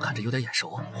身影看着有点眼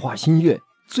熟。华新月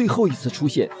最后一次出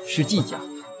现是季家，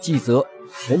季泽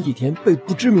前几天被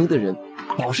不知名的人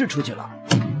保释出去了。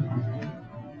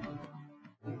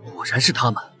果然是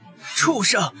他们！畜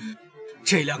生！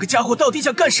这两个家伙到底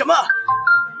想干什么？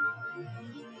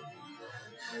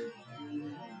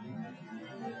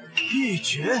玉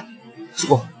珏？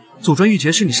祖传玉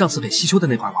珏是你上次给西秋的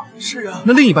那块吗？是啊。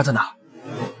那另一半在哪？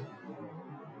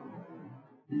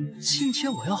今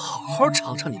天我要好好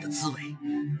尝尝你的滋味。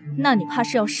那你怕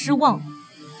是要失望了。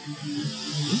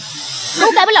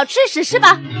狗改不了吃屎是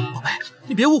吧？宝贝，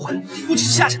你别误会，我只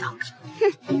是吓吓他。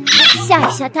哼，吓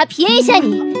一吓他，便宜一下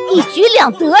你，一举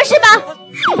两得是吧？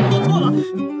我错了，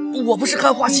我不是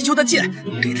看华西秋的剑，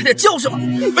给他点教训吧。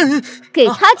给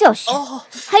他教训，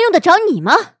还用得着你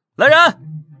吗？来人！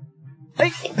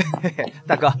哎，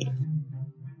大哥，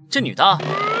这女的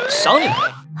赏你们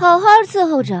了。好好伺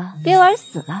候着，别玩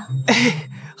死了。哎，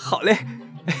好嘞。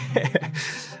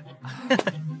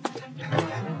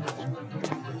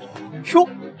哟，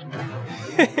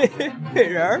美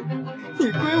人儿，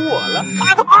你归我了！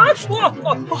妈的，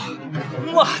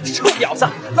臭婊子，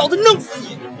老子弄死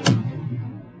你！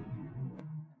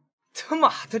他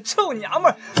妈的，臭娘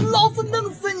们儿，老子弄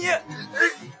死你！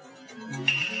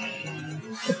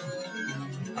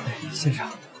先生，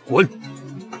滚！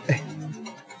哎，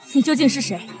你究竟是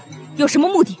谁？有什么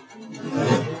目的？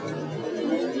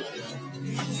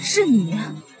是你？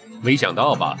没想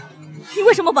到吧？你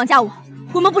为什么绑架我？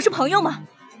我们不是朋友吗？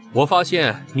我发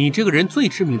现你这个人最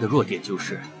致命的弱点就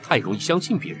是太容易相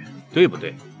信别人，对不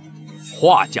对？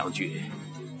华将军，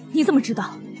你怎么知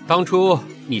道？当初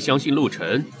你相信陆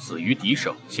晨死于敌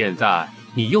手，现在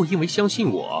你又因为相信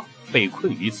我被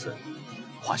困于此。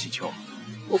华西秋，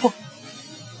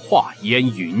话烟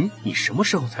云，你什么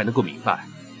时候才能够明白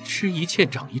吃一堑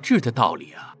长一智的道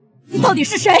理啊？你到底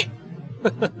是谁？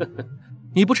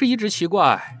你不是一直奇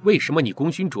怪为什么你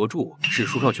功勋卓著，史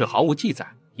书上却毫无记载？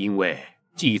因为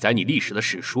记载你历史的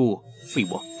史书被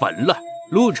我焚了。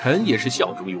陆晨也是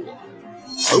效忠于我，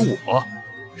而我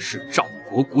是赵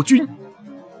国国君，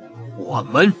我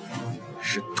们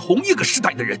是同一个时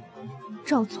代的人。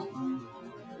赵总，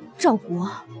赵国，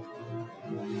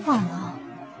华王，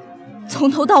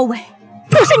从头到尾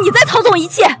都是你在操纵一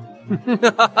切。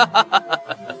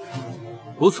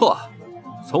不错，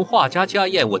从华家家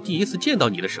宴我第一次见到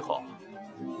你的时候，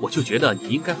我就觉得你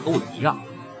应该和我一样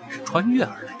是穿越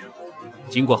而来的。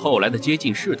经过后来的接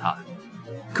近试探，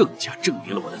更加证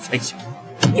明了我的猜想。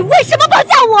你为什么绑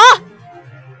架我？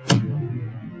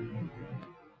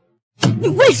你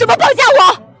为什么绑架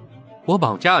我？我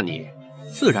绑架你，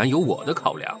自然有我的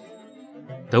考量。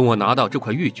等我拿到这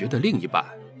块玉珏的另一半，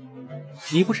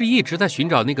你不是一直在寻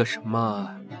找那个什么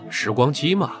时光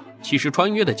机吗？其实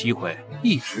穿越的机会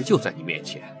一直就在你面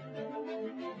前。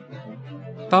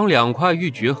当两块玉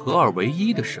珏合二为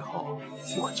一的时候，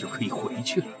我就可以回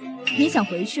去了。你想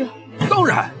回去？当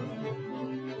然。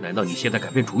难道你现在改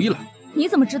变主意了？你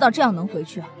怎么知道这样能回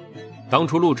去？当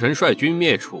初陆晨率军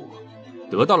灭楚，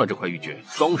得到了这块玉珏，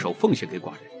双手奉献给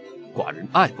寡人，寡人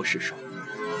爱不释手。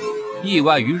意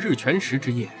外于日全食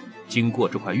之夜，经过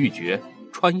这块玉珏，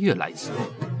穿越来此。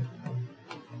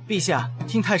陛下，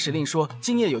听太史令说，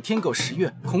今夜有天狗食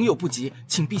月，恐有不及，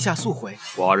请陛下速回。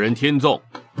寡人听纵，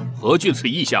何惧此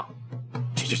意象？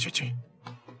去！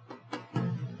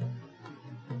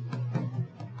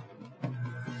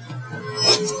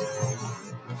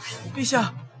陛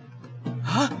下，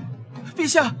啊！陛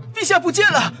下不见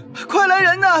了！快来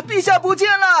人呐！陛下不见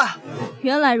了！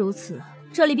原来如此，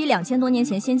这里比2000多年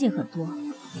前先进很多，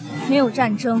没有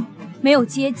战争，没有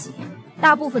阶级，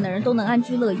大部分的人都能安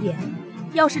居乐业。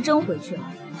要是真回去了，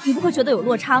你不会觉得有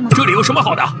落差吗？这里有什么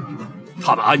好的？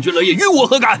他们安居乐业与我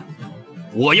何干？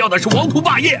我要的是王图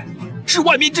霸业，是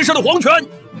万民之上的皇权。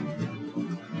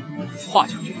华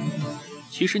将军，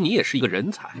其实你也是一个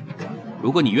人才，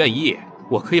如果你愿意，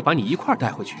我可以把你一块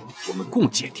带回去，我们共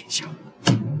建天下。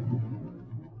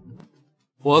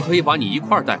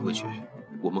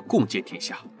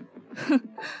哼，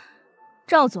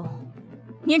赵总，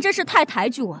您真是太抬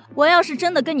举我了。我要是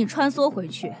真的跟你穿梭回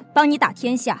去，帮你打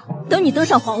天下，等你登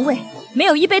上皇位，没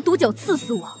有一杯毒酒赐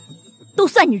死我，都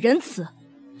算你仁慈。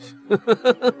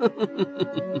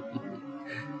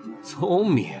聪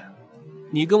明，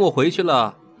你跟我回去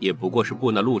了，也不过是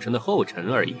步那陆沉的后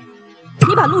尘而已。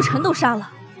你把陆沉都杀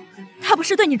了，他不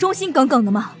是对你忠心耿耿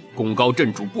的吗？功高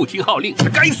震主，不听号令，他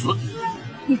该死！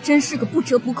你真是个不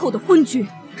折不扣的昏君。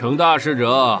成大事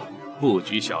者，不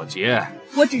拘小节。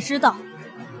我只知道，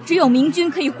只有明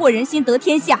君可以获人心得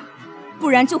天下，不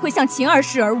然就会像秦二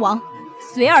世而亡，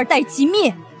隋二代即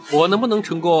灭。我能不能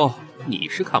成功，你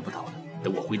是看不到的。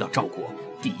等我回到赵国，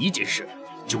第一件事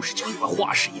就是将你们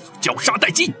华氏一族绞杀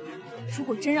殆尽。如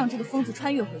果真让这个疯子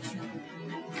穿越回去，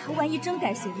他万一真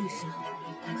改写历史了，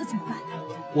可怎么办？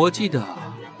我记得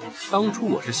当初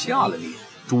我是下了令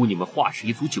诛你们华氏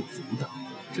一族9族的，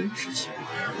真是奇怪，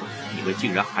你们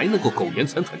竟然还能够苟延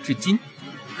残喘至今。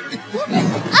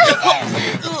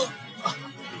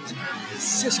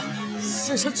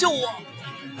先生救我！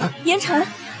严晨，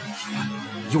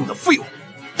用的废物！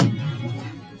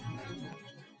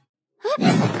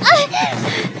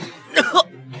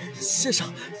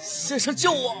先生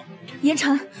救我！严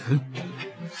晨，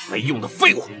没用的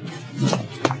废物！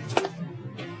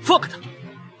放开他！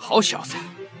好小子，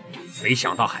没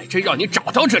想到还真让你找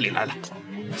到这里来了。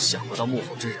想不到幕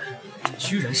后之人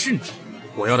居然是你！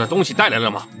我要的东西带来了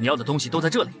吗？你要的东西都在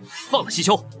这里，放了西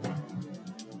秋。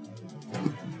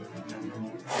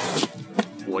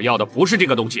我要的不是这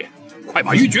个东西，快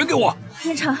把玉珏给我！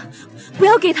严晨，不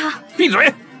要给他！闭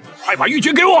嘴！快把玉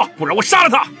珏给我，不然我杀了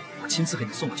他！我亲自给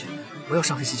你送过去，不要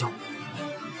伤害西秋。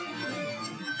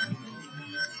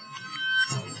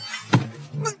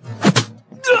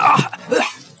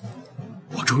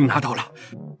我终于拿到了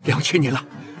，2000年了，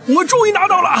我终于拿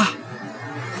到了！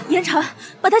严晨，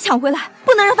把他抢回来，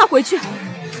不能让他回去。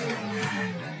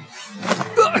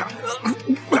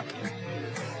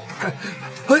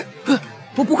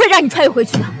我不会让你穿越回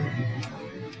去的，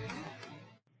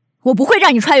我不会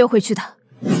让你穿越回去的。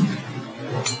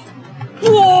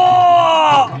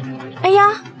哇！哎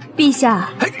呀，陛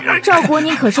下，赵国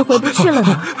您可是回不去了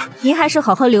呢，您还是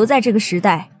好好留在这个时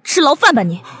代吃牢饭吧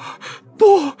你。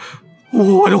不，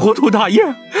我的国土大业，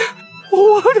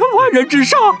我的万人之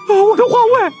上，我的皇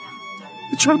位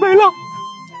全没了，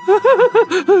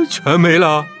全没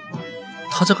了。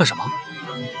他在干什么？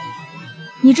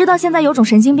你知道现在有种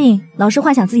神经病，老是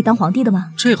幻想自己当皇帝的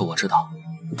吗？这个我知道。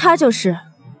他就是。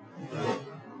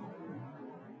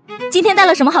今天带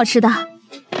了什么好吃的？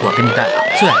我给你带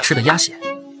了最爱吃的鸭血，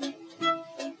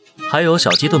还有小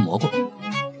鸡炖蘑菇，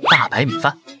大白米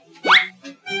饭。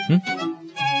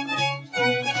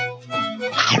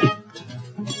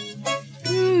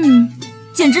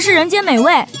简直是人间美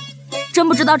味。真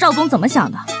不知道赵总怎么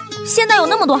想的，现在有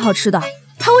那么多好吃的，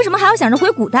他为什么还要想着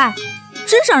回古代？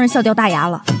真让人笑掉大牙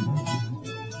了。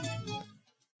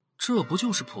这不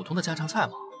就是普通的家常菜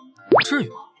吗？至于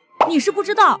吗？你是不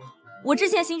知道，我之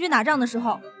前行军打仗的时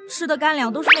候吃的干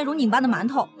粮都是那种拧巴的馒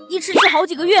头，一吃吃好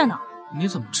几个月呢。你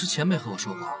怎么之前没和我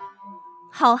说过？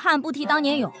好汉不提当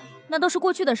年勇，那都是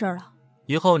过去的事了。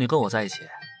以后你跟我在一起，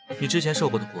你之前受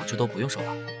过的苦就都不用受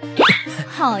了。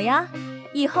好呀，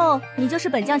以后你就是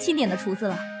本将钦点的厨子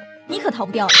了，你可逃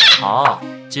不掉了。好，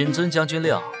谨遵将军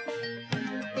令。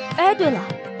哎，对了，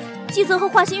季泽和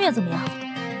华新月怎么样？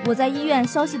我在医院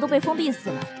消息都被封闭死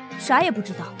了，啥也不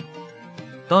知道。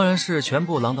当然是全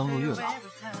部锒铛入狱了，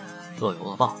恶有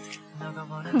恶报。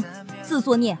哼，自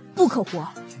作孽不可活。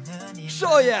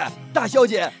少爷，大小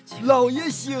姐，老爷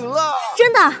醒了。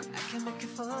真的？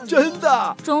真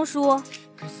的。钟叔，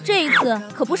这一次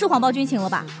可不是谎报军情了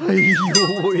吧？哎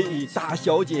呦喂，大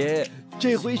小姐，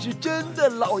这回是真的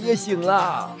老爷醒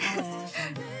了。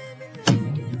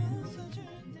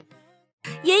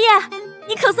爷爷，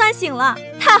你可算醒了，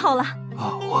太好了！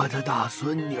啊，我的大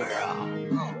孙女啊！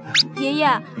爷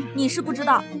爷，你是不知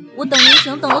道我等您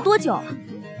醒等了多久。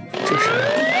这是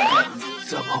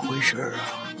怎么回事啊？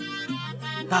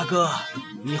大哥，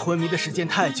你昏迷的时间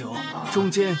太久，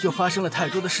中间又发生了太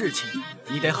多的事情，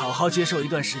你得好好接受一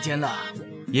段时间了。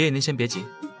爷爷您先别急，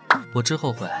我之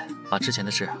后会把之前的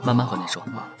事慢慢和您说。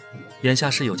眼下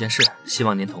是有件事，希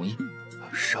望您同意。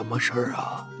什么事儿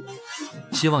啊？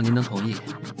希望您能同意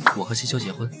我和西秋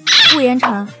结婚。顾言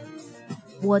辰，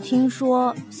我听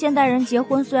说现代人结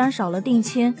婚虽然少了定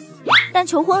亲，但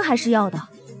求婚还是要的，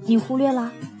你忽略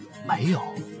了？没有，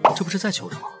这不是在求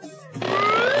着吗？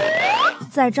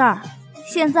在这儿，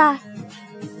现在，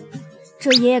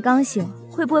这爷爷刚醒，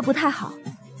会不会不太好？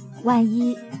万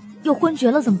一又昏厥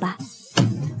了怎么办？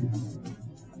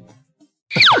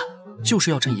就是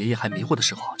要趁爷爷还迷糊的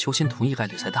时候求亲，同意概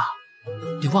率才大。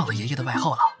你忘了爷爷的外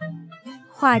号了？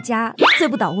画家罪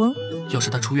不倒翁。要是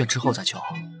他出院之后再求，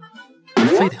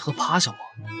非得喝趴下我，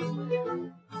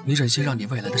你忍心让你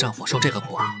未来的丈夫受这个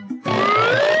苦啊？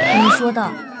你说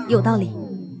的有道理。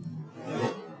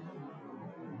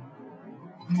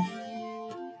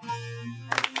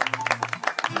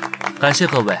感谢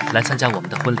各位来参加我们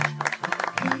的婚礼。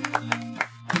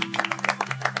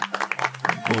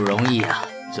不容易啊，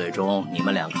最终你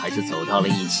们两个还是走到了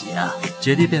一起啊。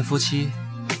姐弟变夫妻，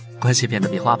关系变得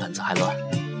比花盆子还乱。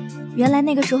原来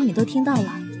那个时候你都听到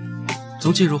了。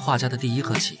从进入画家的第一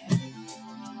刻起，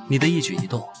你的一举一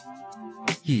动、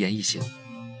一言一行，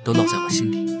都烙在我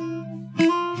心底。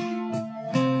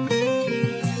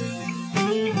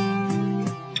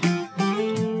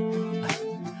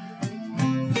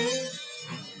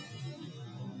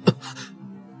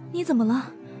你怎么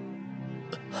了？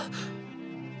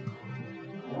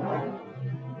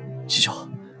西秋，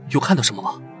有看到什么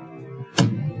吗？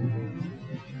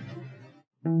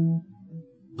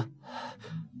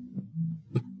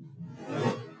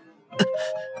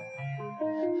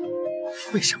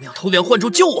为什么要偷梁换柱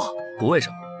救我？不为什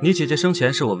么，你姐姐生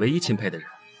前是我唯一钦佩的人，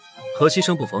可惜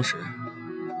生不逢时，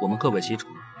我们各为其主，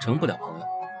成不了朋友。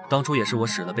当初也是我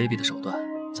使了卑鄙的手段，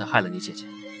才害了你姐姐。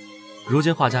如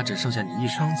今画家只剩下你一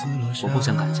人，我不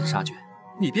想赶尽杀绝。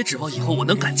你别指望以后我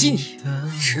能感激你，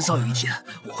迟早有一天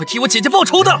我会替我姐姐报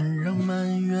仇的。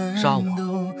杀我，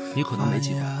你可能没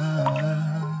机会。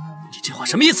你这话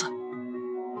什么意思？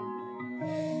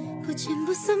不见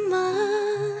不散吗？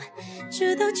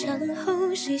直到墙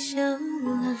后谁笑了？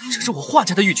这是我画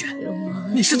家的玉珏，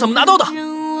你是怎么拿到的？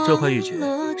这块玉珏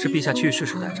是陛下去世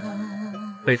时带着的，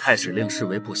被太史令视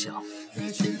为不祥。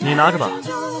你拿着吧，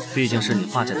毕竟是你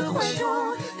画家的东西。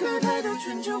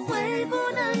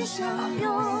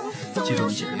记住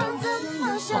你姐妹我，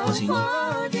好好行医，好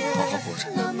好活着。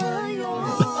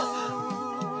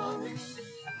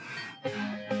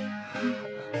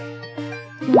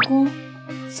老公，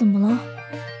怎么了？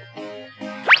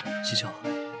西秋，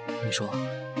你说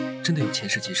真的有前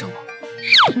世今生吗？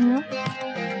嗯，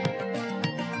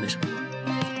没什么，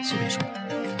随便说。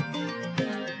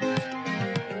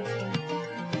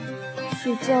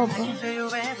睡觉吧。